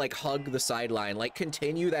route him to like hug the sideline, like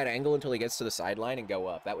continue that angle until he gets to the sideline and go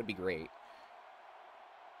up, that would be great.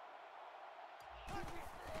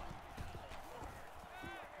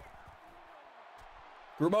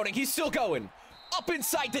 Groot moaning, he's still going. Up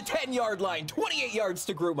inside the 10-yard line. 28 yards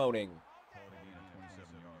to Groot moaning. Called a gain of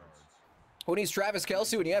 27 yards. When he's Travis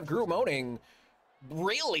Kelce, when you have Groot moaning,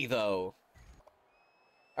 really though.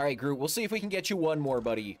 All right, Groot, we'll see if we can get you one more,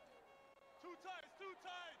 buddy. 2 tights, 2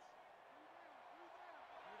 tights.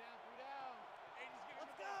 3 down. 80's giving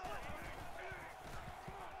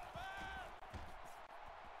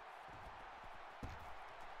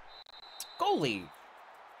Let's go. Goalie.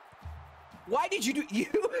 Why did you do you?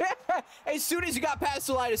 As soon as you got past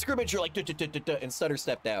the line of scrimmage, you're like, duh, duh, duh, duh, duh, and stutter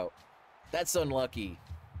stepped out. That's unlucky.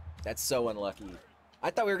 That's so unlucky. I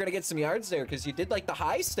thought we were gonna get some yards there because you did like the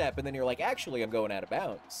high step, and then you're like, actually, I'm going out of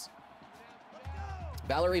bounds.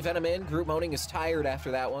 Valerie Veneman, Group moaning is tired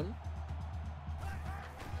after that one.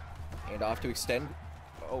 And off to extend.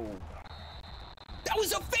 Oh, that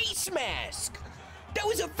was a face mask. That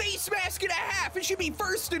was a face mask and a half. It should be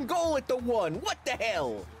 1st and goal at the 1. What the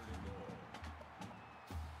hell?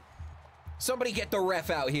 Somebody get the ref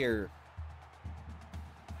out here.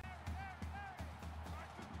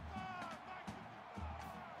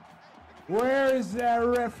 Where is that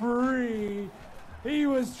referee? He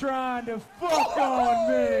was trying to fuck on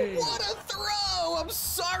me. What a throw! I'm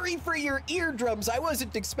sorry for your eardrums. I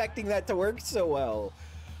wasn't expecting that to work so well.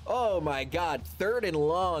 Oh my God, 3rd and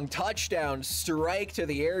long, touchdown, strike to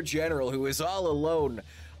the air general who is all alone.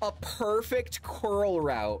 A perfect curl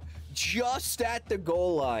route just at the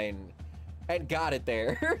goal line. And got it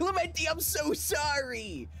there. Lamenti, I'm so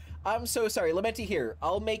sorry. I'm so sorry. Lamenti, here.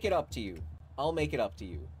 I'll make it up to you. I'll make it up to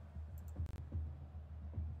you.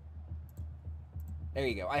 There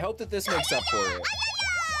you go. I hope that this makes up for it. I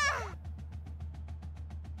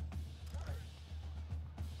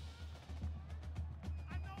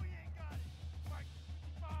know you ain't got it. Mark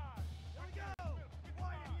 55. Here we go.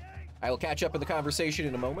 Quiet, Yank. I will catch up in the conversation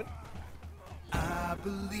in a moment. I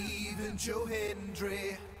believe in Joe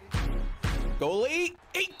Hendry. Goalie,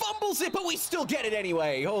 he fumbles it, but we still get it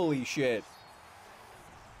anyway. Holy shit.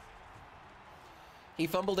 He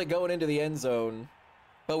fumbled it going into the end zone,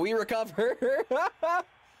 but we recover.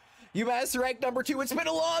 UMass ranked number 2. It's been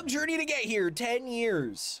a long journey to get here. 10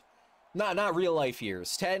 years. Not real life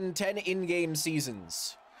years. 10 in-game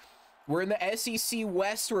seasons. We're in the SEC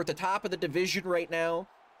West. We're at the top of the division right now.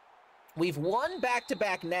 We've won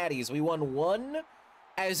back-to-back natties. We won 1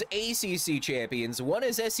 as ACC champions, 1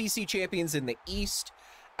 as SEC champions in the East,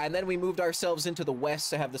 and then we moved ourselves into the West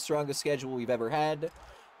to have the strongest schedule we've ever had.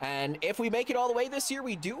 And if we make it all the way this year,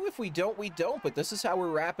 we do. If we don't, we don't. But this is how we're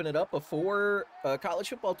wrapping it up before College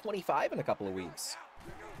Football 25 in a couple of weeks.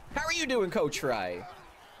 How are you doing, Coach Fry?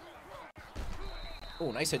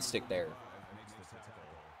 Oh, nice hit stick there. Makes the tackle.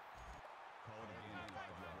 Called a gain of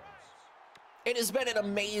 5 yards. It has been an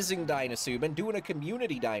amazing dynasty. We've been doing a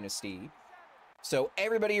community dynasty. So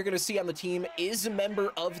everybody you're going to see on the team is a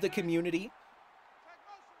member of the community.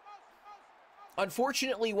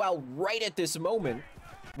 Unfortunately, while right at this moment,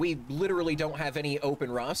 we literally don't have any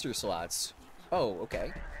open roster slots. Oh,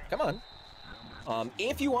 okay. Come on.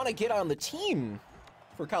 If you want to get on the team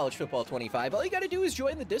for College Football 25, all you got to do is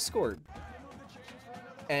join the Discord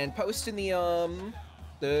and post in the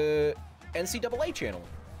NCAA channel.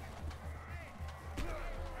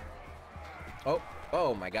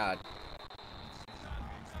 Oh my God.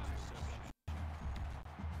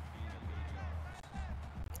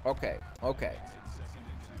 Okay.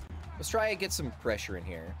 Let's try and get some pressure in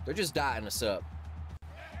here. They're just dotting us up.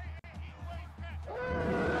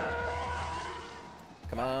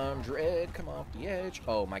 Come on, Dread, come off the edge.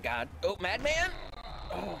 Oh my god. Oh, Madman!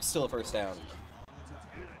 Oh, still a first down.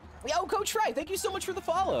 Yo, Coach Fry, thank you so much for the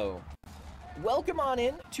follow. Welcome on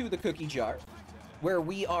in to the Cookie Jar, where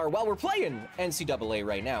we are, well, we're playing NCAA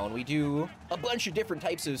right now, and we do a bunch of different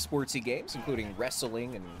types of sportsy games, including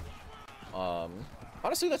wrestling and,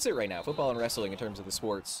 honestly, that's it right now, football and wrestling in terms of the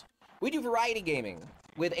sports. We do variety gaming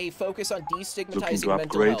with a focus on destigmatizing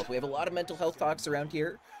mental health. We have a lot of mental health talks around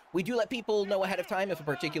here. We do let people know ahead of time if a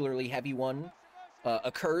particularly heavy one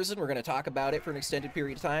occurs, and we're going to talk about it for an extended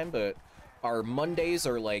period of time, but our Mondays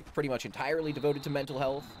are, like, pretty much entirely devoted to mental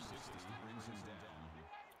health.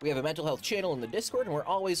 We have a mental health channel in the Discord, and we're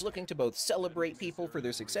always looking to both celebrate people for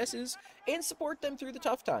their successes and support them through the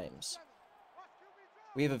tough times.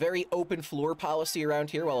 We have a very open floor policy around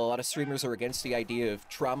here, while a lot of streamers are against the idea of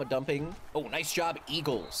trauma dumping. Oh, nice job,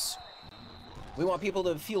 Eagles. We want people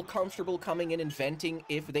to feel comfortable coming in and venting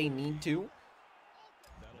if they need to.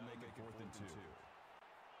 That'll make it 4th and 2.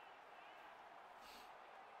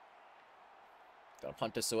 Gonna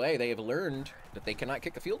punt us away. They have learned that they cannot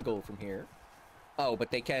kick a field goal from here. Oh, but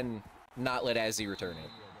they can not let Azzy return it.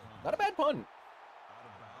 Not a bad punt. Out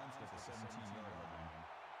of bounds at the 17-yard line.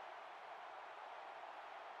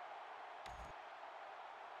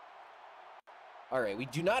 All right, we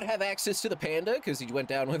do not have access to the Panda because he went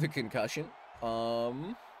down with a concussion.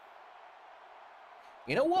 You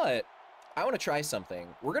know what? I want to try something.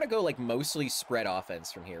 We're going to go, like, mostly spread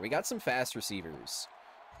offense from here. We got some fast receivers.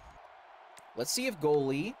 Let's see if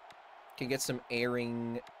goalie can get some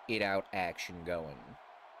airing it out action going.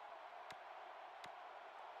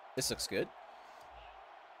 This looks good.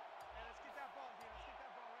 Hey, let's get that ball, D.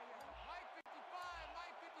 Let's get that ball right here. Mike 55,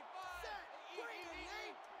 Mike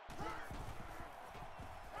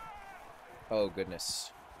 55. Oh,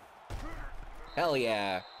 goodness. Hell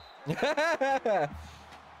yeah.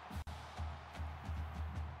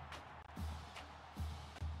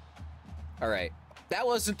 All right. That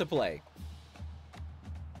wasn't the play.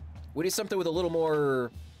 We need something with a little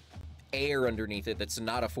more air underneath it that's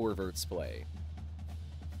not a four-verts play.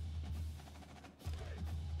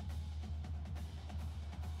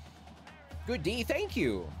 Good D, thank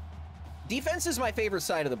you. Defense is my favorite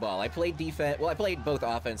side of the ball. I played defense. Well, I played both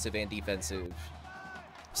offensive and defensive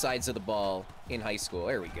sides of the ball in high school.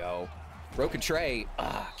 There we go. Broken tray.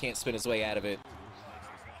 Ah, can't spin his way out of it.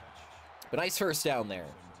 But nice first down there.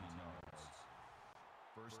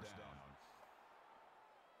 First down.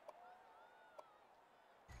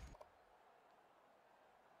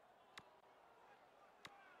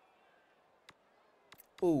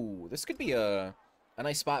 Ooh, this could be a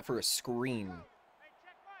nice spot for a screen. Hey,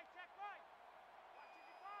 check Mike, check Mike. Watch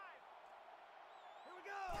 55. Here we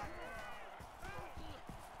go.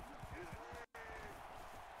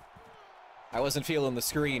 I wasn't feeling the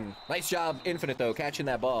screen. Nice job, Infinite, though, catching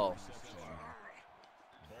that ball.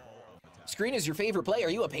 Screen is your favorite play. Are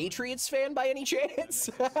you a Patriots fan by any chance?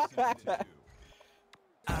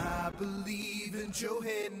 I believe in Joe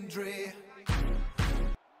Hendry.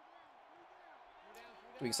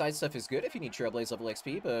 Doing side stuff is good if you need Trailblaze level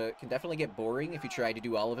XP, but can definitely get boring if you try to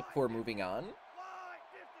do all of it before moving on.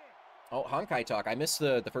 Oh, Honkai Talk. I missed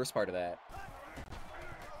the first part of that.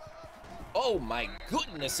 Oh my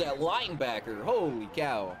goodness, that linebacker. Holy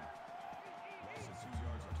cow.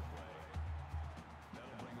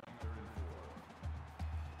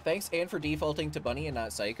 Thanks, and for defaulting to Bunny and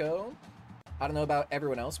not Psycho. I don't know about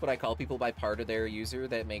everyone else, but I call people by part of their user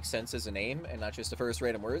that makes sense as a name and not just the first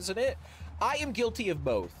random words in it. I am guilty of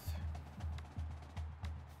both.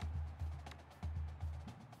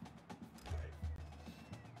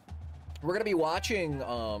 We're going to be watching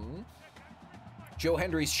Joe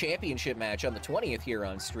Hendry's championship match on the 20th here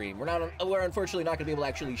on stream. We're unfortunately not going to be able to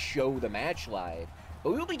actually show the match live,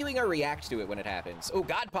 but we will be doing our react to it when it happens. Oh,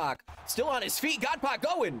 Godpak still on his feet. Godpak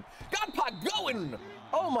going. Godpak going.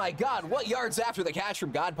 Oh my God, what yards after the catch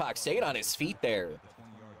from Godpak, staying on his feet there.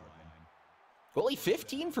 Only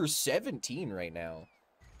 15 for 17 right now.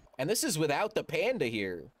 And this is without the Panda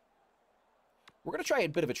here. We're going to try a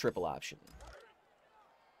bit of a triple option.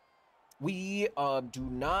 We do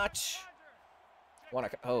not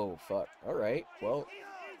want to... Oh, fuck. All right, well...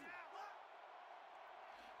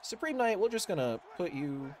 Supreme Knight, we're just going to put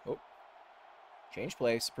you... Oh. Change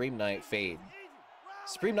play. Supreme Knight, fade.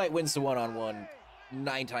 Supreme Knight wins the one-on-one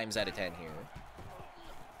 9 times out of 10 here.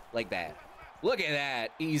 Like that. Look at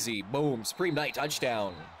that. Easy. Boom. Supreme Knight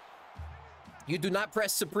touchdown. You do not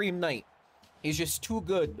press Supreme Knight. He's just too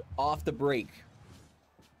good off the break.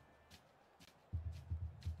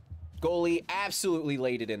 Goalie absolutely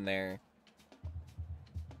laid it in there.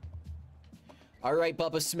 All right,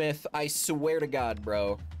 Bubba Smith. I swear to God,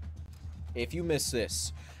 bro. if you miss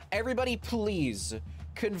this. Everybody, please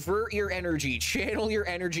convert your energy, channel your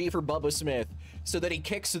energy for Bubba Smith so that he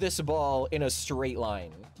kicks this ball in a straight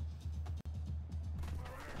line.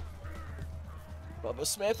 Bubba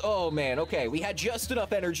Smith, oh man, okay, we had just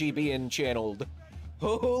enough energy being channeled.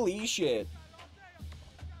 Holy shit.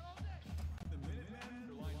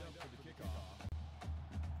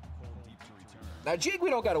 Now, Jig, we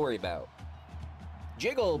don't got to worry about.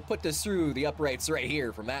 Jig will put this through the uprights right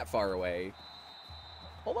here from that far away.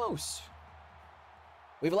 Almost.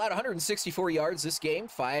 We've allowed 164 yards this game,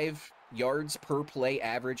 5 yards per play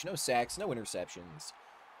average, no sacks, no interceptions.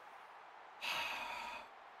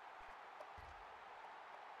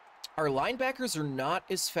 Our linebackers are not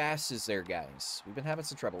as fast as their guys. We've been having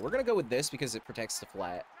some trouble. We're going to go with this because it protects the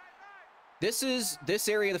flat. This is this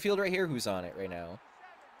area of the field right here. Who's on it right now?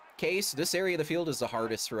 Case, this area of the field is the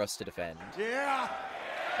hardest for us to defend. Yeah.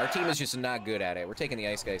 Our team is just not good at it. We're taking the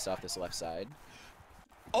ice guys off this left side.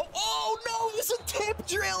 Oh no, it was a tip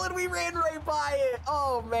drill and we ran right by it.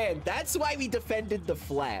 Oh man, that's why we defended the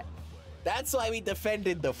flat. That's why we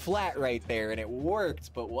defended the flat right there, and it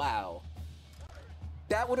worked, but wow.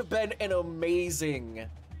 That would have been an amazing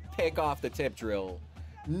pick off the tip drill.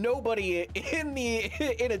 Nobody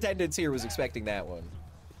in attendance here was expecting that one.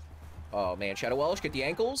 Oh man, Shadow Walsh, get the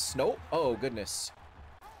ankles. Nope. Oh goodness.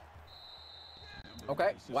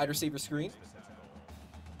 Okay, wide receiver screen.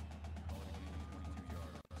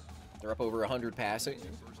 They're up over 100 passing.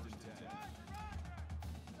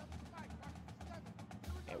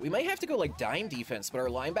 Yeah, we might have to go like dime defense, but our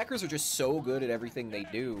linebackers are just so good at everything they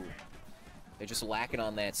do. They're just lacking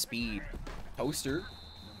on that speed. Poster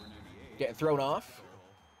getting thrown off.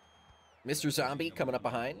 Mr. Zombie coming up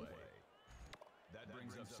behind. That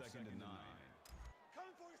brings up 2nd and 9.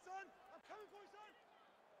 Coming for you, son. I'm coming for you,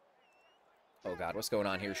 son. Oh god, what's going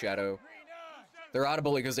on here, Shadow? They're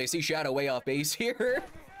audible because they see Shadow way off base here.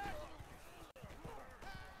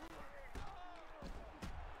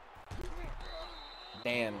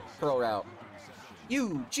 Damn, curl route.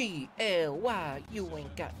 U-G-L-Y, you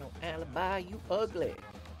ain't got no alibi, you ugly.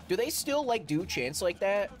 Do they still, like, do chants like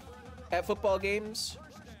that at football games?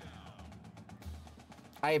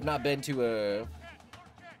 I have not been to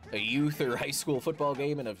a youth or high school football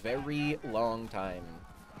game in a very long time.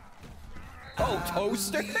 Oh,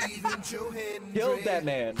 Toaster! Killed that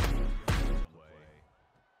man.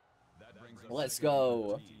 Let's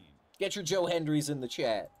go. Get your Joe Hendrys in the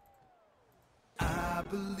chat. I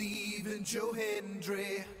believe in Joe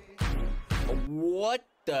Hendry. What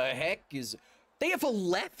the heck is... They have a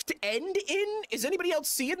left end in? Is anybody else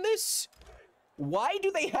seeing this? Why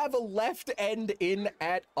do they have a left end in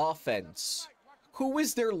at offense? Who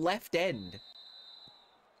is their left end?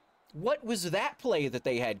 What was that play that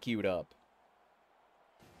they had queued up?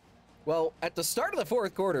 Well, at the start of the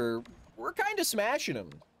fourth quarter, we're kind of smashing them.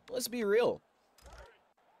 Let's be real.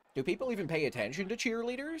 Do people even pay attention to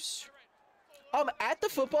cheerleaders? At the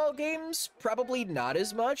football games, probably not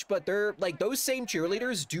as much, but they're, like, those same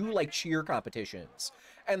cheerleaders do, like, cheer competitions.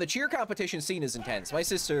 And the cheer competition scene is intense. My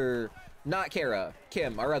sister, not Kara,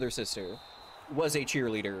 Kim, our other sister, was a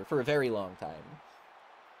cheerleader for a very long time.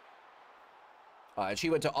 And she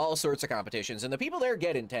went to all sorts of competitions, and the people there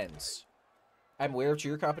get intense. I'm aware of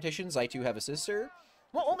cheer competitions. I, too, have a sister.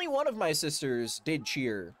 Well, only one of my sisters did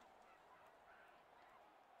cheer.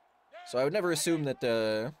 So I would never assume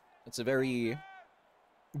that, it's a very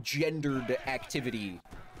gendered activity.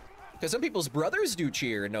 Because some people's brothers do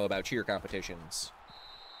cheer and know about cheer competitions.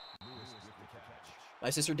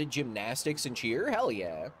 My sister did gymnastics and cheer? Hell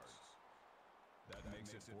yeah. That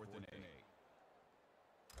makes it 4th and 8.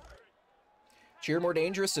 Cheer more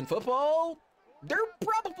dangerous than football? They're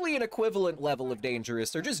probably an equivalent level of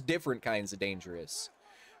dangerous. They're just different kinds of dangerous.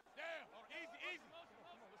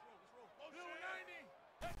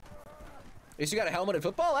 At least you got a helmet in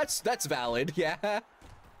football? That's valid, yeah.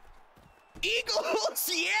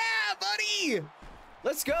 Eagles! Yeah, buddy!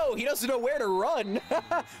 Let's go. He doesn't know where to run.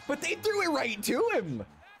 But they threw it right to him.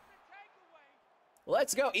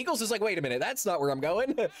 Let's go. Eagles is like, wait a minute, that's not where I'm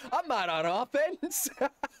going. I'm not on offense.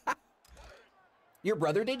 Your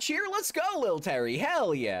brother did cheer? Let's go, Lil Terry.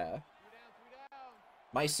 Hell yeah.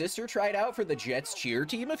 My sister tried out for the Jets cheer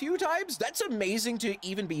team a few times. That's amazing to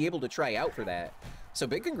even be able to try out for that. So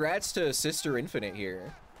big congrats to Sister Infinite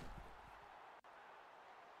here.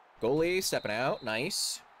 Goalie stepping out.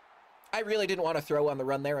 Nice. I really didn't want to throw on the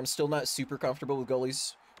run there. I'm still not super comfortable with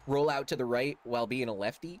goalies roll out to the right while being a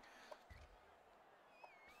lefty.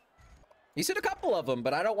 He's hit a couple of them,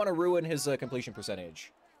 but I don't want to ruin his completion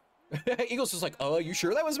percentage. Eagles was like, oh, you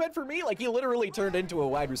sure that was meant for me? Like, he literally turned into a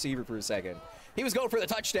wide receiver for a second. He was going for the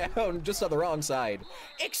touchdown, just on the wrong side.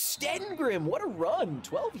 Extengrim, what a run.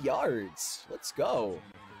 12 yards. Let's go.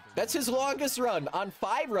 That's his longest run. On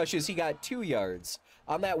 5 rushes, he got 2 yards.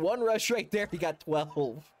 On that 1 rush right there, he got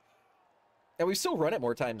 12. And we still run it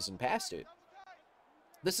more times than passed it.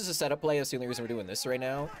 This is a setup play. That's the only reason we're doing this right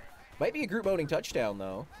now. Might be a group moaning touchdown,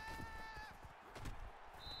 though.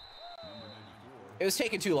 It was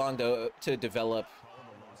taking too long, though, to develop.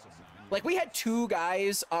 Like, we had 2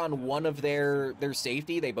 guys on one of their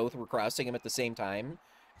safety. They both were crossing him at the same time.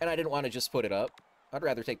 And I didn't want to just put it up. I'd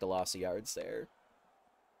rather take the loss of yards there.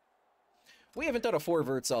 We haven't done a 4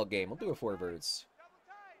 verts all game. We'll do a 4 verts.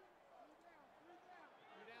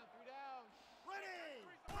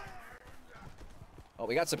 Oh,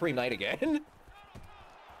 we got Supreme Knight again.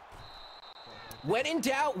 When in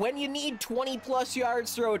doubt, when you need 20+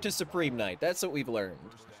 yards, throw it to Supreme Knight. That's what we've learned.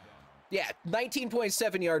 Yeah,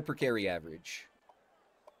 19.7 yard per carry average.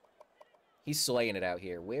 He's slaying it out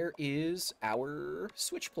here. Where is our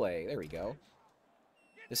switch play? There we go.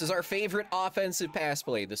 This is our favorite offensive pass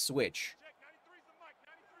play, the switch.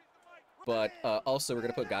 But also, we're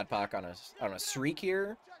going to put Godpak on a streak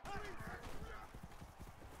here.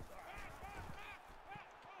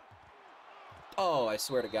 Oh, I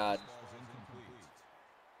swear to God.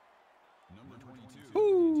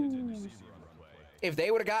 Woo. If they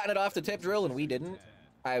would have gotten it off the tip drill and we didn't,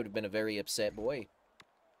 I would have been a very upset boy.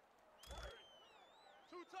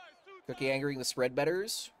 Cookie angering the spread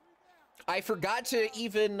betters. I forgot to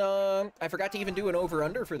even do an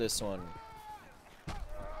over-under for this one.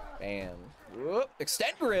 Bam. Whoop.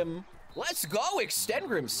 Extengrim. Let's go,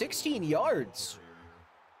 Extengrim. 16 yards.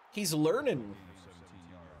 He's learning.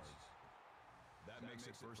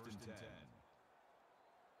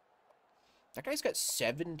 That guy's got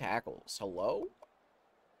 7 tackles. Hello?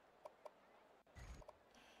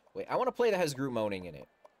 Wait, I want to play that has group moaning in it.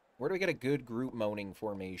 Where do we get a good group moaning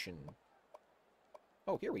formation?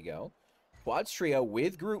 Oh, here we go. Quads trio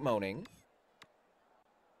with group moaning.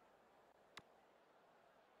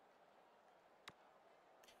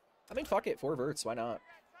 I mean, fuck it. 4 verts. Why not?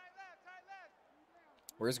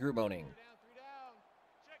 Where's group moaning?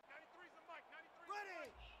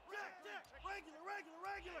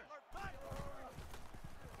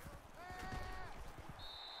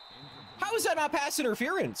 How is that not pass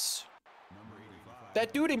interference?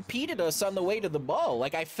 That dude impeded us on the way to the ball.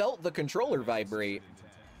 Like, I felt the controller vibrate.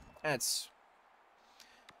 That's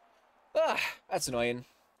annoying.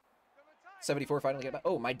 74 finally got back.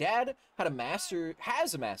 Oh, my dad has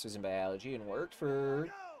a master's in biology and worked for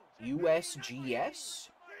USGS.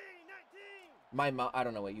 My mom, I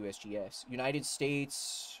don't know what USGS. United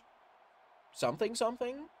States something.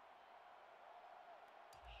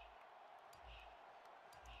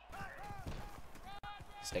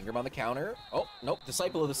 Stengram on the counter. Oh, nope.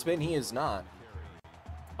 Disciple of the spin, he is not.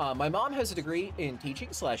 My mom has a degree in teaching /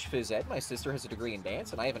 phys ed. My sister has a degree in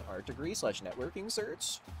dance, and I have an art degree / networking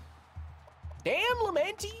certs. Damn,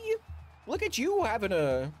 Lamenti! Look at you having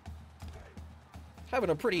a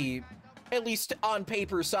pretty, at least on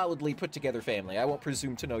paper, solidly put together family. I won't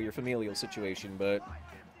presume to know your familial situation, but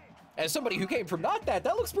as somebody who came from not that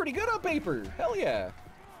looks pretty good on paper. Hell yeah.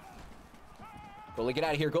 Goalie, get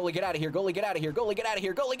out of here. Goalie, get out of here. Goalie, get out of here. Goalie, get out of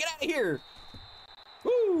here. Goalie, get out of here.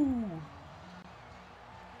 Woo!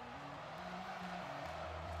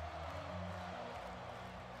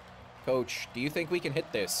 Coach, do you think we can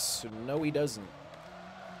hit this? No, he doesn't.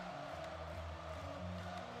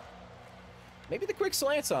 Maybe the quick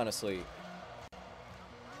slants, honestly.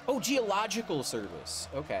 Oh, geological service.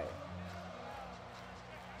 Okay.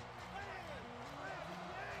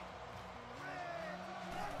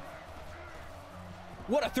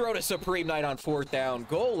 What a throw to Supreme Knight on 4th down.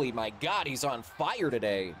 Goalie, my God, he's on fire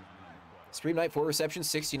today. Supreme Knight, 4 receptions,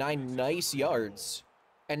 69 nice yards.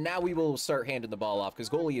 And now we will start handing the ball off because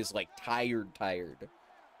goalie is like tired.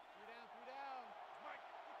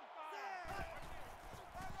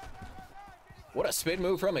 What a spin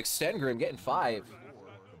move from Extengrim, getting 5.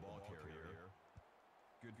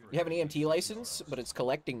 You have an EMT license, but it's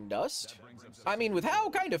collecting dust? I mean, with how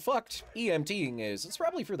kind of fucked EMTing is, it's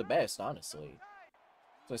probably for the best, honestly.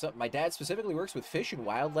 So my dad specifically works with fish and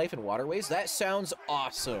wildlife and waterways. That sounds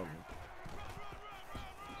awesome.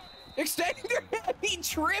 Extengrim! He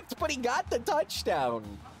tripped, but he got the touchdown.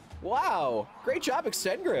 Wow. Great job,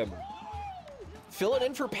 Extengrim. Filling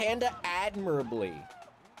in for Panda admirably.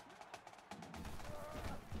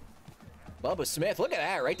 Bubba Smith, look at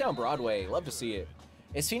that, right down Broadway. Love to see it.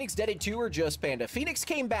 Is Phoenix deaded too or just Panda? Phoenix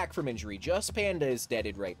came back from injury. Just Panda is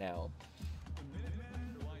deaded right now.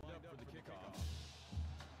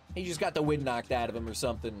 He just got the wind knocked out of him or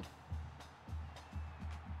something.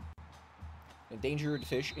 Endangered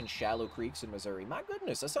fish in shallow creeks in Missouri. My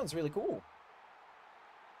goodness, that sounds really cool.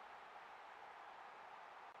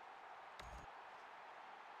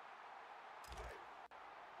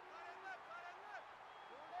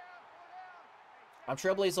 I'm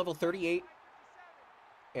Trailblaze level 38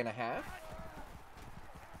 and a half.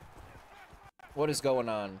 What is going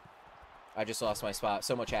on? I just lost my spot.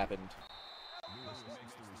 So much happened.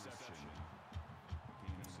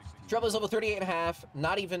 Trailblaze level 38 and a half.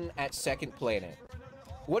 Not even at second planet.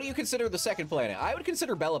 What do you consider the second planet? I would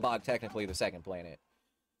consider Bellabog technically the second planet.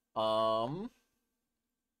 What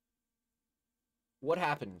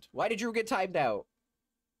happened? Why did you get timed out?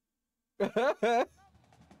 Watch 14,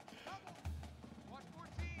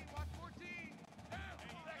 watch 14.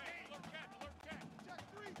 Check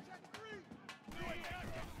three, check three.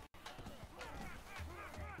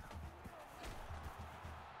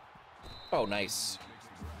 Oh, nice.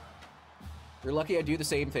 You're lucky I do the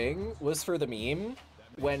same thing. Was for the meme.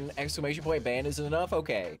 When exclamation point ban isn't enough?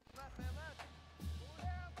 Okay.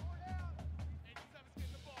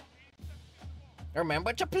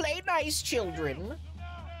 Remember to play nice, children.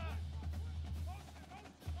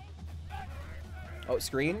 Oh,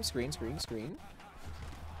 screen, screen, screen, screen.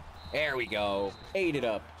 There we go. Ate it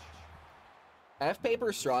up. F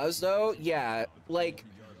paper straws, though? Yeah, like...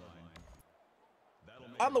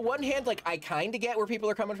 On the one hand, like, I kind of get where people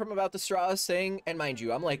are coming from about the straws thing. And mind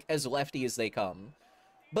you, I'm, like, as lefty as they come.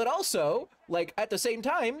 But also, like, at the same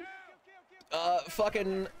time,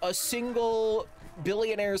 fucking a single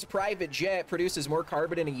billionaire's private jet produces more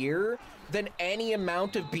carbon in a year than any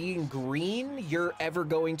amount of being green you're ever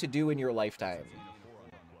going to do in your lifetime.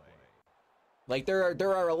 Like, there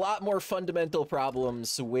are a lot more fundamental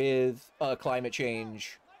problems with climate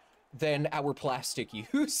change than our plastic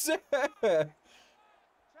use.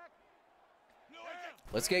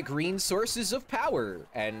 Let's get green sources of power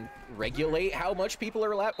and regulate how much people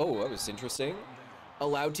are allowed. Oh, that was interesting.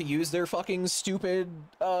 Allowed to use their fucking stupid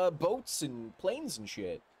boats and planes and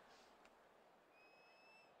shit.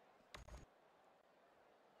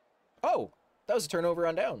 Oh, that was a turnover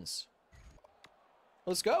on downs.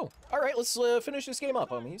 Let's go. All right, let's finish this game up,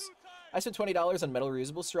 homies. I spent $20 on metal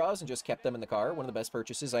reusable straws and just kept them in the car. One of the best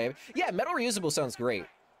purchases I have. Yeah, metal reusable sounds great.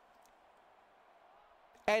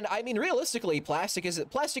 And I mean, realistically, plastic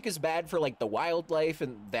is bad for like the wildlife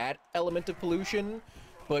and that element of pollution,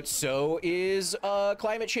 but so is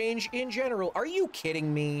climate change in general. Are you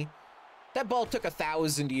kidding me? That ball took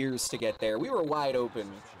 1,000 years to get there. We were wide open.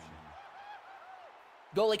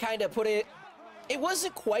 Goalie kind of put it. It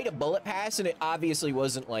wasn't quite a bullet pass, and it obviously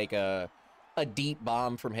wasn't like a deep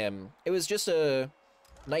bomb from him. It was just a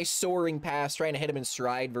nice soaring pass, trying to hit him in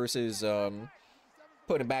stride versus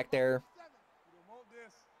put him back there.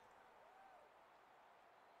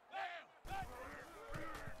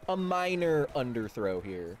 A minor underthrow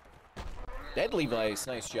here. Deadly Vice,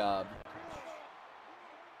 nice job.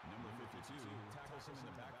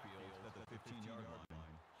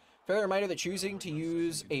 Fair reminder that choosing to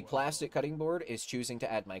use a plastic cutting board is choosing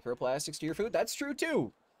to add microplastics to your food. That's true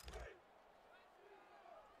too.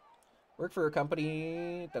 Work for a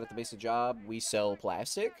company that at the base of the job, we sell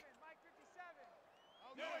plastic.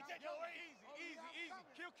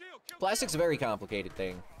 Plastic's a very complicated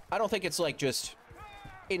thing. I don't think it's like just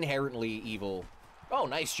inherently evil. Oh,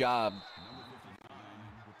 nice job.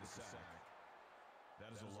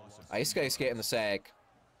 Ice Guy's getting the sack.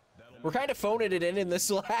 We're kind of phoning it in this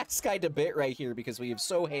last kind of bit right here because we have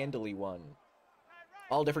so handily won.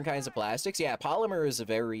 All different kinds of plastics. Yeah, polymer is a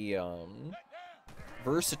very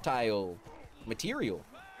versatile material.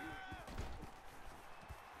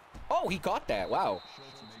 Oh, he caught that. Wow.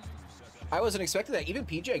 I wasn't expecting that. Even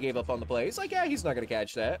PJ gave up on the play. He's like, yeah, he's not going to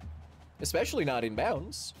catch that. Especially not in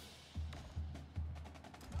bounds.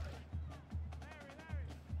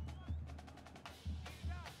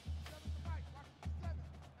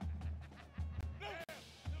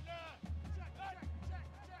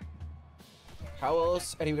 How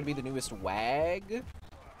else are you going to be the newest WAG?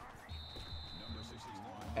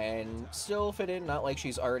 And still fit in, not like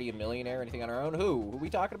she's already a millionaire or anything on her own. Who are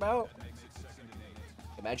we talking about?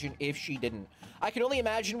 Imagine if she didn't. I can only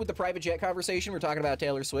imagine with the private jet conversation, we're talking about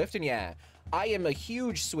Taylor Swift, and yeah, I am a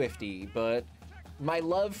huge Swiftie, but my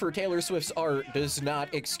love for Taylor Swift's art does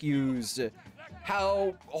not excuse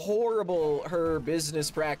how horrible her business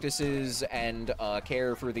practices and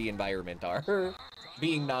care for the environment are,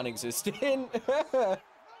 being non-existent.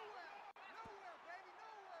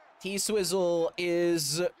 T-Swizzle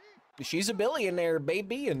is, she's a billionaire,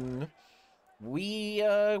 baby, and we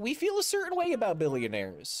feel a certain way about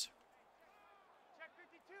billionaires.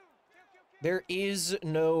 There is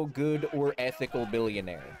no good or ethical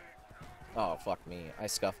billionaire. Oh, fuck me. I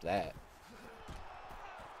scuffed that.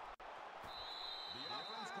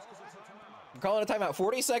 I'm calling a timeout.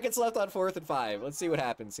 40 seconds left on 4th and 5. Let's see what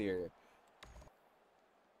happens here.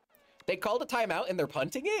 They called a timeout and they're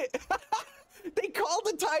punting it? They called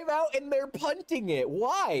a timeout and they're punting it.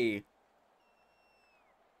 Why?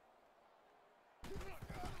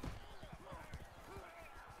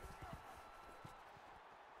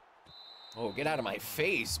 Oh, get out of my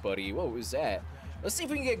face, buddy. What was that? Let's see if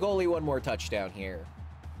we can get goalie one more touchdown here.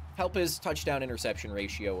 Help his touchdown interception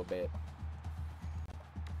ratio a bit.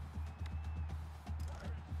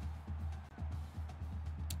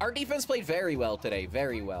 Our defense played very well today,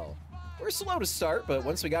 very well. We're slow to start, but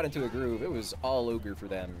once we got into a groove, it was all ogre for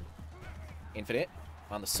them. Infinite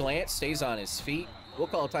on the slant, stays on his feet. We'll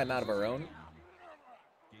call a timeout of our own.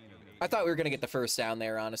 I thought we were going to get the first down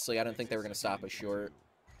there, honestly. I don't think they were going to stop us short.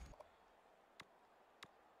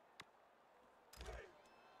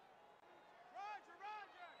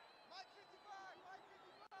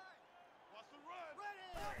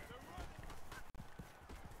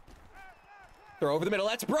 Throw over the middle.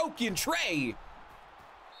 That's broken. Trey.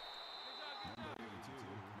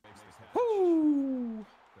 Woo!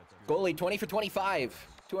 Goalie 20 for 25.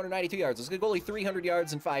 292 yards. Let's get goalie 300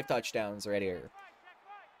 yards and 5 touchdowns right here.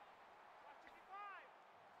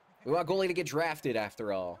 We want goalie to get drafted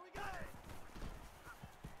after all.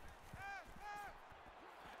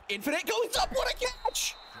 Infinite goes up. What a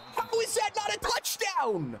catch! How is that not a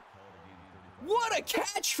touchdown? What a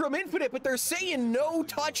catch from Infinite, but they're saying no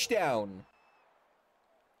touchdown.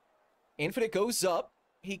 Infinite goes up.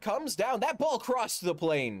 He comes down. That ball crossed the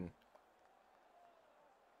plane.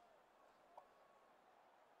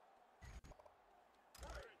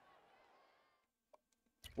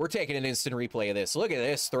 We're taking an instant replay of this. Look at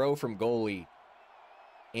this throw from goalie.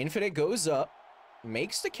 Infinite goes up,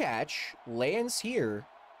 makes the catch, lands here.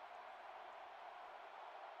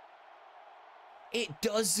 It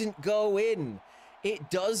doesn't go in.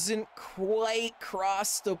 It doesn't quite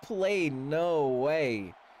cross the plane. No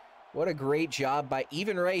way. What a great job by,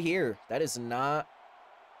 even right here. That is not,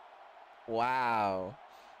 wow.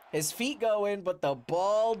 His feet go in, but the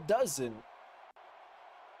ball doesn't.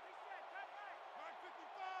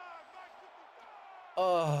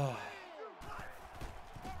 Oh.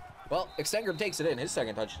 Well, Extengram takes it in, his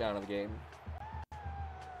second touchdown of the game.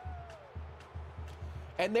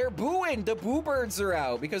 And they're booing. The Boo Birds are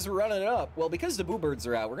out because we're running it up. Well, because the Boo Birds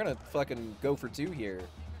are out, we're going to fucking go for 2 here.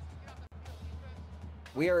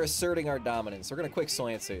 We are asserting our dominance. We're going to quick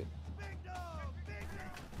slants it.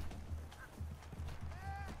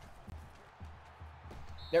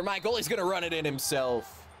 Never mind. Goalie's going to run it in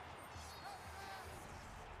himself.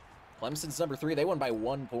 Clemson's number 3. They won by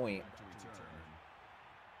 1 point.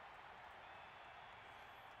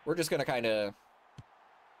 We're just going to kind of...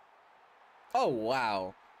 Oh,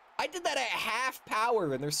 wow. I did that at half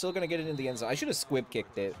power, and they're still going to get it into the end zone. I should have squib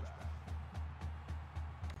kicked it.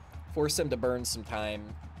 Force them to burn some time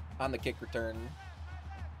on the kick return.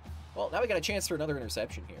 Well, now we got a chance for another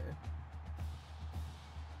interception here.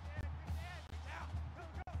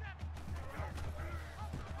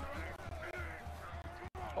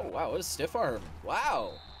 Oh, wow. What a stiff arm.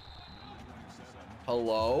 Wow.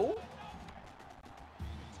 Hello?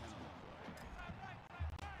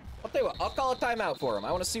 I'll tell you what, I'll call a timeout for him.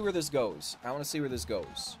 I want to see where this goes.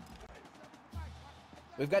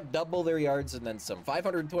 We've got double their yards and then some.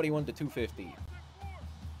 521 to 250.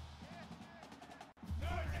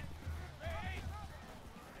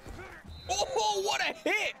 Oh, what a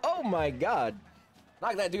hit! Oh my god.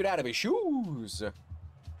 Knock that dude out of his shoes.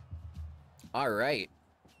 All right.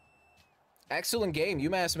 Excellent game.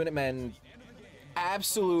 UMass Minutemen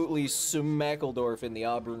absolutely Smeckledorf in the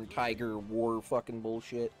Auburn Tiger War fucking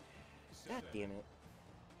bullshit. God damn it.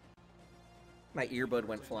 My earbud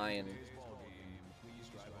went flying.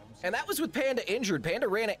 And that was with Panda injured. Panda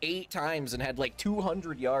ran it 8 times and had like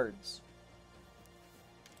 200 yards.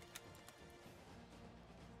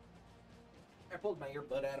 I pulled my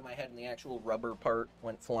earbud out of my head and the actual rubber part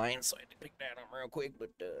went flying, so I had to pick that up real quick,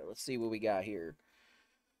 but let's see what we got here.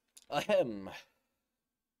 Ahem.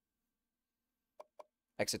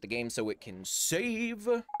 Exit the game so it can save.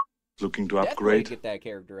 Looking to Definitely upgrade. get that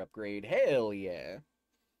character upgrade. Hell yeah.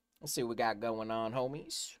 Let's see what we got going on,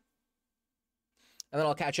 homies. And then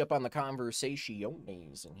I'll catch up on the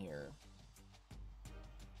conversationes in here.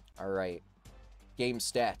 All right. Game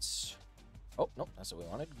stats. Oh, nope, that's what we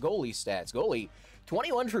wanted. Goalie stats. Goalie,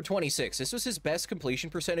 21 for 26. This was his best completion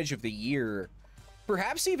percentage of the year.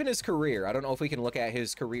 Perhaps even his career. I don't know if we can look at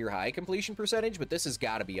his career high completion percentage, but this has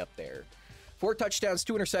got to be up there. 4 touchdowns,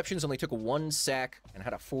 2 interceptions, only took 1 sack, and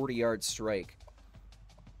had a 40-yard strike.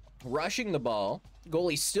 Rushing the ball,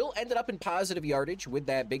 goalie still ended up in positive yardage with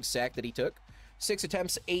that big sack that he took. 6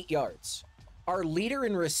 attempts, 8 yards. Our leader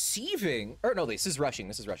in receiving, or no, this is rushing,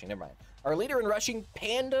 never mind. Our leader in rushing,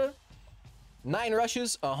 Panda, 9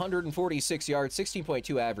 rushes, 146 yards,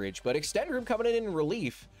 16.2 average. But Extend Group coming in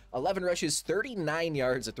relief, 11 rushes, 39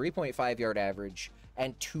 yards, a 3.5 yard average,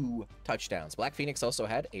 and 2 touchdowns. Black Phoenix also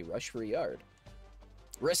had a rush for a yard.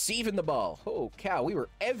 Receiving the ball. Oh, cow, we were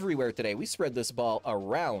everywhere today. We spread this ball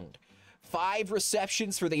around. 5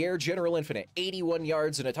 receptions for the Air General Infinite, 81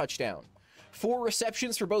 yards and a touchdown. 4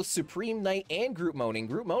 receptions for both Supreme Knight and Group Moaning.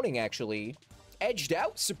 Group Moaning actually edged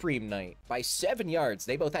out Supreme Knight by 7 yards.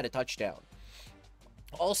 They both had a touchdown.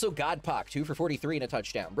 Also, Godpock, 2 for 43 and a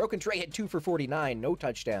touchdown. Broken Trey had 2 for 49, no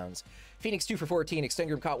touchdowns. Phoenix, 2 for 14. Extend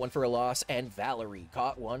Group caught 1 for a loss. And Valerie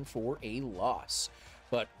caught 1 for a loss.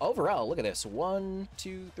 But overall, look at this. 1,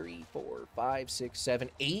 2, 3, 4, 5, 6, 7,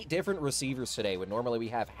 8 different receivers today, when normally we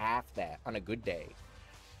have half that on a good day.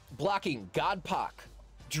 Blocking, Godpock,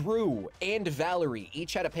 Drew, and Valerie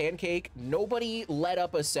each had a pancake. Nobody let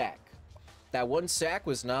up a sack. That one sack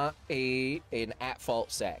was not an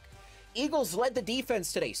at-fault sack. Eagles led the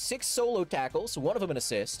defense today. 6 solo tackles, 1 of them an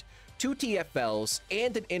assist, 2 TFLs,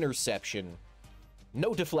 and an interception.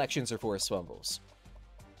 No deflections or forced fumbles.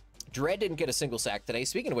 Dread didn't get a single sack today.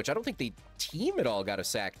 Speaking of which, I don't think the team at all got a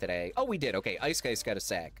sack today. Oh, we did. Okay, Ice Guys got a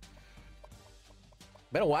sack.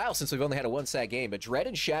 Been a while since we've only had a 1-sack game, but Dread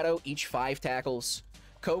and Shadow each 5 tackles.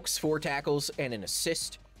 Cokes 4 tackles and an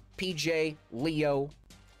assist. PJ, Leo,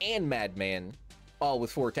 and Madman all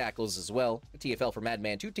with 4 tackles as well. A TFL for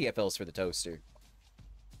Madman, 2 TFLs for the Toaster.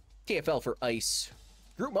 TFL for Ice.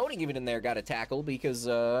 Group Moaning even in there got a tackle because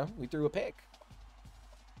we threw a pick.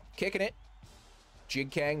 Kicking it.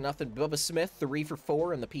 Jig Kang, nothing. Bubba Smith, 3 for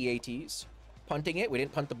 4 in the PATs. Punting it, we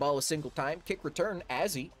didn't punt the ball a single time. Kick return,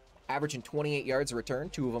 Azzy, averaging 28 yards a return,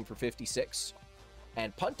 2 of them for 56.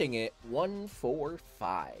 And punting it, 1 for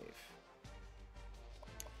 5.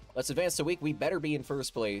 Let's advance to week. We better be in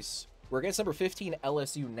first place. We're against number 15,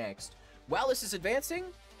 LSU, next. While this is advancing,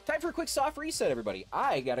 time for a quick soft reset, everybody.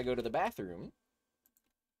 I gotta go to the bathroom.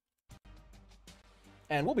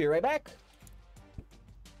 And we'll be right back.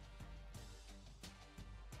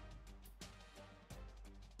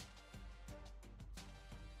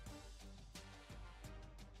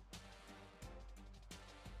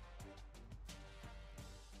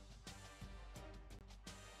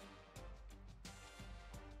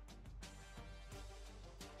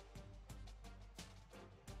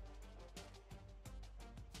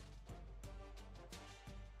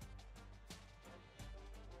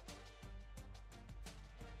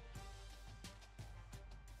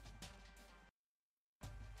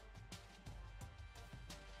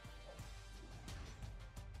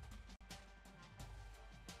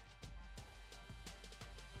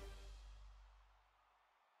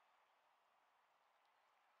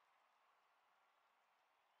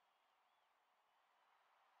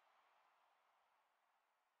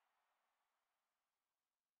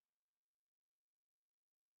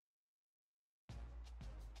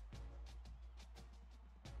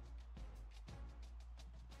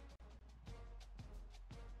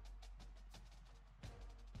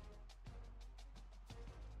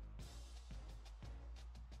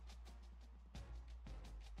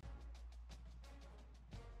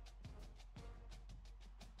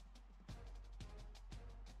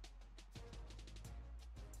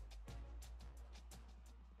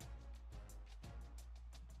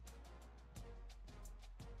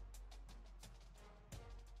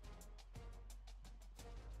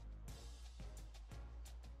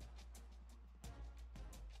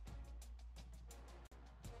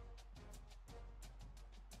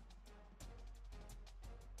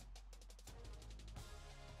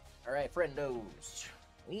 All right, friendos,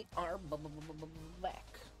 we are back.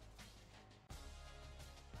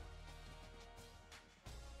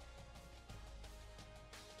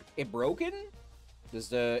 It broken? Does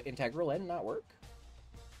the integral end not work?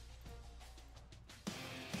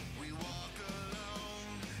 We walk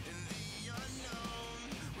alone in the unknown.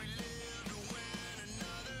 We live to win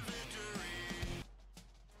another victory.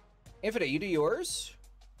 Infinite, you do yours?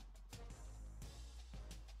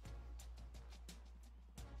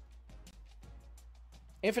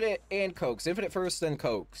 Infinite and Cokes. Infinite first, then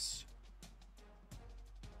Cokes.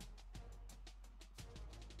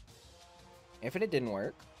 Infinite didn't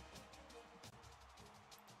work.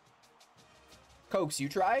 Cokes, you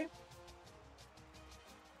try?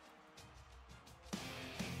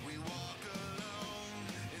 We walk alone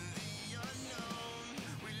in the unknown.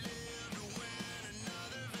 We live to win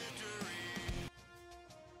another victory.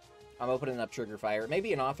 I'm opening up Trigger Fire.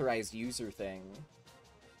 Maybe an authorized user thing.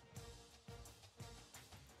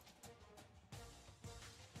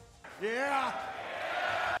 Yeah.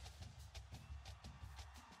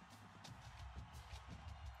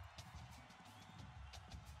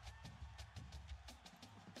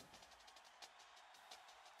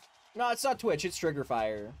 No, it's not Twitch, it's Trigger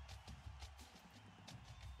Fire.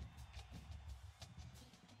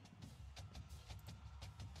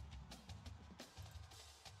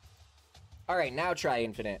 Alright, now try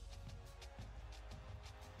Infinite.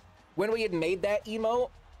 When we had made that emote...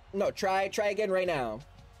 No, try again right now.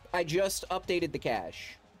 I just updated the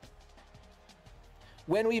cache.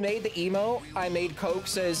 When we made the emote, I made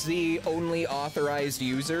Cokes as the only authorized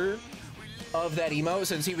user of that emote,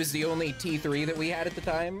 since he was the only T3 that we had at the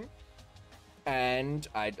time. And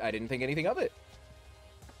I didn't think anything of it.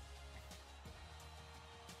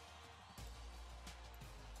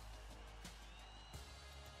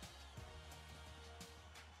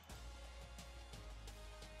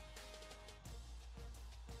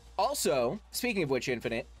 Also, speaking of which,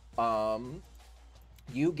 Infinite,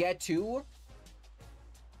 you get to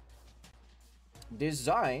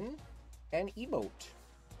design an emote.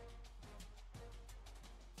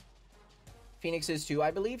 Phoenix is too.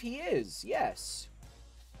 I believe he is. Yes.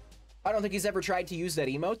 I don't think he's ever tried to use that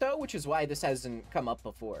emote, though, which is why this hasn't come up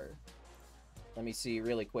before. Let me see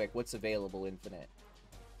really quick what's available, Infinite.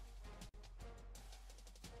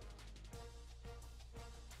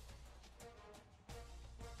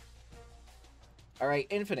 All right,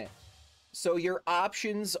 Infinite. So your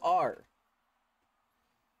options are...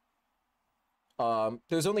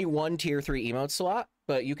 there's only one tier 3 emote slot,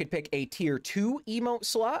 but you could pick a tier 2 emote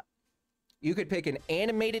slot. You could pick an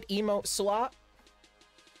animated emote slot,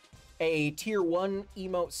 a tier 1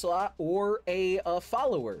 emote slot, or a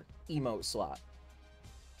follower emote slot.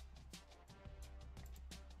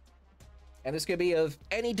 And this could be of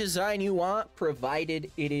any design you want,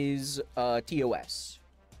 provided it is TOS.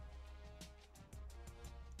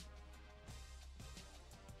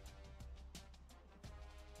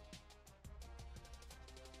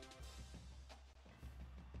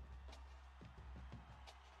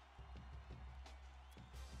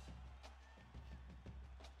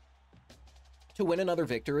 To win another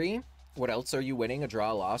victory, what else are you winning? A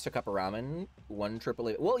draw, a loss, a cup of ramen, one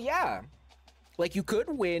triple. Well, yeah. Like, you could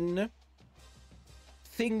win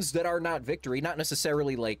things that are not victory. Not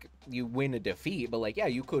necessarily, like, you win a defeat, but, like, yeah,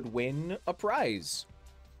 you could win a prize.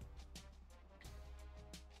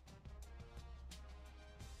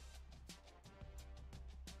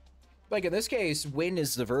 Like, in this case, win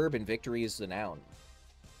is the verb and victory is the noun.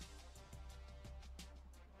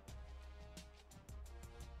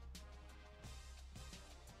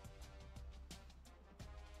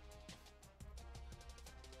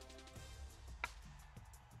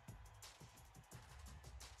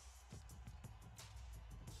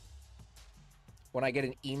 When I get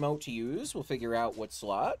an emote to use, we'll figure out what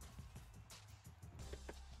slot.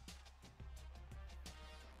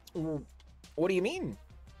 What do you mean?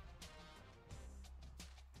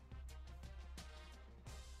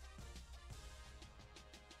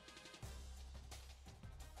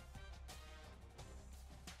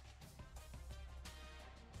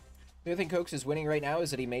 The other thing Cokes is winning right now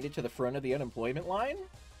is that he made it to the front of the unemployment line.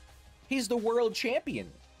 He's the world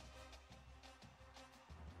champion.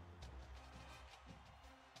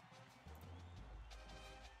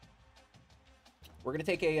 We're going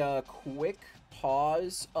to take a quick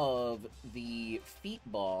pause of the feet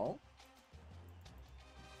ball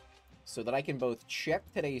so that I can both check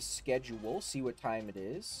today's schedule, see what time it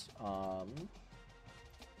is.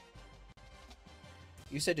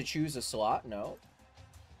 You said to choose a slot? No.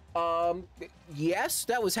 Yes,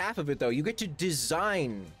 that was half of it, though. You get to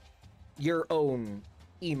design your own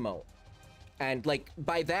emote. And, like,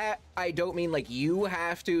 by that, I don't mean, like, you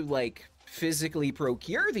have to, like, physically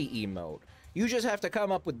procure the emote. You just have to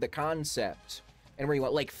come up with the concept and where you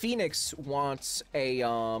want. Like, Phoenix wants a,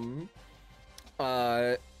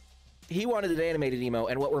 he wanted an animated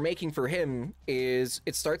emote, and what we're making for him is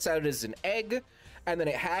it starts out as an egg, and then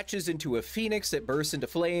it hatches into a phoenix that bursts into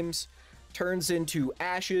flames, turns into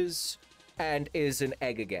ashes, and is an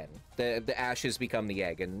egg again. The ashes become the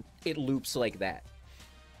egg, and it loops like that.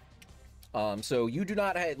 So you do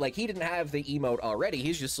not have, like, he didn't have the emote already.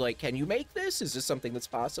 He's just like, can you make this? Is this something that's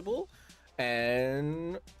possible?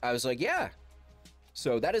 And I was like, yeah.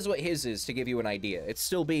 So that is what his is, to give you an idea. It's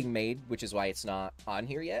still being made, which is why it's not on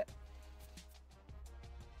here yet.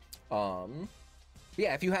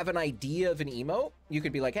 Yeah, if you have an idea of an emote, you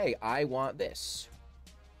could be like, hey, I want this.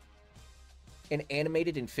 An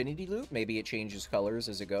animated infinity loop, maybe it changes colors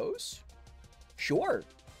as it goes. Sure.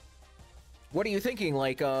 What are you thinking?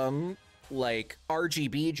 Like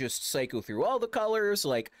RGB just cycle through all the colors?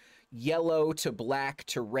 Like, yellow to black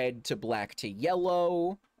to red to black to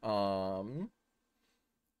yellow.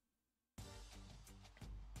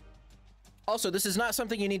 Also, this is not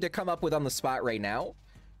something you need to come up with on the spot right now.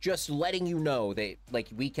 Just letting you know that, like,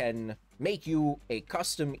 we can make you a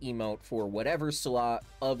custom emote for whatever slot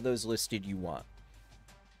of those listed you want.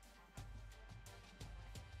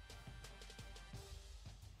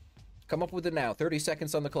 Come up with it now. 30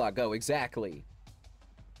 seconds on the clock. Go. Exactly.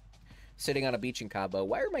 Sitting on a beach in Cabo.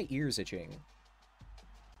 Why are my ears itching?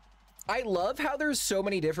 I love how there's so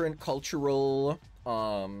many different cultural,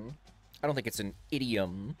 I don't think it's an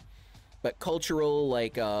idiom, but cultural,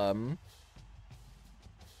 like,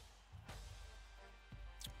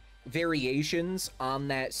 variations on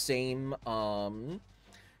that same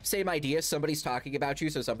idea. Somebody's talking about you,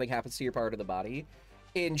 so something happens to your part of the body.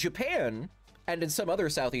 In Japan, and in some other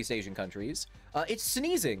Southeast Asian countries, it's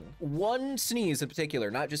sneezing. One sneeze in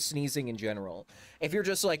particular, not just sneezing in general. If you're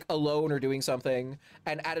just, like, alone or doing something,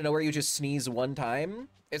 and out of nowhere you just sneeze one time,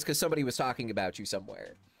 it's because somebody was talking about you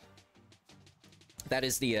somewhere. That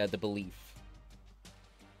is the belief.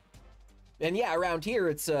 And yeah, around here,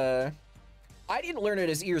 it's, I didn't learn it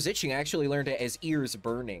as ears itching, I actually learned it as ears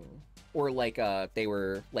burning. Or, like, they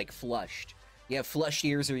were, like, flushed. You have flushed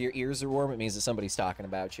ears or your ears are warm, it means that somebody's talking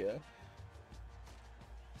about you.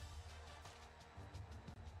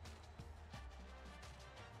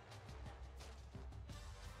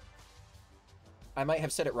 I might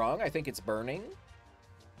have said it wrong. I think it's burning.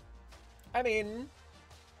 I mean,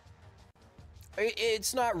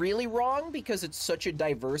 it's not really wrong because it's such a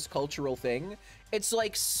diverse cultural thing. It's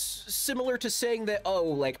like similar to saying that, oh,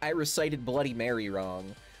 like, I recited Bloody Mary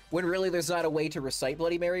wrong. When really there's not a way to recite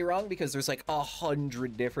Bloody Mary wrong because there's like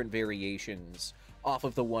 100 different variations off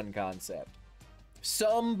of the one concept.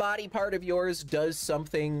 Some body part of yours does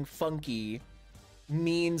something funky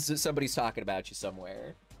means that somebody's talking about you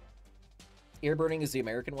somewhere. Ear burning is the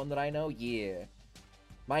American one that I know? Yeah.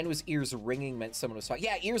 Mine was ears ringing, meant someone was talking.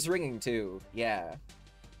 Yeah, ears ringing too. Yeah.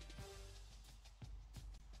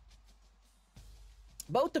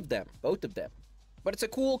 Both of them. Both of them. But it's a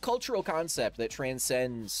cool cultural concept that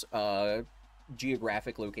transcends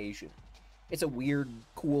geographic location. It's a weird,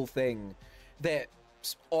 cool thing that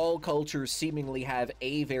all cultures seemingly have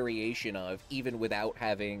a variation of, even without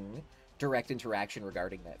having direct interaction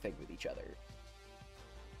regarding that thing with each other.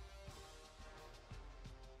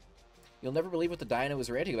 You'll never believe what the Dino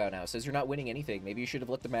is ranting about now. Says you're not winning anything. Maybe you should have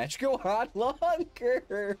let the match go on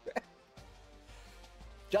longer.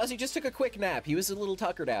 Jazzy just took a quick nap. He was a little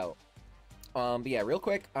tuckered out. But yeah, real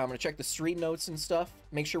quick, I'm gonna check the stream notes and stuff.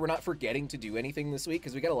 Make sure we're not forgetting to do anything this week,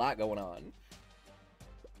 because we got a lot going on.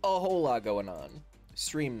 A whole lot going on.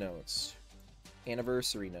 Stream notes.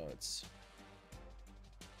 Anniversary notes.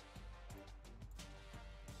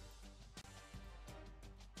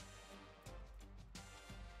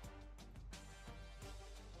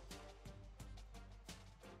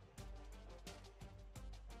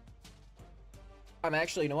 I'm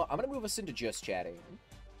actually, you know what? I'm gonna move us into just chatting.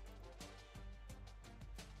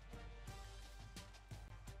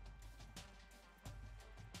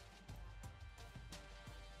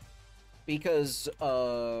 Because,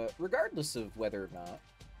 regardless of whether or not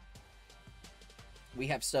we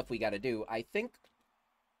have stuff we gotta do, I think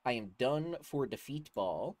I am done for defeat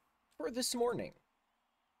ball for this morning.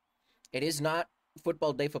 It is not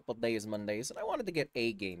football day is Mondays, and I wanted to get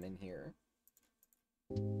a game in here.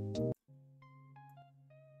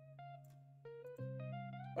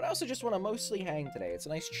 But I also just want to mostly hang today. It's a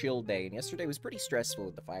nice chill day, and yesterday was pretty stressful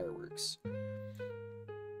with the fireworks.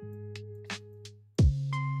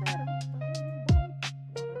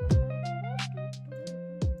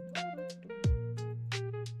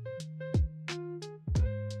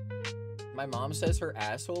 My mom says her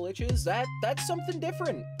asshole itches. That's something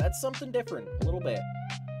different. That's something different, a little bit.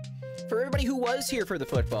 For everybody who was here for the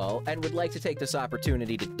football and would like to take this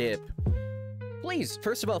opportunity to dip, please,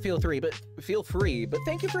 first of all, feel free, but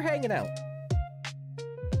thank you for hanging out.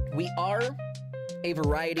 We are a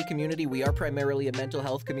variety community. We are primarily a mental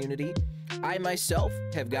health community. I myself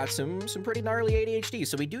have got some pretty gnarly ADHD,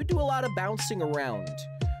 so we do a lot of bouncing around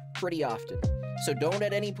pretty often. So don't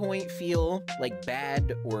at any point feel like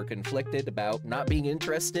bad or conflicted about not being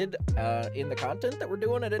interested in the content that we're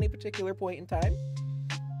doing at any particular point in time.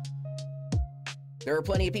 There are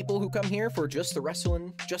plenty of people who come here for just the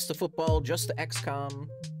wrestling, just the football, just the XCOM,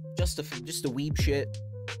 just the weeb shit,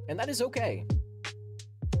 and that is okay.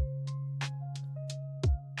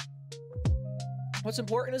 What's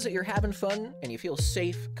important is that you're having fun and you feel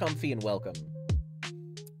safe, comfy, and welcome.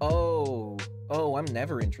 Oh, I'm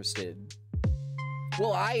never interested.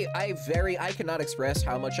 Well, I cannot express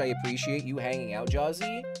how much I appreciate you hanging out,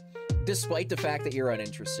 Jazzy. despite the fact that you're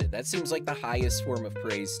uninterested. That seems like the highest form of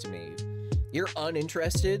praise to me. You're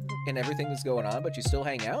uninterested in everything that's going on, but you still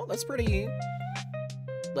hang out? That's pretty...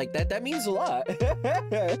 Like, that means a lot.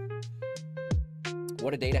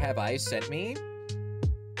 What a day to have eyes sent me.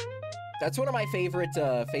 That's one of my favorite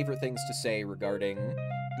things to say regarding,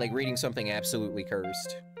 like, reading something absolutely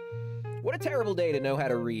cursed. What a terrible day to know how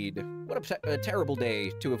to read. What a terrible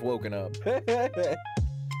day to have woken up.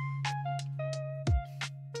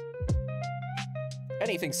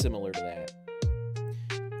 Anything similar to that.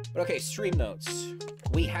 But okay, stream notes.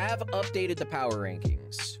 We have updated the power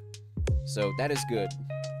rankings. So that is good.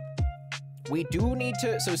 We do need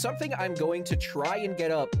to... So something I'm going to try and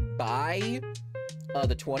get up by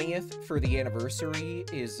the 20th for the anniversary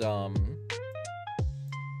is,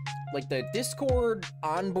 like the Discord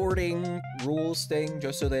onboarding rules thing,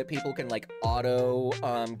 just so that people can, like, auto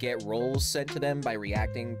get roles sent to them by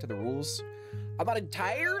reacting to the rules. I'm not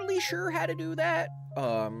entirely sure how to do that,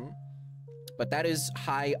 but that is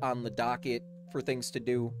high on the docket for things to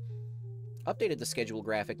do. Updated the schedule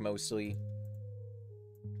graphic mostly.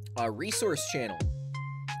 Resource channel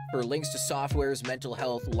for links to softwares, mental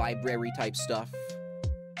health, library type stuff.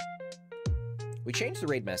 We changed the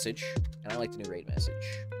raid message, and I like the new raid message.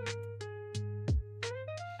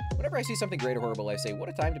 Whenever I see something great or horrible, I say, what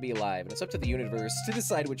a time to be alive, and it's up to the universe to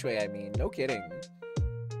decide which way I mean. No kidding.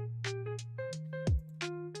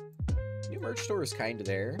 New merch store is kinda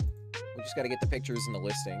there. We just gotta get the pictures and the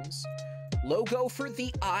listings. Logo for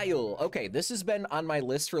the aisle. Okay, this has been on my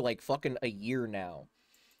list for like fucking a year now.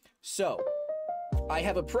 So, I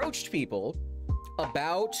have approached people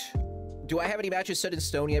about, do I have any matches set in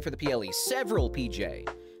stone yet for the PLE? Several, PJ.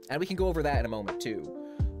 And we can go over that in a moment, too.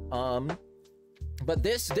 But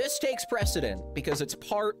this takes precedent because it's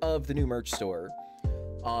part of the new merch store.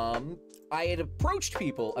 I had approached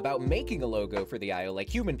people about making a logo for the aisle, like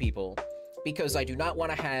human people, because I do not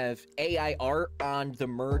want to have AI art on the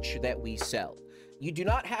merch that we sell. You do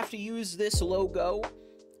not have to use this logo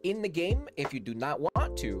in the game if you do not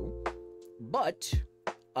want to, but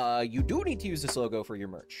you do need to use this logo for your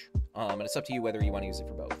merch. And it's up to you whether you want to use it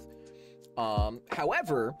for both.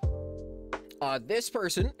 However, this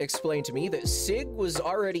person explained to me that SIG was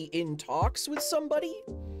already in talks with somebody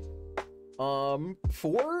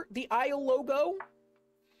for the aisle logo.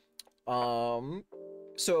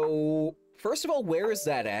 So, first of all, where is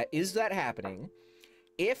that at? Is that happening?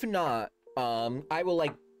 If not, I will,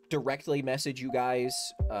 like, directly message you guys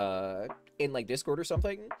in, like, Discord or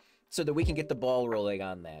something so that we can get the ball rolling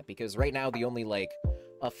on that. Because right now, the only, like,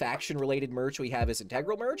 faction-related merch we have is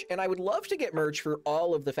Integral merch, and I would love to get merch for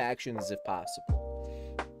all of the factions if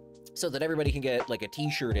possible. So that everybody can get, like, a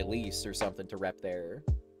t-shirt at least or something to rep there.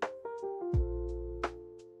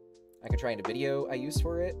 I could try in a video I used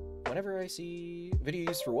for it. Whenever I see video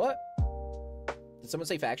used for what? Did someone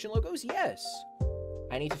say faction logos? Yes.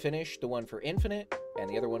 I need to finish the one for Infinite and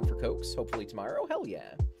the other one for Cokes, hopefully tomorrow. Hell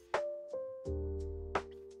yeah.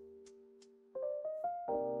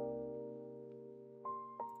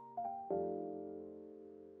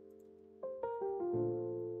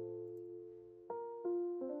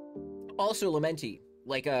 Also, Lamenti,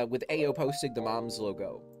 like with AO posting the mom's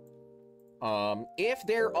logo. If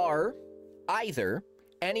there are either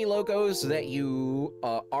any logos that you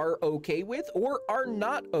are okay with or are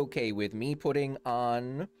not okay with me putting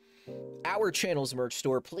on our channel's merch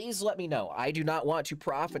store, please let me know. I do not want to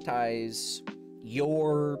profitize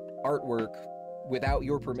your artwork without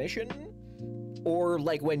your permission, or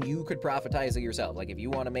like when you could profitize it yourself. Like if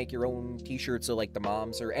you want to make your own t-shirts of like the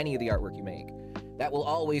moms or any of the artwork you make, that will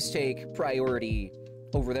always take priority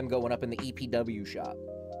over them going up in the EPW shop.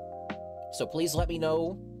 So please let me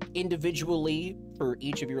know individually for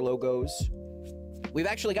each of your logos. We've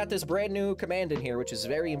actually got this brand new command in here, which is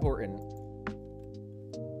very important,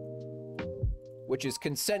 which is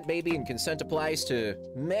consent, baby, and consent applies to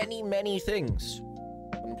many, many things.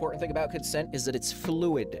 An important thing about consent is that it's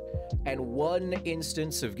fluid, and one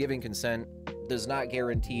instance of giving consent does not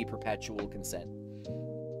guarantee perpetual consent.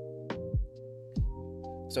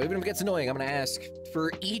 So even if it gets annoying, I'm gonna ask for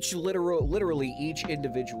each literally each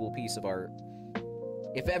individual piece of art,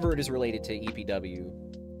 if ever it is related to EPW.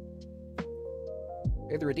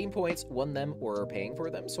 Either redeem points, won them, or are paying for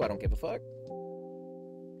them, so I don't give a fuck.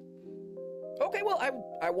 Okay, well,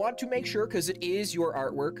 I want to make sure, because it is your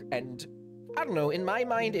artwork, and I don't know, in my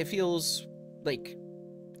mind, it feels like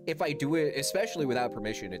if I do it, especially without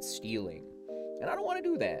permission, it's stealing. And I don't want to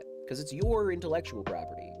do that, because it's your intellectual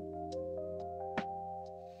property.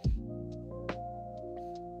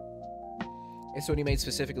 It's one you made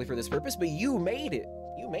specifically for this purpose, but you made it.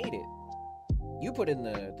 You made it. You put in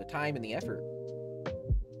the time and the effort.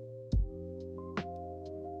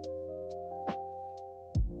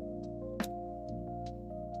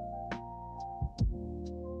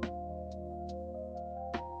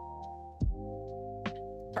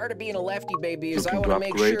 Part of being a lefty, baby, is I Looking want to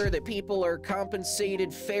to make upgrade. sure that people are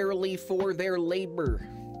compensated fairly for their labor.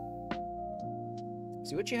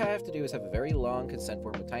 See, what you have to do is have a very long consent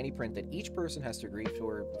form with tiny print that each person has to agree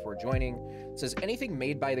for before joining. It says anything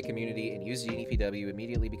made by the community and used in EPW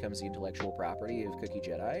immediately becomes the intellectual property of Cookie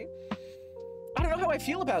Jedi. I don't know how I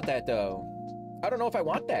feel about that, though. I don't know if I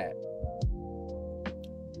want that.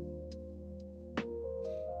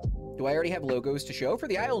 Do I already have logos to show for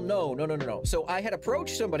the aisle? No. So I had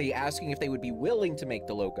approached somebody asking if they would be willing to make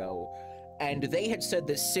the logo, and they had said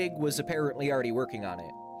that SIG was apparently already working on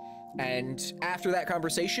it. And after that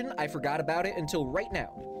conversation, I forgot about it until right now,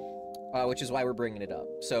 which is why we're bringing it up.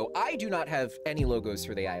 So I do not have any logos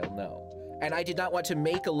for the aisle, no. And I did not want to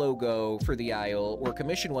make a logo for the aisle or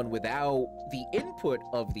commission one without the input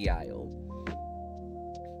of the aisle.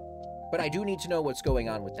 But I do need to know what's going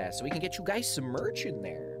on with that so we can get you guys some merch in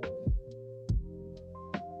there.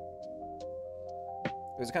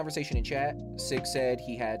 There was a conversation in chat. Sig said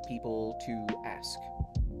he had people to ask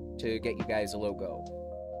to get you guys a logo.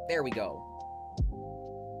 There we go.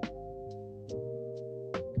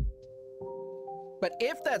 But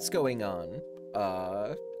if that's going on,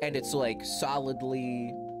 and it's like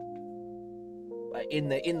solidly in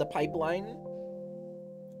the pipeline,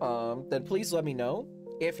 then please let me know.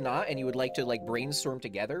 If not, and you would like to like brainstorm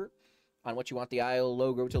together on what you want the aisle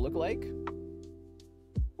logo to look like,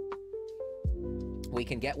 we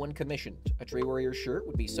can get one commissioned. A Tree Warrior shirt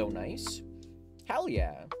would be so nice. Hell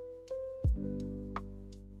yeah.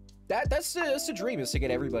 That's the dream, is to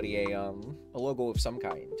get everybody a logo of some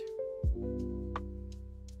kind.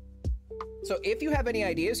 So if you have any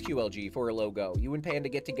ideas, QLG, for a logo, you and Panda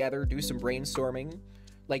get together, do some brainstorming.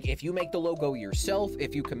 Like, if you make the logo yourself,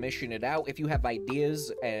 if you commission it out, if you have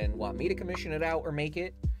ideas and want me to commission it out or make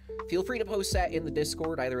it, feel free to post that in the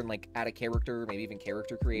Discord, either in, like, add a character, maybe even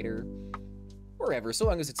character creator, wherever, so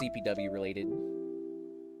long as it's EPW related.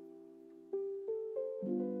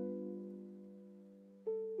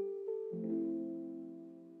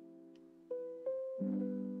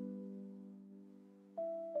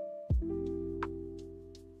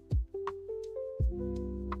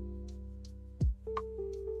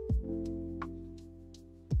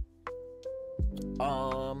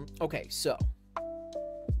 Okay, so.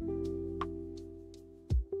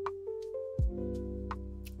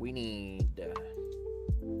 We need...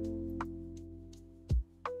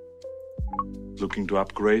 Looking to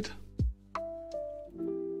upgrade.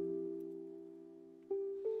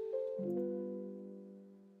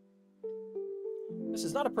 This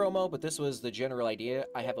is not a promo, but this was the general idea.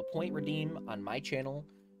 I have a point redeem on my channel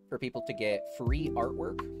for people to get free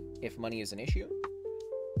artwork if money is an issue.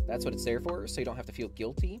 That's what it's there for, so you don't have to feel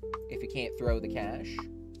guilty if you can't throw the cash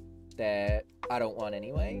that I don't want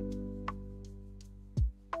anyway.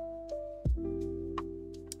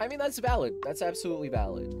 I mean, that's valid. That's absolutely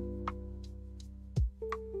valid.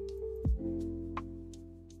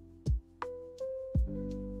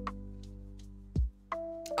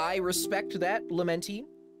 I respect that, Lamenti,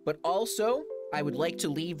 but also I would like to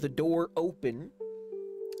leave the door open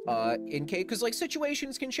in case, because like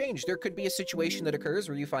situations can change. There could be a situation that occurs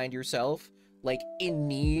where you find yourself like in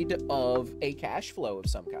need of a cash flow of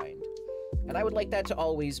some kind, and I would like that to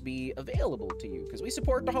always be available to you because we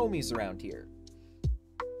support the homies around here.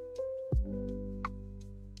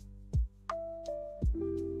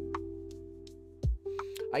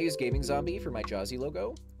 I use Gaming Zombie for my Jazzy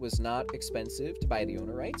logo. Was not expensive to buy the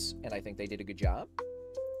owner rights, and I think they did a good job.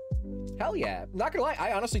 Hell yeah. Not gonna lie,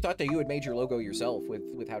 I honestly thought that you had made your logo yourself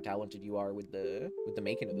with how talented you are with the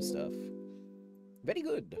making of the stuff. Very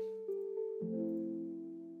good.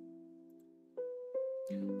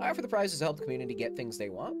 I offer the prizes to help the community get things they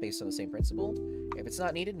want based on the same principle. If it's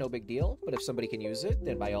not needed, no big deal, but if somebody can use it,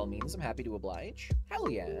 then by all means, I'm happy to oblige. Hell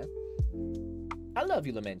yeah. I love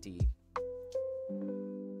you, Lamenti.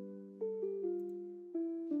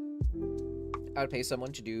 I would pay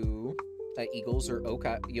someone to do Eagles or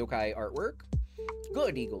yokai artwork.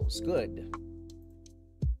 Good, Eagles, good.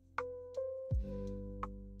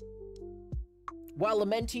 While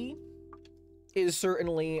Lamenti is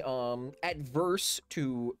certainly adverse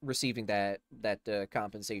to receiving that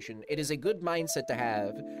compensation, it is a good mindset to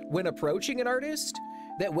have when approaching an artist,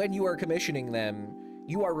 that when you are commissioning them,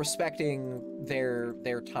 you are respecting their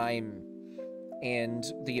time and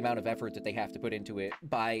the amount of effort that they have to put into it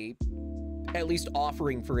by at least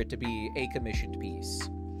offering for it to be a commissioned piece.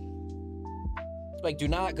 Like, do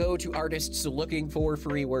not go to artists looking for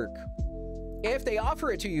free work. If they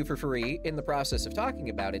offer it to you for free in the process of talking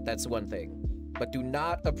about it, that's one thing. But do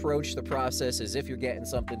not approach the process as if you're getting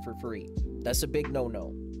something for free. That's a big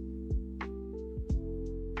no-no.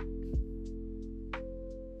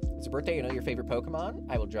 It's a birthday, you know your favorite Pokemon?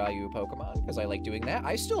 I will draw you a Pokemon, because I like doing that.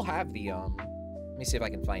 I still have the, let me see if I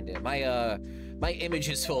can find it. My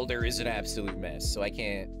images folder is an absolute mess, so I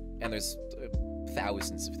can't, and there's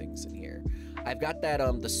thousands of things in here. I've got that,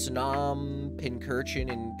 the Snom,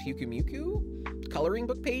 Pincurchin, and Pukumuku coloring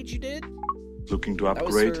book page you did. Looking to That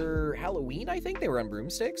was upgrade? for Halloween, I think? They were on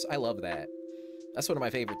broomsticks? I love that. That's one of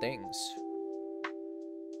my favorite things.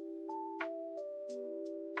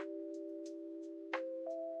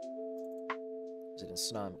 Is it in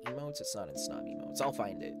Snom emotes? It's not in Snom emotes. I'll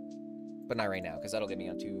find it. But not right now, because that'll get me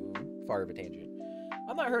on too far of a tangent.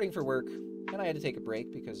 I'm not hurting for work, and I had to take a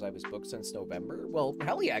break because I was booked since November. Well,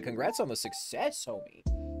 hell yeah, congrats on the success, homie.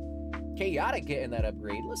 Chaotic getting that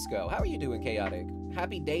upgrade. Let's go. How are you doing, Chaotic?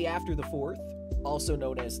 Happy day after the 4th, also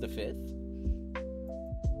known as the 5th.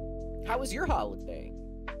 How was your holiday?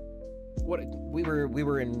 What we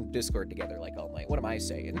were in Discord together like all night. What am I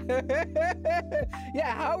saying?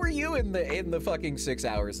 Yeah, how were you in the fucking 6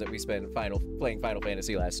 hours that we spent playing Final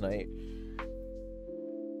Fantasy last night?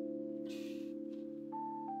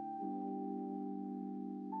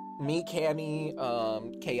 Me, Cammy,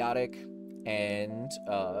 Chaotic, and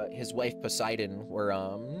his wife Poseidon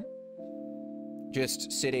were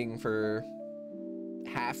just sitting for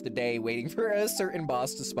half the day waiting for a certain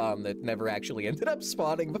boss to spawn that never actually ended up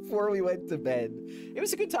spawning before we went to bed. It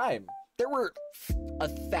was a good time. There were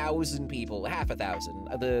 1,000 people, half a thousand.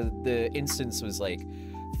 The instance was like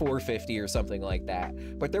 450 or something like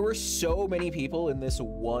that. But there were so many people in this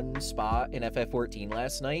one spot in FF14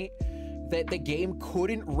 last night that the game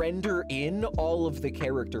couldn't render in all of the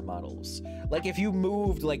character models. Like if you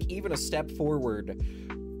moved like even a step forward,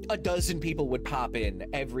 a dozen people would pop in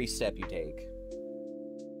every step you take.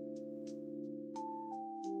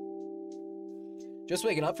 Just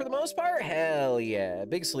waking up for the most part? Hell yeah.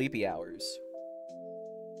 Big sleepy hours.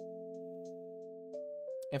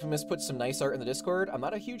 Infamous put some nice art in the Discord. I'm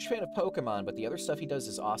not a huge fan of Pokemon, but the other stuff he does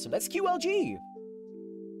is awesome. That's QLG!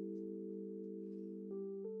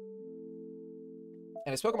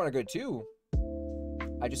 And his Pokemon are good too.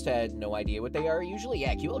 I just had no idea what they are usually.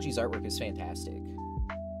 Yeah, QLG's artwork is fantastic.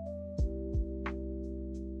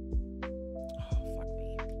 Oh, fuck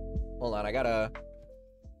me. Hold on, I gotta...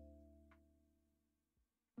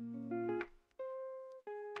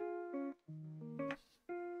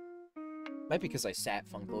 Might be because I sat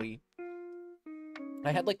funkily.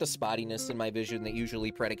 I had like the spottiness in my vision that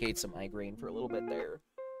usually predicates a migraine for a little bit there.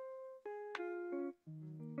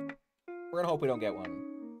 We're gonna hope we don't get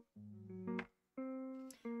one.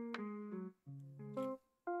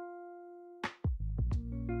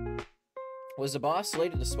 Was the boss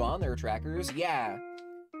slated to spawn? There were trackers? Yeah.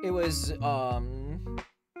 It was, I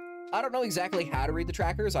don't know exactly how to read the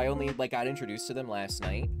trackers. I only, like, got introduced to them last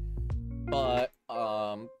night. But,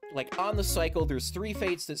 like, on the cycle, there's 3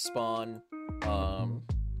 fates that spawn.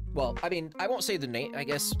 Well, I mean, I won't say the name, I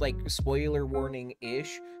guess, like, spoiler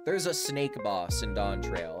warning-ish. There's a snake boss in Dawn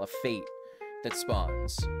Trail, a fate that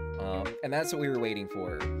spawns. And that's what we were waiting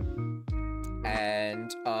for.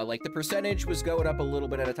 And, like, the percentage was going up a little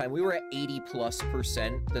bit at a time. We were at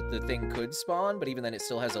 80+% that the thing could spawn, but even then it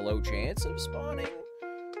still has a low chance of spawning,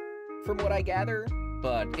 from what I gather.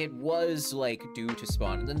 But it was, like, due to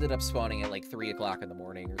spawn. It ended up spawning at, like, 3 o'clock in the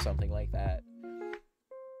morning or something like that.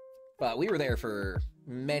 But we were there for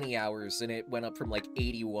many hours, and it went up from, like,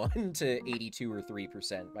 81 to 82 or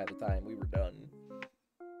 3% by the time we were done.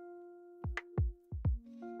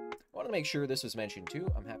 I want to make sure this was mentioned, too.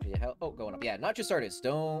 I'm happy to help. Oh, going up. Yeah, not just artists.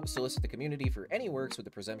 Don't solicit the community for any works with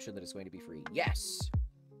the presumption that it's going to be free. Yes!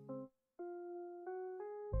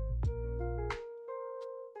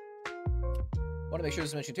 Want to make sure this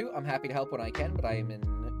is mentioned too. I'm happy to help when I can, but I am in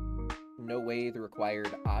no way the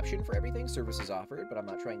required option for everything. Services offered, but I'm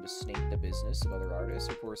not trying to snake the business of other artists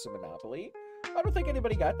or force a monopoly. I don't think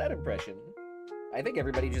anybody got that impression. I think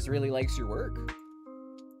everybody just really likes your work.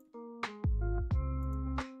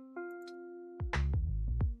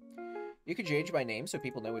 You could change my name so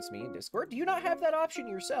people know it's me in Discord. Do you not have that option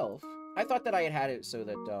yourself? I thought that I had it so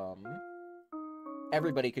that,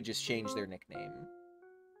 everybody could just change their nickname.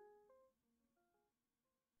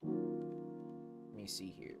 Let me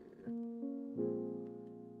see here.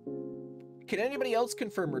 Can anybody else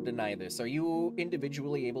confirm or deny this? Are you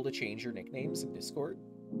individually able to change your nicknames in Discord?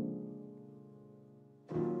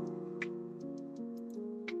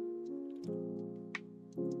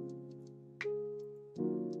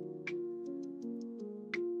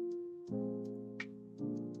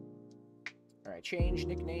 Alright, change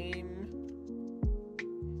nickname.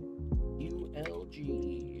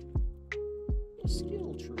 ULG.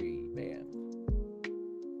 Skill tree. Bam.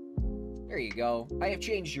 There you go. I have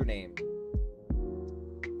changed your name.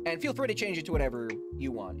 And feel free to change it to whatever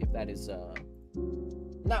you want, if that is,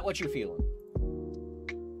 not what you're feeling.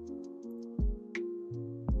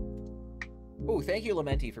 Oh, thank you,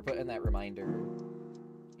 Lamenti, for putting that reminder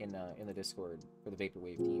in the Discord for the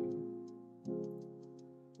Vaporwave team.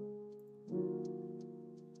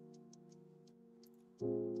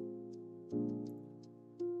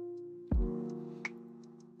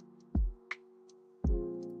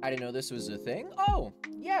 I didn't know this was a thing. Oh,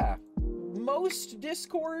 yeah. Most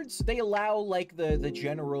Discords, they allow, like, the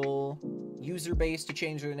general user base to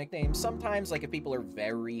change their nicknames. Sometimes, like, if people are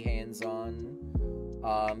very hands-on,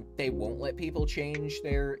 they won't let people change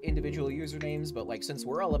their individual usernames, but, like, since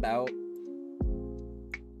we're all about,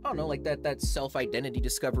 I don't know, like, that self-identity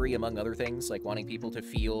discovery, among other things, like, wanting people to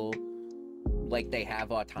feel like they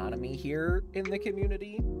have autonomy here in the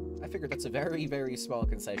community, I figured that's a very, very small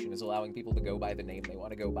concession, is allowing people to go by the name they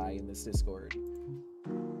want to go by in this Discord.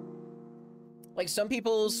 Like, some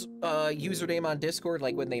people's username on Discord,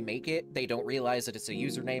 like, when they make it, they don't realize that it's a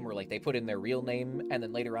username, or, like, they put in their real name, and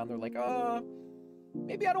then later on they're like,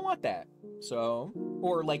 maybe I don't want that. So,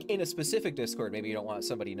 or, like, in a specific Discord, maybe you don't want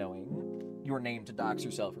somebody knowing your name to dox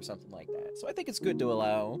yourself or something like that. So I think it's good to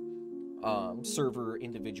allow server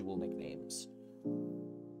individual nicknames.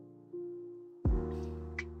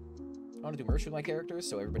 I want to do merch with my characters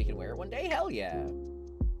so everybody can wear it one day? Hell yeah.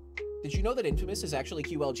 Did you know that Infamous is actually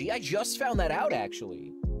QLG? I just found that out,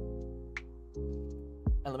 actually.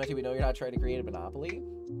 And Lamenti, we know you're not trying to create a monopoly.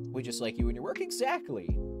 We just like you and your work.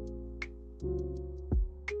 Exactly.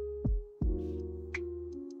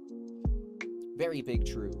 Very big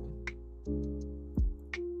true.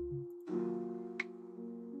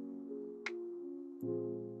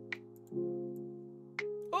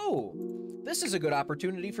 Oh, this is a good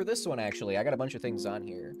opportunity for this one, actually. I got a bunch of things on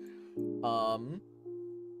here.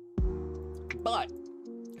 But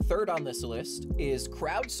third on this list is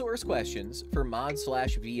crowdsource questions for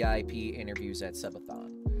mod/VIP interviews at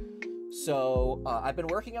Subathon. So I've been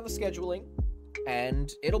working on the scheduling,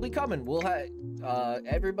 and it'll be coming. We'll have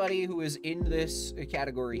everybody who is in this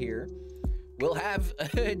category here will have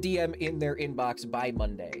a DM in their inbox by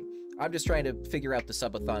Monday. I'm just trying to figure out the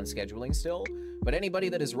Subathon scheduling still, but anybody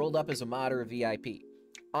that is rolled up as a mod or a VIP,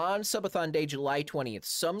 on Subathon Day, July 20th,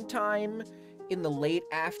 sometime in the late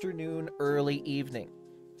afternoon, early evening,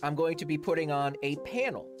 I'm going to be putting on a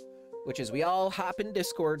panel, which is we all hop in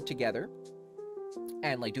Discord together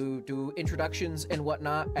and like do introductions and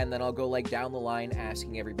whatnot, and then I'll go like down the line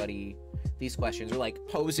asking everybody these questions, or like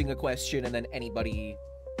posing a question, and then anybody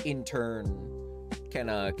in turn can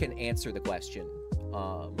answer the question.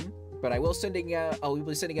 But I will sending out, I'll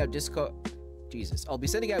be sending out I'll be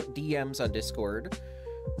sending out DMs on Discord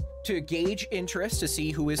to gauge interest, to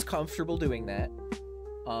see who is comfortable doing that.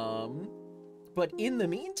 But in the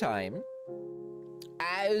meantime,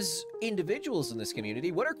 as individuals in this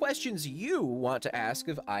community, what are questions you want to ask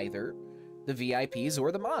of either the VIPs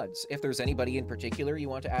or the mods? If there's anybody in particular you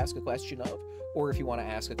want to ask a question of, or if you want to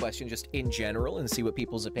ask a question just in general and see what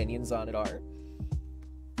people's opinions on it are,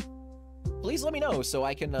 please let me know so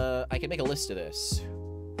I can make a list of this.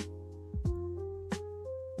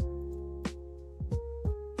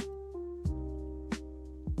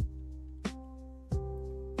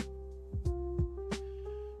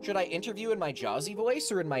 Should I interview in my Jazzy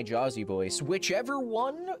voice or in my Jazzy voice? Whichever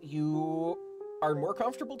one you are more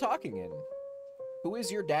comfortable talking in. Who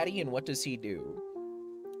is your daddy and what does he do?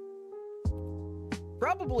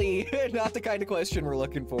 Probably not the kind of question we're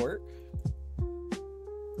looking for.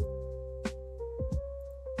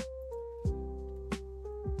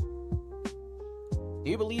 Do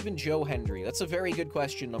you believe in Joe Hendry? That's a very good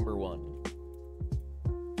question, number one.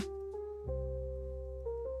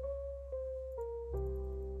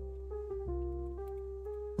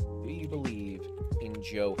 Do you believe in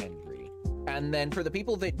Joe Hendry? And then for the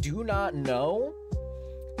people that do not know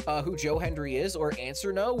who Joe Hendry is, or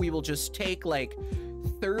answer no, we will just take like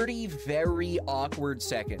 30 very awkward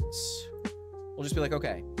seconds. We'll just be like,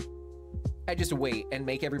 okay. And just wait and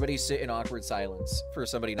make everybody sit in awkward silence for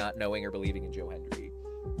somebody not knowing or believing in Joe Hendry.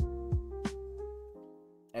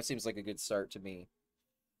 That seems like a good start to me.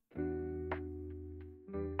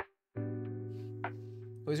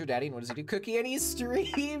 Who's your daddy and what does he do? Cookie and he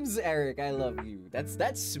streams! Eric, I love you.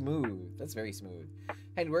 That's smooth. That's very smooth.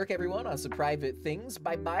 Head to work, everyone, on some private things.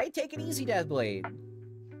 Bye-bye. Take it easy, Deathblade.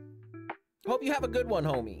 Hope you have a good one,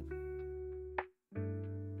 homie.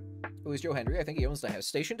 Who is Joe Hendry? I think he owns the Hess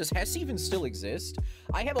station. Does Hess even still exist?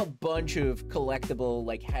 I have a bunch of collectible,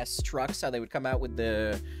 like, Hess trucks, how they would come out with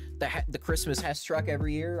the Christmas Hess truck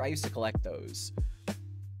every year. I used to collect those.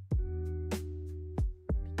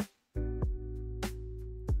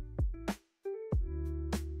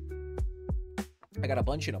 I got a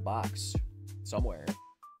bunch in a box somewhere.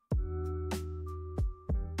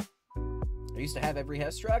 I used to have every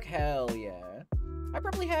Hess truck? Hell yeah. I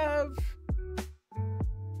probably have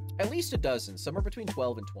at least a dozen, somewhere between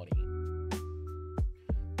 12 and 20.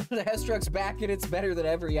 The Hess truck's back and it's better than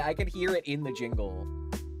ever. Yeah, I could hear it in the jingle.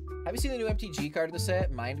 Have you seen the new MTG card in the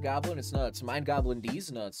set? Mind Goblin? It's nuts. Mind Goblin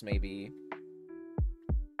D's nuts, maybe.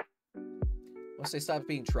 Once they stopped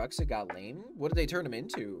being trucks, it got lame. What did they turn them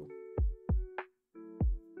into?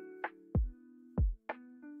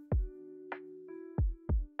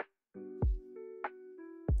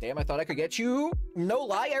 Damn, I thought I could get you. No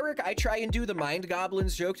lie, Eric, I try and do the Mind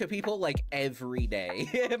Goblins joke to people, like, every day.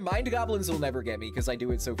 Mind Goblins will never get me, because I do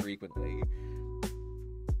it so frequently.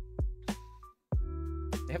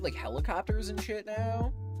 They have, like, helicopters and shit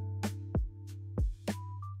now?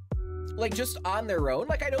 Like, just on their own?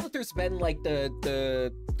 Like, I know that there's been, like,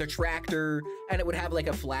 the tractor, and it would have, like,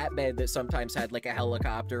 a flatbed that sometimes had, like, a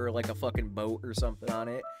helicopter or, like, a fucking boat or something on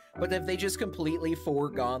it. But have they just completely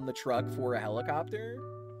foregone the truck for a helicopter?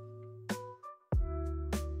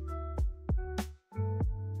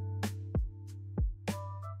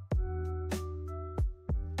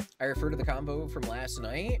 I refer to the combo from last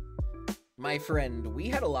night. My friend, we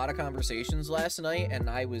had a lot of conversations last night, and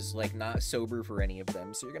I was, like, not sober for any of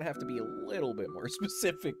them, so you're gonna have to be a little bit more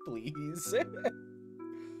specific, please.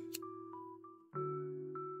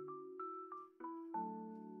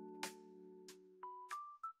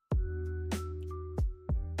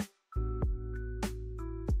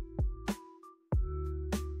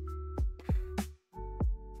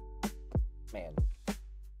 Man.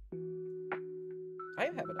 I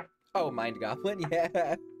am having a... Oh, Mind Goblin,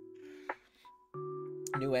 yeah.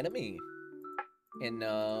 New enemy. In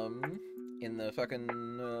the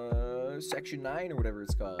fucking, Section 9 or whatever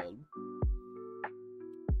it's called.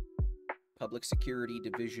 Public Security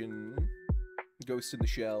Division. Ghost in the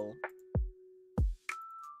Shell.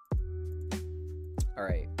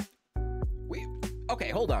 Alright. Okay,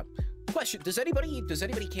 hold on. Question, does anybody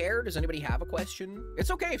care? Does anybody have a question?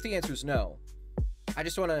 It's okay if the answer is no. I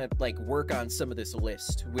just want to, like, work on some of this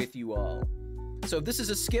list with you all. So if this is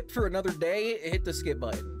a skip for another day, hit the skip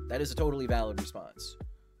button. That is a totally valid response.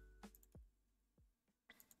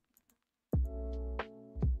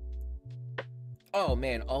 Oh,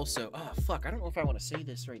 man, also... Oh, fuck, I don't know if I want to say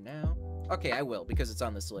this right now. Okay, I will, because it's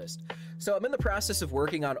on this list. So I'm in the process of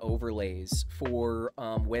working on overlays for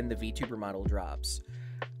when the VTuber model drops.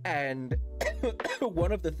 And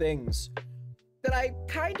one of the things that I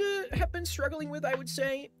kind of have been struggling with, I would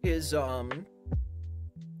say, is how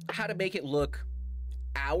to make it look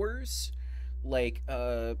ours. Like,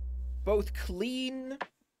 both clean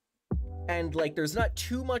and, like, there's not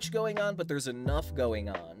too much going on, but there's enough going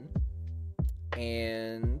on.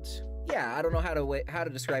 And yeah, I don't know how to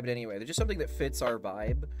describe it anyway. There's just something that fits our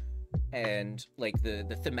vibe and, like,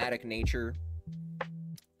 the thematic nature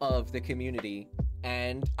of the community.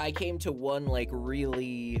 And I came to one, like,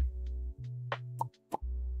 really,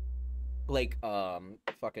 like,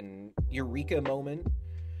 fucking eureka moment.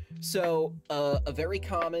 So, a very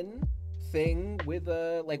common thing with,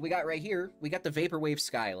 like, we got right here, we got the Vaporwave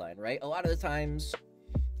skyline, right? A lot of the times,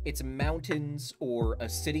 it's mountains or a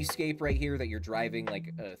cityscape right here that you're driving,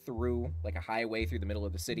 like, through, like, a highway through the middle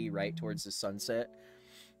of the city, right, towards the sunset.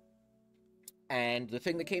 And the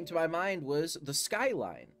thing that came to my mind was the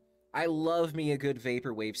skyline. I love me a good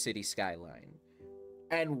Vaporwave city skyline.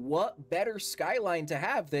 And what better skyline to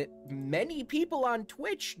have that many people on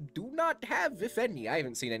Twitch do not have, if any. I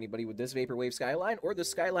haven't seen anybody with this Vaporwave skyline, or the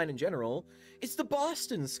skyline in general. It's the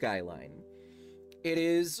Boston skyline. It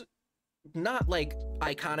is not, like,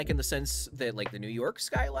 iconic in the sense that, like, the New York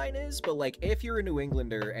skyline is, but, like, if you're a New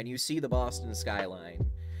Englander and you see the Boston skyline,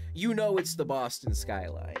 you know it's the Boston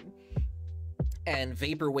skyline. And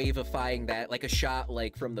Vaporwave-ifying that, like a shot,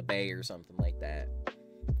 like, from the bay or something like that.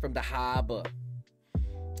 From the harbor.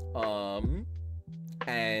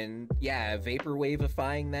 And, yeah,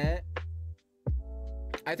 Vaporwave-ifying that.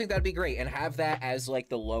 I think that'd be great, and have that as, like,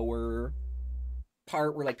 the lower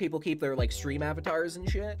part where, like, people keep their, like, stream avatars and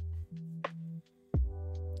shit.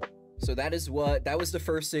 So that was the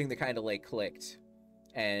first thing that kind of, like, clicked.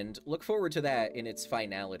 And look forward to that in its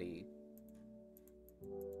finality.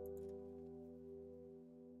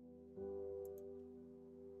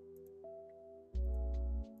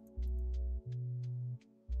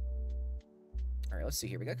 Alright, let's see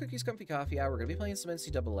here. We got Cookies Comfy Coffee Hour. We're going to be playing some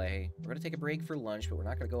NCAA. We're going to take a break for lunch, but we're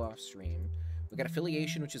not going to go off stream. We got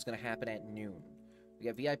Affiliation, which is going to happen at noon. We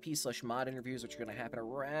got VIP/mod interviews, which are going to happen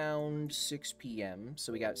around 6 p.m.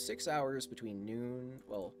 So we got 6 hours between noon,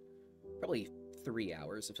 well, probably 3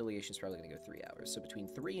 hours. Affiliation's probably going to go 3 hours. So between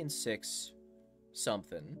 3 and 6,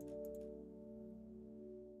 something.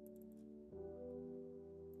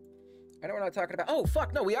 I know we're not talking about... Oh,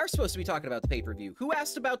 fuck, no, we are supposed to be talking about the pay-per-view. Who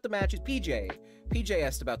asked about the matches? PJ. PJ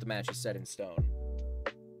asked about the matches set in stone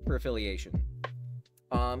for affiliation.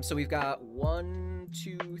 So we've got 1,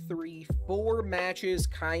 2, 3, 4 matches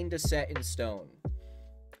kind of set in stone.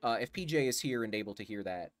 If PJ is here and able to hear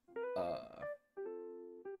that,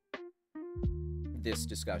 this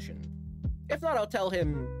discussion. If not, I'll tell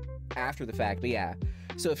him after the fact, but yeah.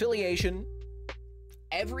 So affiliation...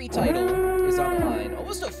 Every title is on the line.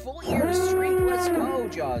 Almost a full year streak. Let's go,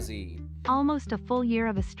 Jazzy. Almost a full year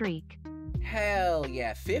of a streak. Hell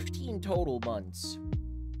yeah, 15 total months.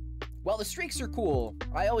 While the streaks are cool,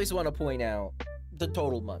 I always want to point out the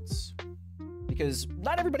total months. Because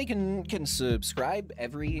not everybody can subscribe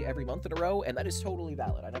every month in a row, and that is totally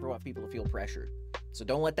valid. I never want people to feel pressured. So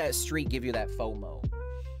don't let that streak give you that FOMO.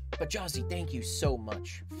 But Jazzy, thank you so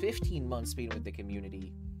much. 15 months being with the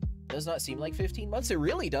community. Does not seem like 15 months. It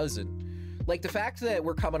really doesn't. Like, the fact that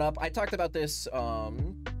we're coming up... I talked about this a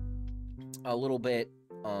little bit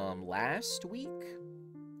last week,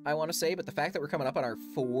 I want to say, but the fact that we're coming up on our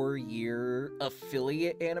 4-year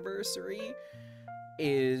affiliate anniversary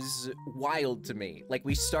is wild to me. Like,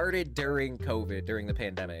 we started during COVID, during the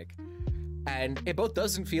pandemic, and it both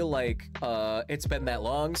doesn't feel like it's been that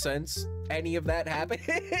long since any of that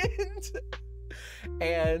happened.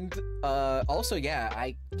 And also, yeah,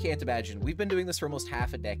 I can't imagine. We've been doing this for almost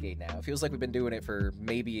half a decade now. It feels like we've been doing it for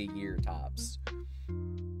maybe a year tops.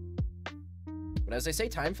 But as I say,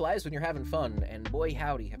 time flies when you're having fun, and boy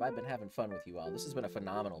howdy, have I been having fun with you all. This has been a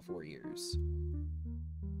phenomenal 4 years.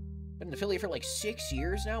 Been an affiliate for like 6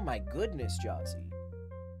 years now? My goodness, Jazzy.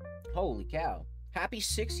 Holy cow. Happy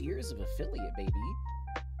 6 years of affiliate, baby.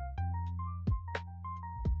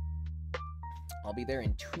 I'll be there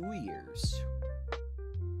in 2 years.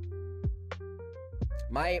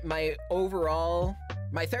 My overall...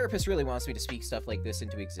 My therapist really wants me to speak stuff like this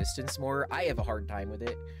into existence more. I have a hard time with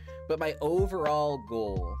it. But my overall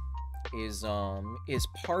goal is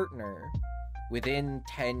partner within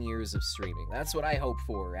 10 years of streaming. That's what I hope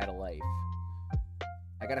for out of life.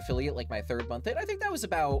 I got affiliate like my 3rd month in. I think that was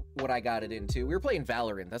about what I got it into. We were playing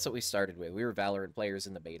Valorant. That's what we started with. We were Valorant players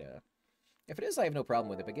in the beta. If it is, I have no problem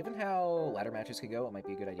with it. But given how ladder matches can go, it might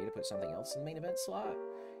be a good idea to put something else in the main event slot.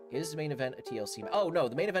 Is the main event a TLC? Oh, no.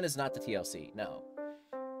 The main event is not the TLC. No.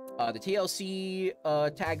 The TLC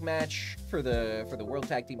tag match for the World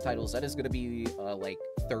Tag Team titles, that is going to be like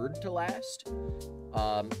 3rd to last.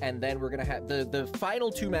 And then we're going to have the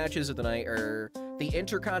final 2 matches of the night are the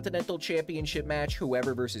Intercontinental Championship match,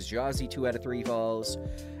 whoever versus Jazzy, 2 out of 3 falls,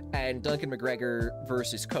 and Duncan McGregor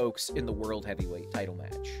versus Cokes in the World Heavyweight title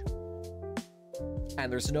match.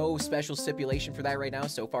 And there's no special stipulation for that right now.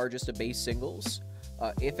 So far, just a base singles.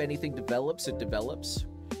 If anything develops, it develops.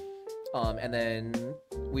 And then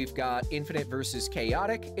we've got Infinite versus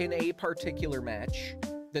Chaotic in a particular match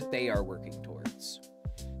that they are working towards.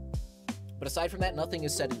 But aside from that, nothing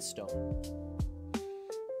is set in stone.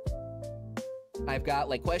 I've got,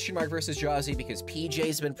 like, Question Mark versus Jazzy because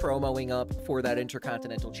PJ's been promoing up for that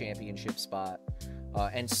Intercontinental Championship spot.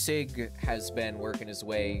 And Sig has been working his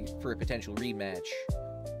way for a potential rematch.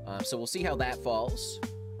 So we'll see how that falls.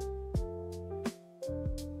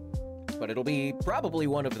 But it'll be probably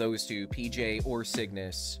one of those two, PJ or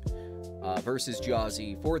Cygnus, versus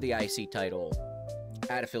Jazzy for the IC title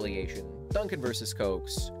at affiliation. Duncan versus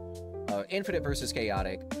Cokes. Infinite versus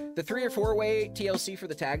Chaotic. The 3 or 4-way TLC for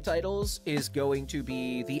the tag titles is going to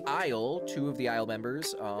be the Isle, 2 of the Isle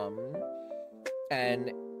members.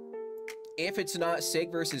 And if it's not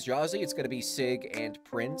Sig versus Jazzy, it's going to be Sig and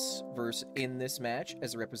Prince in this match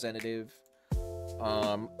as a representative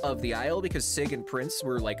of the Isle, because Sig and Prince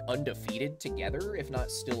were like undefeated together, if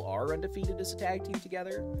not still are undefeated as a tag team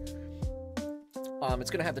together.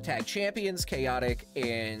 It's going to have the tag champions, Chaotic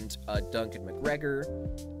and Duncan McGregor,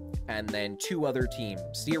 and then 2 other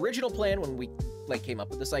teams. The original plan when we came up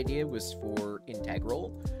with this idea was for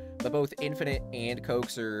Integral, but both Infinite and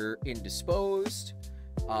Cokes are indisposed.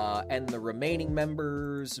 And the remaining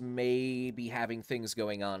members may be having things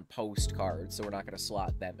going on post-card, so we're not going to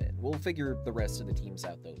slot them in. We'll figure the rest of the teams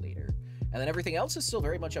out, though, later. And then everything else is still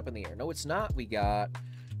very much up in the air. No, it's not. We got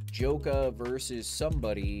Joka versus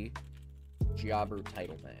somebody. Jobber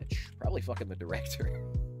title match. Probably fucking the director.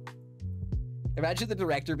 Imagine the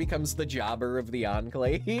director becomes the jobber of the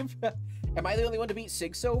Enclave. Am I the only one to beat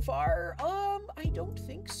Sig so far? I don't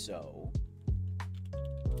think so.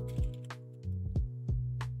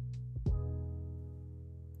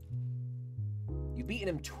 You've beaten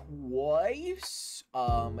him twice.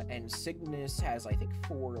 And Cygnus has, I think,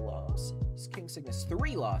 4 losses. King Cygnus,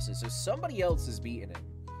 3 losses. So somebody else has beaten him.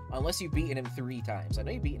 Unless you've beaten him 3 times. I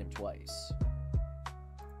know you've beaten him twice.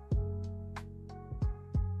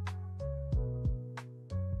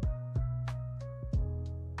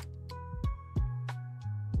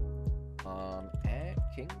 At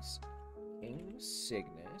King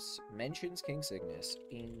Cygnus. Mentions King Cygnus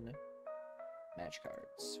in match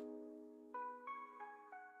cards.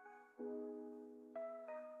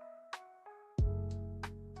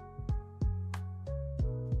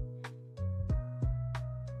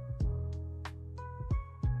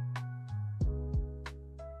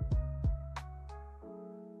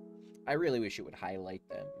 I really wish it would highlight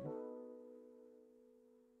them.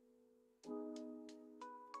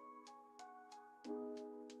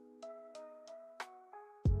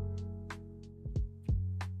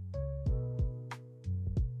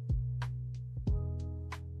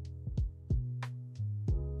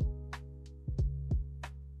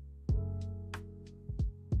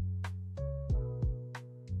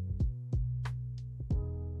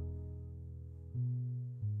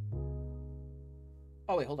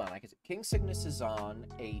 Oh, wait, hold on. King Cygnus is on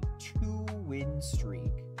a 2-win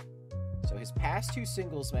streak. So his past 2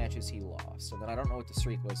 singles matches he lost. And then I don't know what the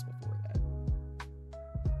streak was before that.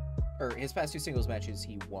 Or his past 2 singles matches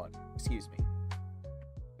he won. Excuse me.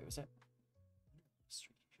 Wait, was that?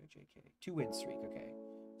 Streak, JK. 2-win streak, okay.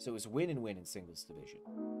 So it was win and win in singles division.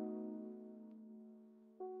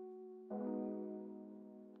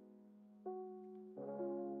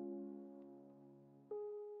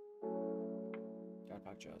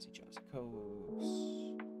 Jazzy Cokes.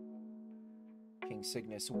 King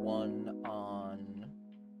Cygnus won on...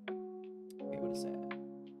 Wait, what is that?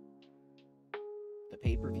 The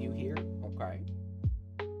pay-per-view here? Okay.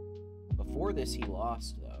 Before this, he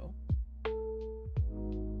lost, though.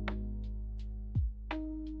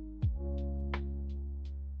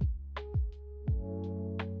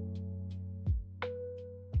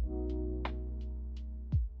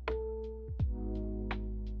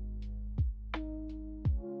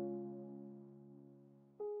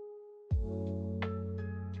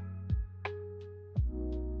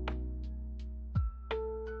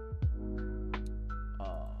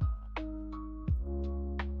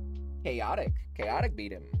 Chaotic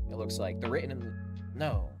beat him, it looks like. The written in the...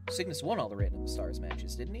 No. Cygnus won all the written in the stars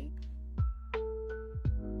matches, didn't he?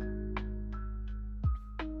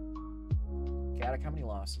 Chaotic, how many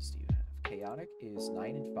losses do you have? Chaotic is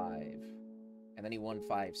 9-5. And then he won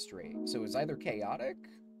 5 straight. So it was either Chaotic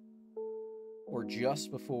or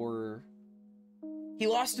just before... He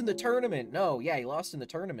lost in the tournament! No, yeah, he lost in the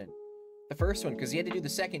tournament. The first one, because he had to do the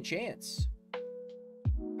second chance.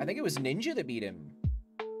 I think it was Ninja that beat him.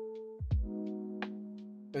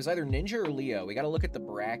 It was either Ninja or Leo. We gotta look at the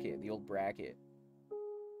bracket, the old bracket.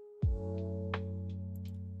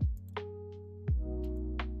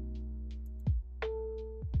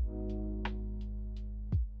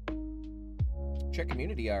 Check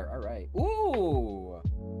community art, alright. Ooh!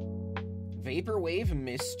 Vaporwave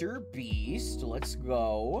Mr. Beast, let's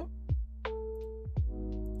go.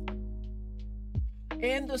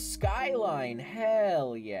 And the Skyline,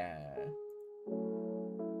 hell yeah.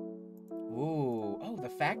 Ooh, oh, the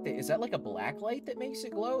fact that, is that like a black light that makes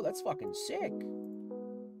it glow? That's fucking sick.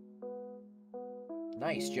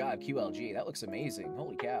 Nice job, QLG. That looks amazing.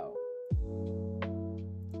 Holy cow.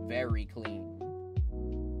 Very clean.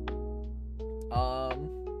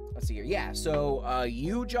 Let's see here. Yeah, so,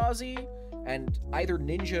 you, Jazzy, and either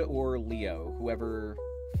Ninja or Leo, whoever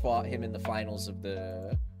fought him in the finals of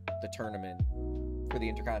the tournament for the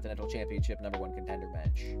Intercontinental Championship #1 contender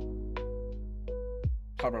match.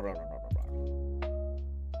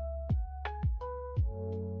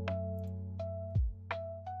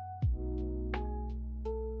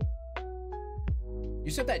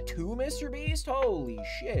 You said that too, Mr. Beast? Holy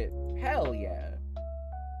shit. Hell yeah.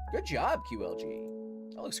 Good job, QLG.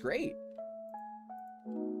 That looks great.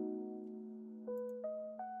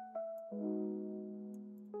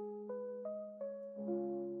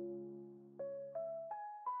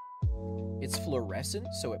 It's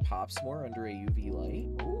fluorescent, so it pops more under a UV light.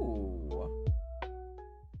 Ooh.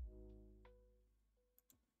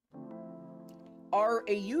 Are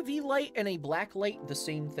a UV light and a black light the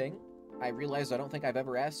same thing? I realized I don't think I've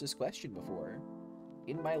ever asked this question before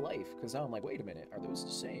in my life, because now I'm like, wait a minute, are those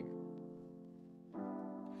the same?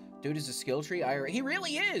 Dude is a skill tree. He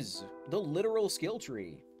really is! The literal skill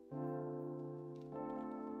tree.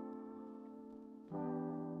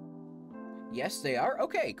 Yes, they are?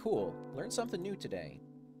 Okay, cool. Learned something new today.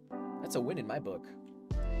 That's a win in my book.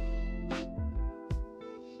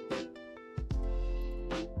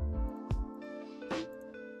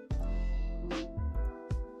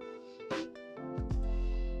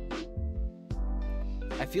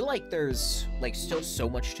 I feel like there's, like, still so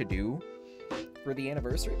much to do for the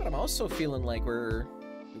anniversary, but I'm also feeling like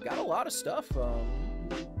we've got a lot of stuff,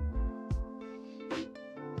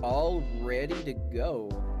 all ready to go,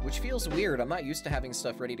 which feels weird. I'm not used to having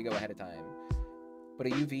stuff ready to go ahead of time. But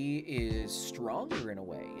a UV is stronger in a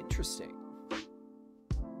way. Interesting.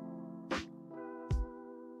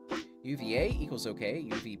 UVA equals okay,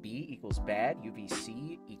 UVB equals bad,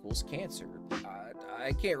 UVC equals cancer.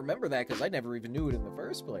 I can't remember that because I never even knew it in the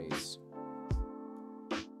first place.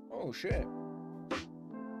 Oh, shit.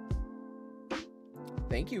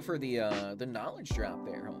 Thank you for the knowledge drop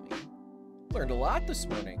there, homie. Learned a lot this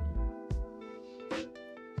morning.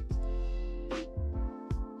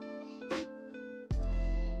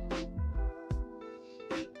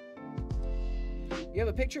 You have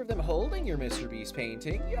a picture of them holding your Mr. Beast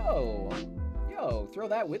painting? Yo, throw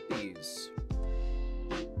that with these.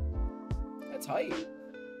 That's hype.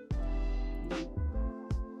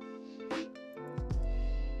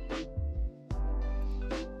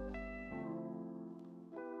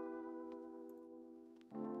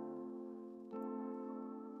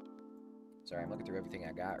 Sorry, I'm looking through everything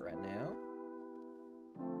I got right now.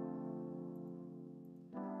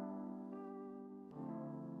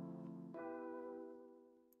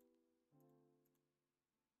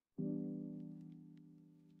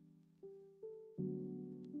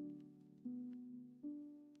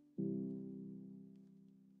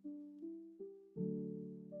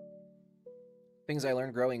 Things I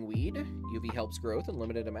learned growing weed. UV helps growth in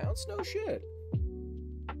limited amounts. No shit.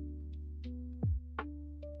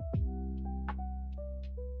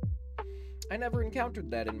 I never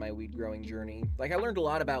encountered that in my weed growing journey. Like, I learned a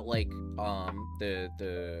lot about, like,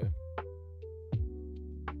 the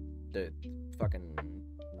fucking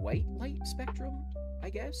white light spectrum, I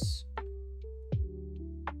guess?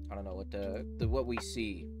 I don't know what what we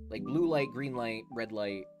see. Like, blue light, green light, red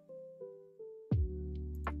light.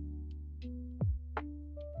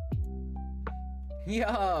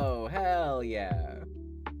 Yo, hell yeah.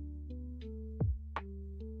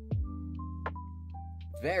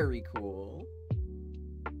 Very cool.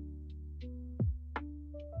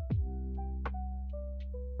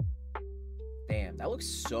 Damn, that looks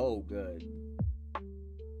so good.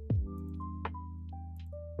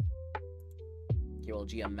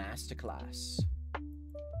 QLG, a masterclass.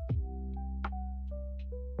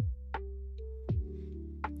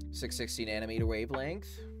 .616 nanometer wavelength.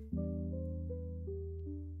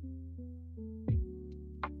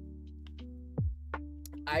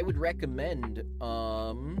 I would recommend,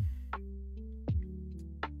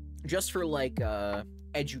 just for, like,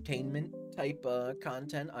 edutainment type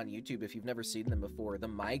content on YouTube, if you've never seen them before, the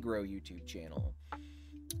Migro YouTube channel.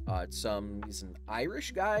 He's an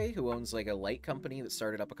Irish guy who owns, like, a light company that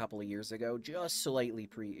started up a couple of years ago, just slightly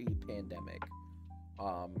pre-pandemic.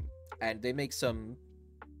 And they make some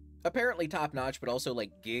apparently top-notch, but also,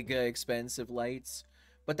 like, giga-expensive lights.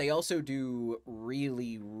 But they also do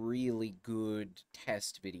really, really good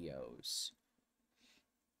test videos.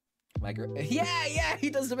 Yeah,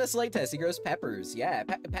 he does the best light test. He grows peppers. Yeah,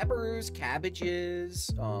 peppers,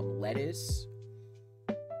 cabbages, lettuce.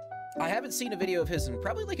 I haven't seen a video of his in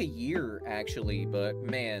probably like a year, actually, but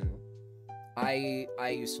man, I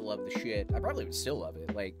used to love the shit. I probably would still love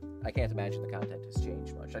it. Like, I can't imagine the content has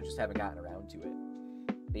changed much. I just haven't gotten around to it.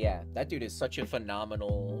 But yeah, that dude is such a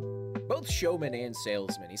phenomenal... both showman and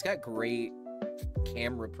salesman. He's got great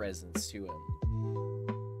camera presence to him.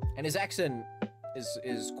 And his accent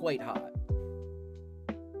is quite hot.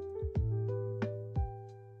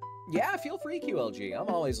 Yeah, feel free, QLG. I'm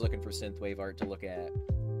always looking for synthwave art to look at.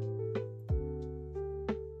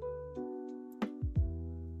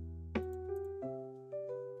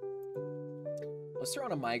 Let's throw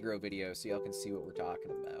on a Migro video so y'all can see what we're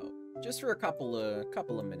talking about. Just for a couple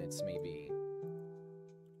of minutes, maybe.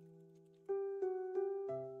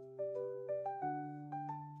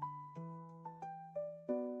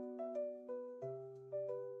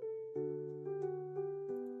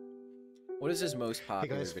 What is his most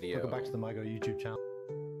popular hey guys, video? Welcome back to the Migro YouTube channel.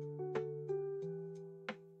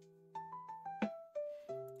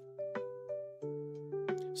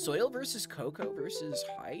 Soil versus cocoa versus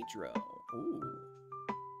hydro. Ooh.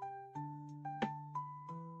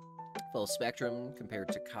 Full spectrum compared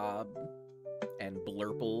to cob and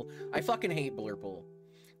blurple. I fucking hate blurple.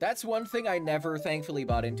 That's one thing I never thankfully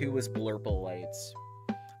bought into was blurple lights.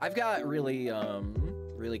 I've got really,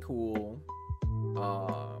 really cool,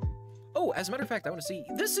 oh, as a matter of fact, I want to see,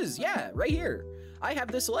 this is, yeah, right here. I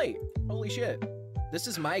have this light. Holy shit. This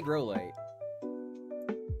is my grow light.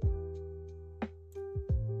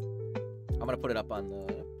 I'm gonna put it up on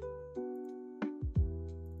the...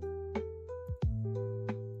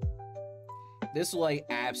 This light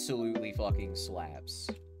absolutely fucking slaps.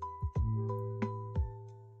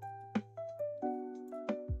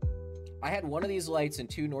 I had one of these lights and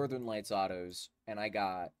 2 Northern Lights autos, and I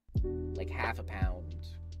got like half a pound.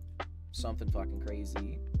 Something fucking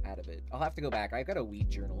crazy out of it. I'll have to go back. I've got a weed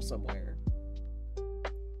journal somewhere.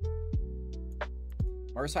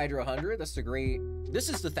 Mars Hydro 100, that's the great... This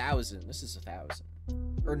is the 1000. This is 1000.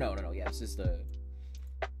 Or no, yeah, this is the...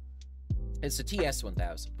 It's the TS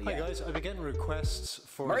 1000. Hi guys, I've been getting requests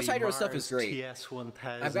for Mars the Hydro Mars stuff is great. TS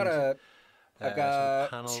 1000. I've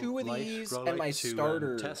got 2 of these, and my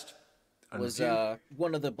starter test was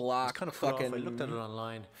one of the block kind of fucking I looked at it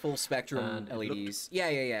online. full spectrum LEDs.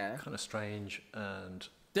 Yeah. Kind of strange and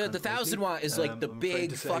the 1000-watt is like the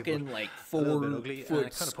big fucking like 4-foot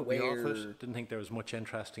kind of put me off square. it. Didn't think there was much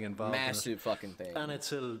interesting involved. Massive fucking thing. And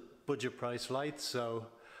it's a budget price light, so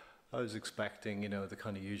I was expecting, you know, the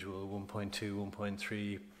kind of usual 1.2,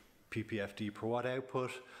 1.3 ppfd per watt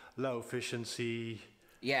output, low efficiency.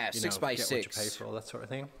 Yeah, 6 by 6. Get what you pay for, all that sort of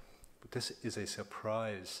thing. But this is a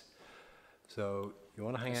surprise. So you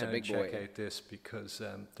want to hang out and check out this because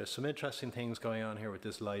there's some interesting things going on here with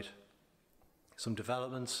this light. Some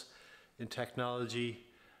developments in technology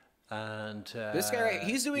and this guy, right,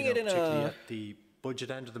 he's doing it in particularly a at the budget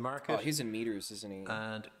end of the market. Oh, he's in meters, isn't he?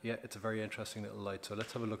 And yeah, it's a very interesting little light. So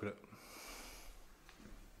let's have a look at it.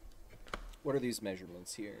 What are these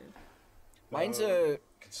measurements here? Mine's a...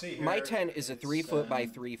 My 10 is a 3-foot by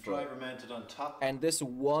 3-foot. Driver mounted on top. And this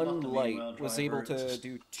one light was able to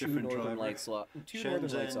do 2 Northern Lights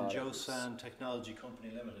Shenzhen Josan Technology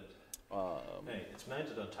Company Limited. Hey, it's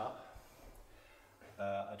mounted on top.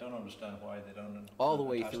 I don't understand why they don't all the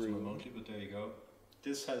way attach through them remotely, but there you go.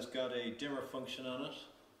 This has got a dimmer function on it.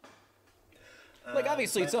 Like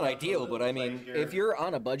obviously it's not ideal, but I mean, if you're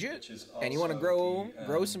on a budget and you want to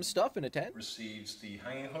grow some stuff in a tent, receives the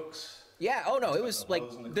hanging hooks. Yeah. Oh no, it was like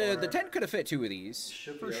the tent could have fit 2 of these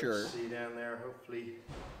for sure. See down there, hopefully,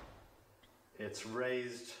 it's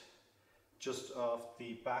raised just off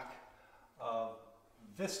the back of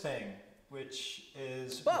this thing, which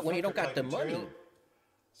is. But when you don't got the money.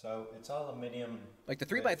 So it's aluminium. Like the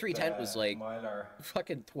 3x3 tent was like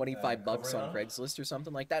fucking $25 on Craigslist or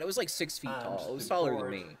something like that. It was like 6 feet tall. It was taller than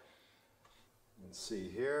me. You can see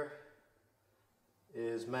here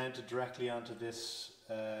is mounted directly onto this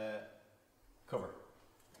cover,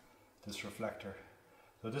 this reflector.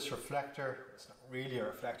 So this reflector, it's not really a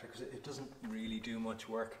reflector because it doesn't really do much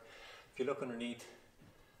work. If you look underneath,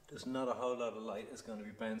 there's not a whole lot of light that's going to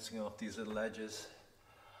be bouncing off these little edges.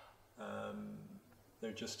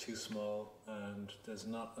 They're just too small and there's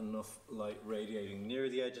not enough light radiating near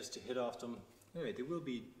the edges to hit off them. Anyway, they will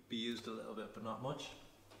be used a little bit, but not much.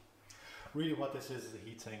 Really what this is a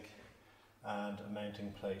heatsink and a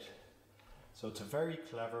mounting plate. So it's a very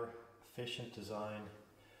clever, efficient design,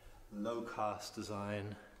 low cost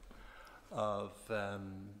design of a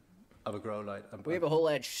grow light. We have a whole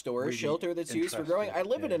edge storage shelter that's used for growing. I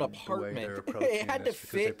live in an apartment. It had to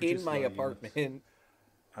fit in my apartment.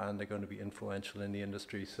 And they're going to be influential in the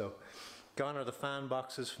industry. So gone are the fan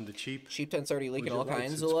boxes from the cheap tent's already leaking all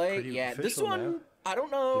kinds of light. Yeah, this one now. I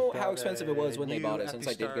don't know how expensive it was when they bought it, since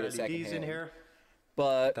I did get it secondhand.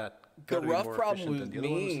 But the rough problem with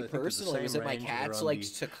me personally was that my cats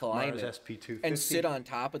liked to climb it and sit on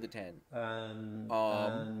top of the tent.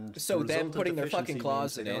 So them putting their fucking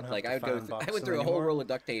claws in it, like I went through a whole roll of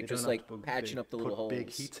duct tape just like patching up the little holes. Big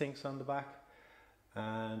heat sinks on the back.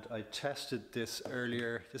 And I tested this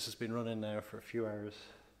earlier. This has been running now for a few hours.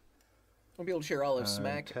 I'll be able to share all of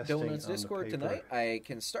Smack Donuts Discord tonight. I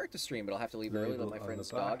can start the stream, but I'll have to leave early, let my friend's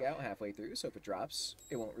dog out halfway through, so if it drops,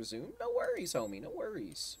 it won't resume. No worries, homie, no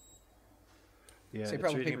worries. Yeah, Same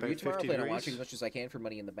problem with pay-per-view tomorrow. I plan on watching as much as I can for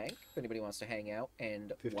Money in the Bank. If anybody wants to hang out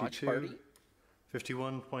and watch party.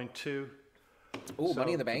 51.2. Oh,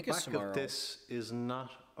 Money in the Bank is tomorrow. This is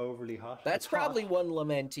not overly hot. That's probably one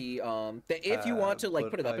lamenty. That if you want to like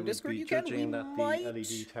put it up in Discord, you can. We might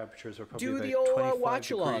do the old watch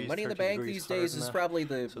along. Money in the Bank these days is probably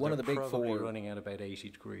one of the big 4. Running at about 80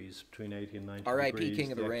 degrees, between 80 and 90 R.I.P. degrees.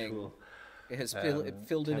 King of the Ring. It has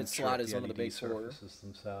filled in its slot as one of the big 4.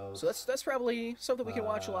 So that's probably something we can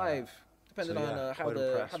watch live, depending on how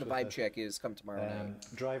the vibe check is come tomorrow night.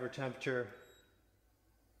 Driver temperature.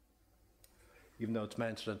 Even though it's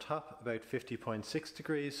mounted on top, about 50.6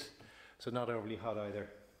 degrees, so not overly hot either.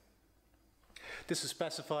 This is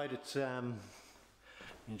specified, it's, you can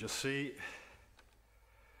just see,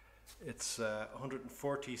 it's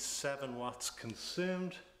 147 watts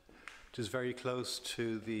consumed, which is very close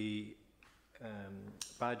to the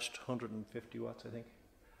badged 150 watts, I think.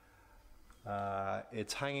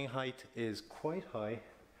 Its hanging height is quite high,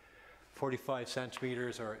 45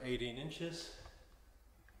 centimeters or 18 inches.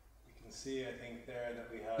 You can see, I think, there that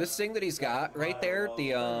we have This thing that he's got right there,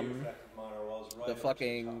 the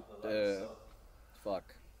fucking, fuck,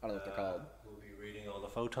 I don't know what they're called. We'll be reading all the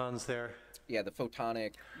photons there. Yeah, the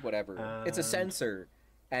photonic, whatever. It's a sensor,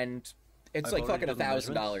 and it's I've like already fucking done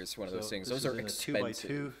the $1,000 for one of those things. this Those is are in a 2x2.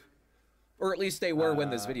 expensive. Or at least they were when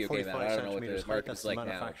this video came out. 45 I don't know what the centimeters height, market's that's like the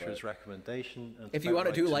now. manufacturer's But recommendation. And if it's you want to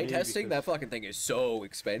about do right light me testing, that because fucking thing is so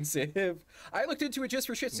expensive. I looked into it just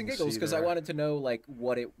for shits and You can giggles see because I there. wanted to know like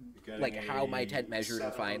what it, you're like getting how my a tent measured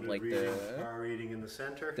and find 700 like reading, power reading in the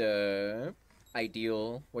center. the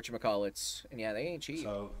ideal whatchamacallits. And yeah, they ain't cheap.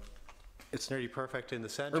 So it's nearly perfect in the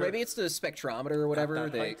center. Or maybe it's the spectrometer or whatever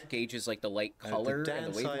that that height. gauges like the light The color and the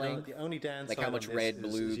downside on- wavelength. the only downside Like how much on this red, is,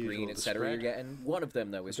 blue, as usual, green, the etc. you're spread. getting. One of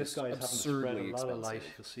them though is This just guy's having to spread absurdly a lot of light.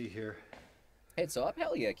 expensive. You'll see here. Heads up,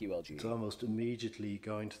 hell yeah, QLG. It's almost immediately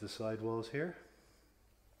going to the sidewalls here.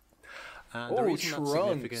 And Oh, the reason that's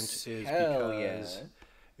significant trunks. is Hell because yeah.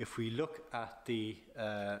 if we look at the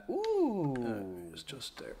Ooh. it's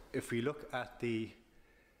just there. If we look at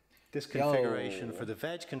this configuration Yo. for the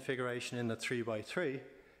veg configuration in the 3x3,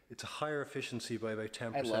 it's a higher efficiency by about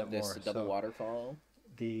 10% I love this, more. the double So waterfall.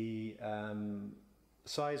 the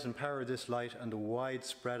size and power of this light and the wide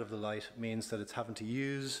spread of the light means that it's having to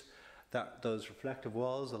use those reflective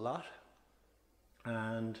walls a lot.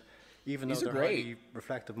 And even These though are they're great. highly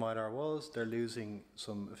reflective Mylar walls, they're losing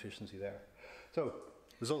some efficiency there. So,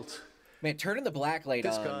 results. Man, turning the black light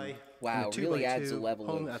This on, guy, wow, in a really 2x2, adds a level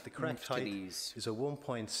hung of at the correct oomph to height these. is a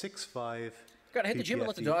 1.65. Gotta hit the gym and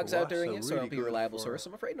let the ppfE dogs per out watt, during it, so really I'll be a good reliable for source.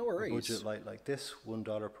 I'm afraid, no a worries. budget light like this,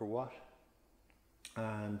 $1 per watt.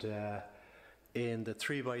 And in the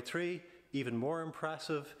 3x3, even more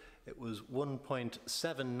impressive, it was 1.79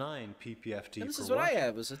 ppfd And this per is what watt. I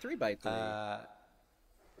have, is a 3x3.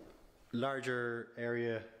 Larger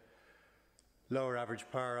area, lower average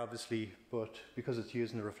power obviously, but because it's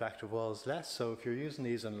using the reflective walls less, so if you're using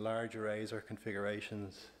these in large arrays or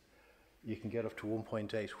configurations, you can get up to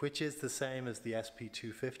 1.8, which is the same as the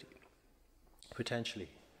SP250, potentially,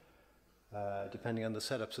 depending on the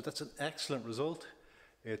setup. So that's an excellent result.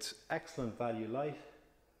 It's excellent value light.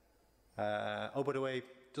 Oh, by the way,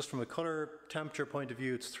 just from a color temperature point of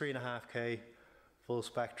view, it's 3.5K, full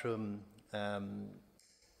spectrum.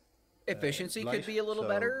 Efficiency light, could be a little so,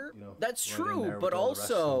 better. you know, That's right in true, there but with all the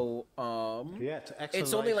rest of also, Yeah, it's excellent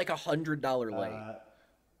it's only light. like $100 light.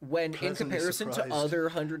 When in pleasantly comparison to surprised other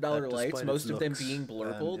 $100 that lights, despite most its of them looks, being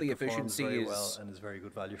blurple, it the performs efficiency very is well and is very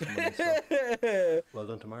good value for money. So well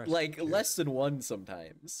done to Mars. like Cheers. less than one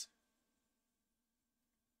sometimes.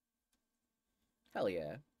 Hell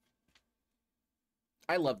yeah.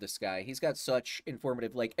 I love this guy. He's got such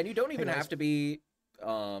informative, like, and you don't even guys. have to be,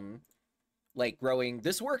 like growing.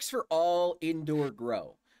 This works for all indoor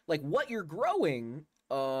grow. Like what you're growing,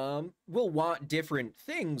 will want different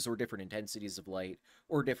things or different intensities of light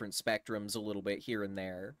or different spectrums a little bit here and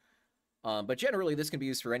there. But generally this can be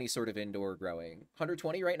used for any sort of indoor growing.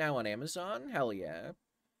 120 right now on Amazon? Hell yeah.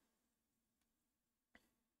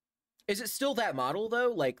 Is it still that model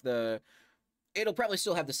though? Like it'll probably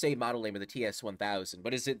still have the same model name of the TS1000,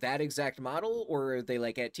 but is it that exact model, or are they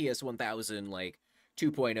like at TS1000 like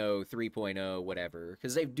 2.0, 3.0, whatever?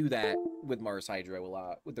 Because they do that with Mars Hydro a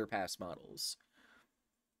lot with their past models.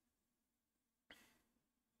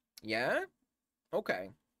 Yeah? Okay.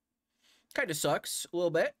 Kind of sucks a little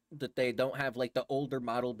bit that they don't have like the older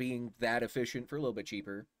model being that efficient for a little bit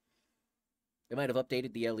cheaper. They might have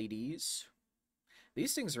updated the LEDs.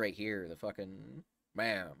 These things right here, the fucking...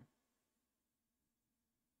 Man.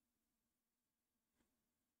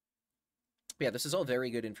 Yeah, this is all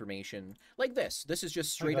very good information. Like this. This is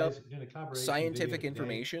just straight up scientific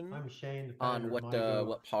information I'm Shane, the on founder of what MyGrow.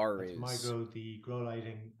 what PAR That's is. MyGrow, the grow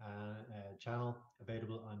lighting channel,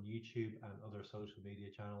 available on YouTube and other social media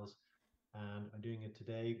channels. And I'm doing it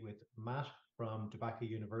today with Matt from Tobacco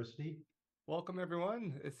University. Welcome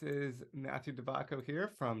everyone. This is Matthew DeBacco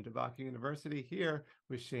here from Tobacco University, here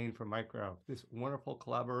with Shane from Micro. This wonderful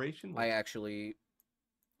collaboration. I actually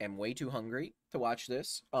am way too hungry to watch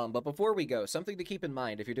this. But before we go, something to keep in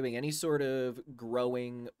mind if you're doing any sort of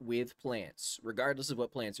growing with plants, regardless of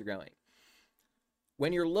what plants you're growing.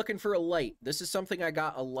 When you're looking for a light, this is something I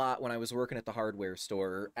got a lot when I was working at the hardware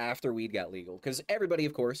store after weed got legal, because everybody,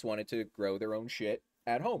 of course, wanted to grow their own shit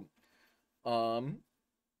at home.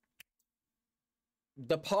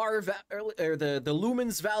 The PAR or the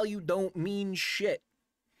lumens value don't mean shit.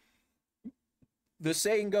 The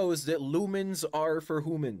saying goes that lumens are for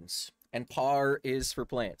humans and PAR is for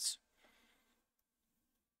plants.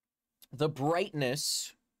 The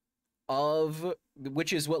brightness of,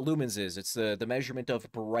 which is what lumens is. It's the measurement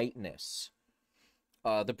of brightness.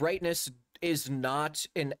 The brightness is not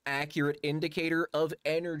an accurate indicator of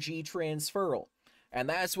energy transferal. And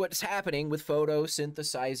that's what's happening with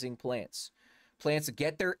photosynthesizing plants. Plants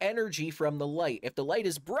get their energy from the light. If the light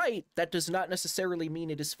is bright, that does not necessarily mean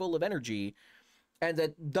it is full of energy. And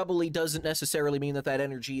that doubly doesn't necessarily mean that that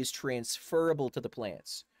energy is transferable to the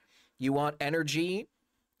plants. You want energy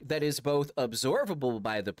that is both absorbable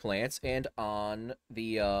by the plants and on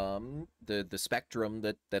the spectrum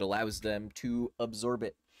that allows them to absorb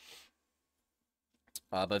it.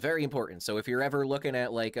 But very important. So if you're ever looking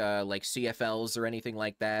at like CFLs or anything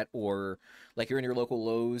like that, or like you're in your local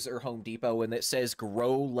Lowe's or Home Depot and it says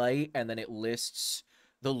grow light and then it lists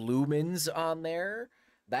the lumens on there,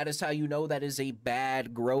 that is how you know that is a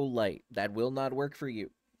bad grow light. That will not work for you.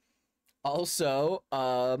 Also,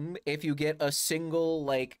 if you get a single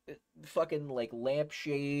like fucking like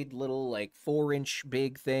lampshade little like 4-inch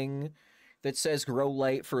big thing that says grow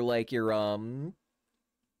light for like your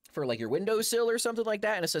windowsill or something like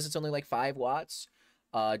that, and it says it's only like 5 watts,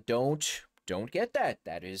 don't get that.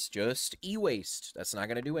 That is just e-waste. That's not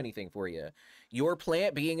going to do anything for you. Your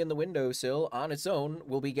plant being in the windowsill on its own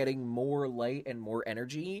will be getting more light and more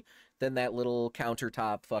energy than that little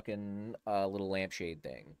countertop fucking little lampshade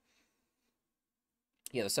thing.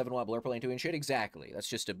 Yeah, the 7-watt blur plane 2-inch shit, exactly. That's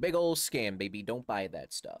just a big old scam, baby. Don't buy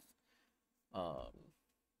that stuff.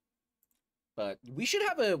 But we should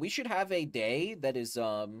have a day that is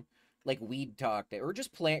like weed talk day or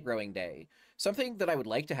just plant growing day. Something that I would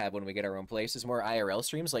like to have when we get our own place is more IRL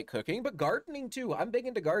streams like cooking, but gardening too. I'm big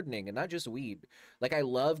into gardening and not just weed. Like I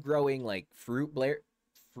love growing like fruit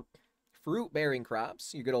bearing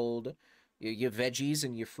crops. You good old your veggies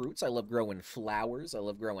and your fruits. I love growing flowers. I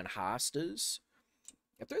love growing hostas.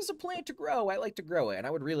 If there's a plant to grow, I like to grow it. And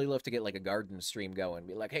I would really love to get like a garden stream going.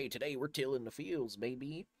 Be like, hey, today we're tilling the fields,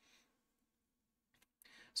 baby.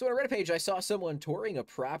 So on a Reddit page, I saw someone touring a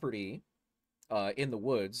property in the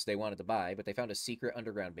woods they wanted to buy, but they found a secret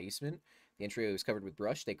underground basement. The entry was covered with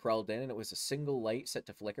brush. They crawled in, and it was a single light set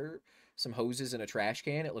to flicker. Some hoses and a trash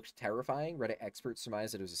can. It looked terrifying. Reddit experts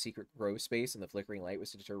surmised that it was a secret grow space, and the flickering light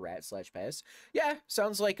was to deter rats/pests. Yeah,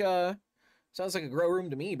 sounds like a grow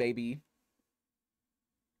room to me, baby.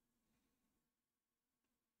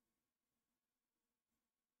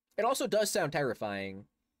 It also does sound terrifying.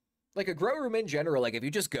 Like a grow room in general, like if you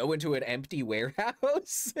just go into an empty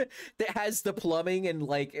warehouse that has the plumbing and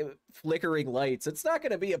like flickering lights, it's not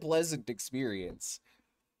going to be a pleasant experience.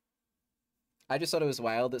 I just thought it was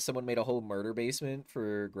wild that someone made a whole murder basement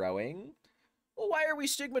for growing. Well, why are we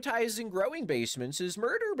stigmatizing growing basements as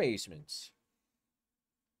murder basements?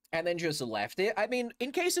 And then just left it. I mean,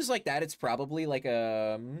 in cases like that, it's probably like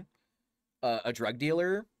a drug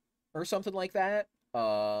dealer or something like that.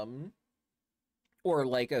 Or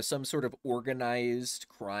like some sort of organized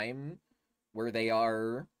crime where they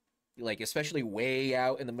are like especially way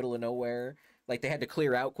out in the middle of nowhere, like they had to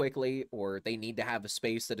clear out quickly, or they need to have a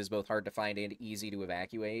space that is both hard to find and easy to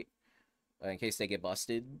evacuate in case they get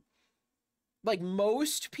busted. Like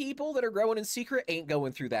most people that are growing in secret ain't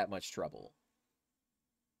going through that much trouble.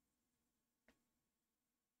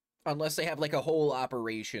 Unless they have like a whole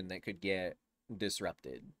operation that could get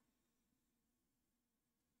disrupted.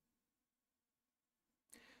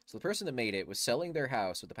 So the person that made it was selling their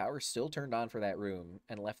house with the power still turned on for that room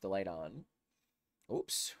and left the light on.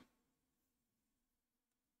 Oops.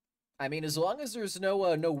 I mean, as long as there's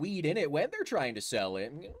no weed in it when they're trying to sell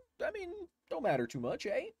it, I mean, don't matter too much,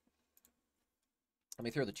 eh? Let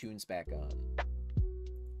me throw the tunes back on.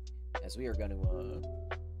 As we are going to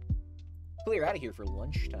clear out of here for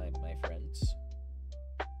lunchtime, my friends.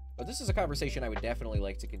 But this is a conversation I would definitely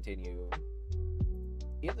like to continue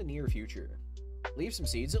in the near future. Leave some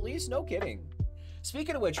seeds at least? No kidding.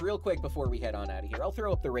 Speaking of which, real quick before we head on out of here, I'll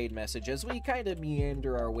throw up the raid message as we kind of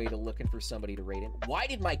meander our way to looking for somebody to raid in. Why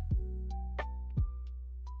did my...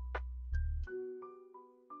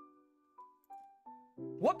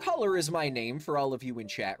 What color is my name for all of you in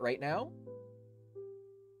chat right now?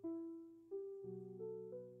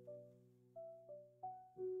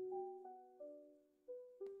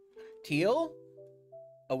 Teal?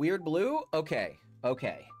 A weird blue? Okay,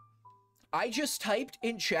 okay. I just typed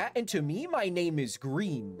in chat, and to me, my name is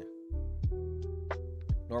green.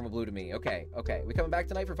 Normal blue to me. Okay, okay. We coming back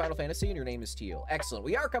tonight for Final Fantasy, and your name is Teal. Excellent.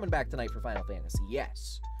 We are coming back tonight for Final Fantasy.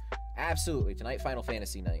 Yes. Absolutely. Tonight, Final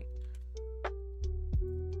Fantasy night.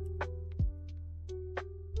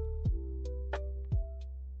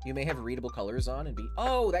 You may have readable colors on and be...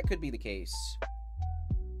 Oh, that could be the case.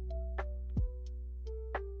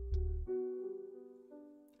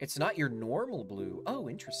 It's not your normal blue. Oh,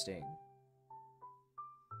 interesting.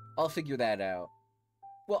 I'll figure that out.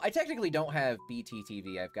 Well, I technically don't have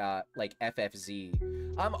BTTV. I've got, like,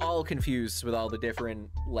 FFZ. I'm all confused with all the different,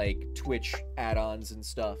 like, Twitch add-ons and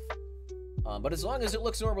stuff. But as long as it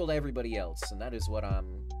looks normal to everybody else, and that is what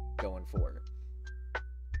I'm going for.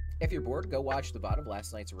 If you're bored, go watch the VOD of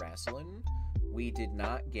last night's wrestling. We did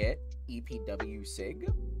not get EPW SIG.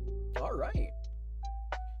 All right.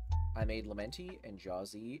 I made Lamenti and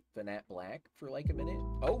Jawsy Vanat Black for like a minute.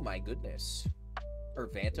 Oh my goodness. Or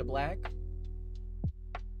Vanta Black.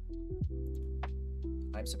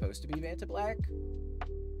 I'm supposed to be Vanta Black.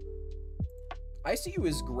 I see you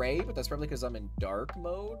as gray, but that's probably because I'm in dark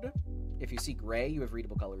mode. If you see gray, you have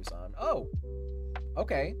readable colors on. Oh,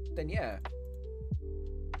 okay, then yeah.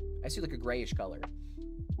 I see like a grayish color.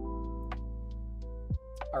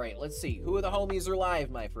 All right, let's see. Who of the homies are live,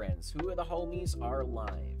 my friends? Who of the homies are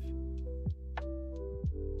live?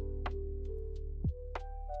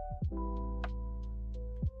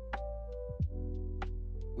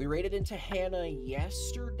 We raided into Hannah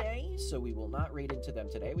yesterday, so we will not raid into them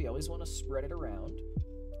today. We always want to spread it around.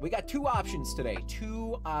 We got two options today.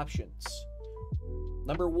 Two options.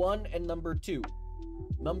 Number 1 and number 2.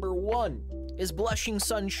 Number 1 is Blushing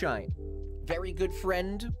Sunshine. Very good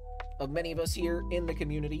friend of many of us here in the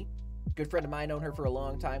community. Good friend of mine, known her for a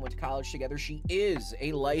long time, went to college together. She is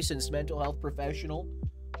a licensed mental health professional,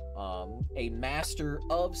 a master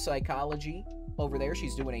of psychology over there.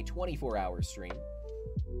 She's doing a 24-hour stream.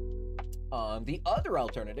 The other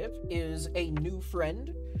alternative is a new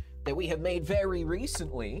friend that we have made very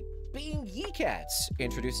recently, being Yeecats,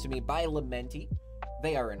 introduced to me by Lamenti.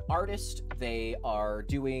 They are an artist. They are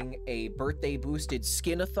doing a birthday-boosted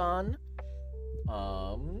skinathon.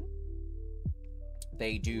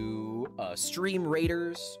 They do stream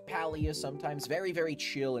raiders, Palia sometimes. Very, very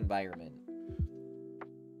chill environment.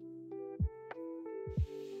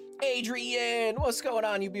 Adrian, what's going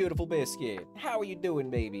on, you beautiful biscuit? How are you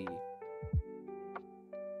doing, baby?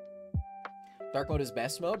 Dark mode is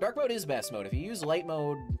best mode? Dark mode is best mode. If you use light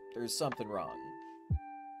mode, there's something wrong.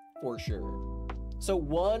 For sure. So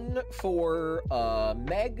 1 for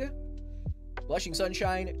Meg, Blushing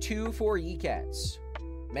Sunshine, 2 for Yeecats.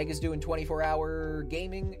 Meg is doing 24-hour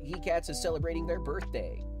gaming. Yeecats is celebrating their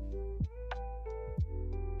birthday.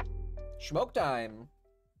 Smoke time.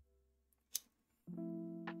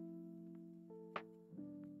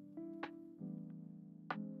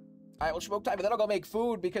 All right, well, smoke time, but then I'll go make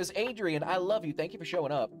food because Adrian, I love you. Thank you for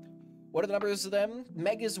showing up. What are the numbers of them?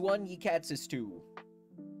 Meg is 1, Yeecats is 2.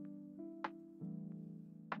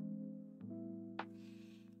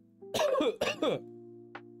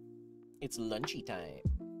 It's lunchy time.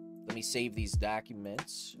 Let me save these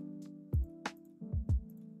documents.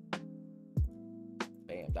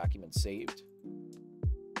 Bam, document saved.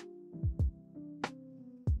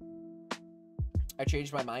 I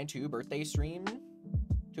changed my mind too. Birthday stream.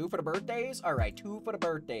 2 for the birthdays? All right, 2 for the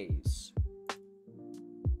birthdays.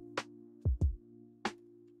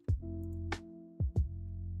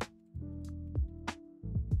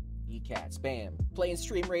 Cats, bam. Playing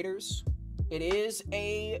Stream Raiders. It is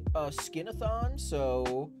a skinathon,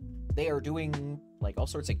 so they are doing like all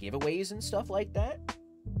sorts of giveaways and stuff like that.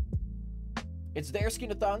 It's their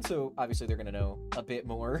skinathon, so obviously they're gonna know a bit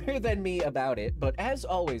more than me about it. But as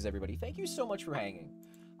always, everybody, thank you so much for hanging.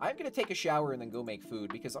 I'm gonna take a shower and then go make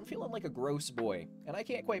food because I'm feeling like a gross boy and I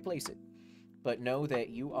can't quite place it. But know that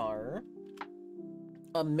you are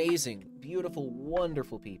amazing, beautiful,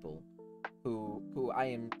 wonderful people who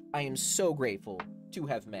I am so grateful to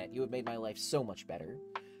have met. You have made my life so much better.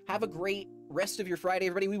 Have a great rest of your Friday,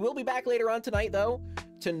 everybody. We will be back later on tonight, though.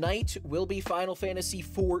 Tonight will be Final Fantasy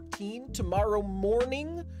XIV. Tomorrow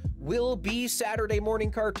morning will be Saturday morning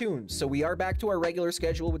cartoons. So we are back to our regular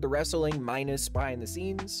schedule with the wrestling minus behind the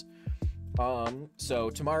scenes. So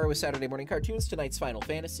tomorrow is Saturday morning cartoons. Tonight's Final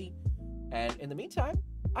Fantasy. And in the meantime,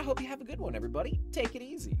 I hope you have a good one, everybody. Take it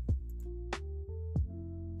easy.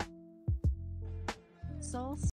 Soul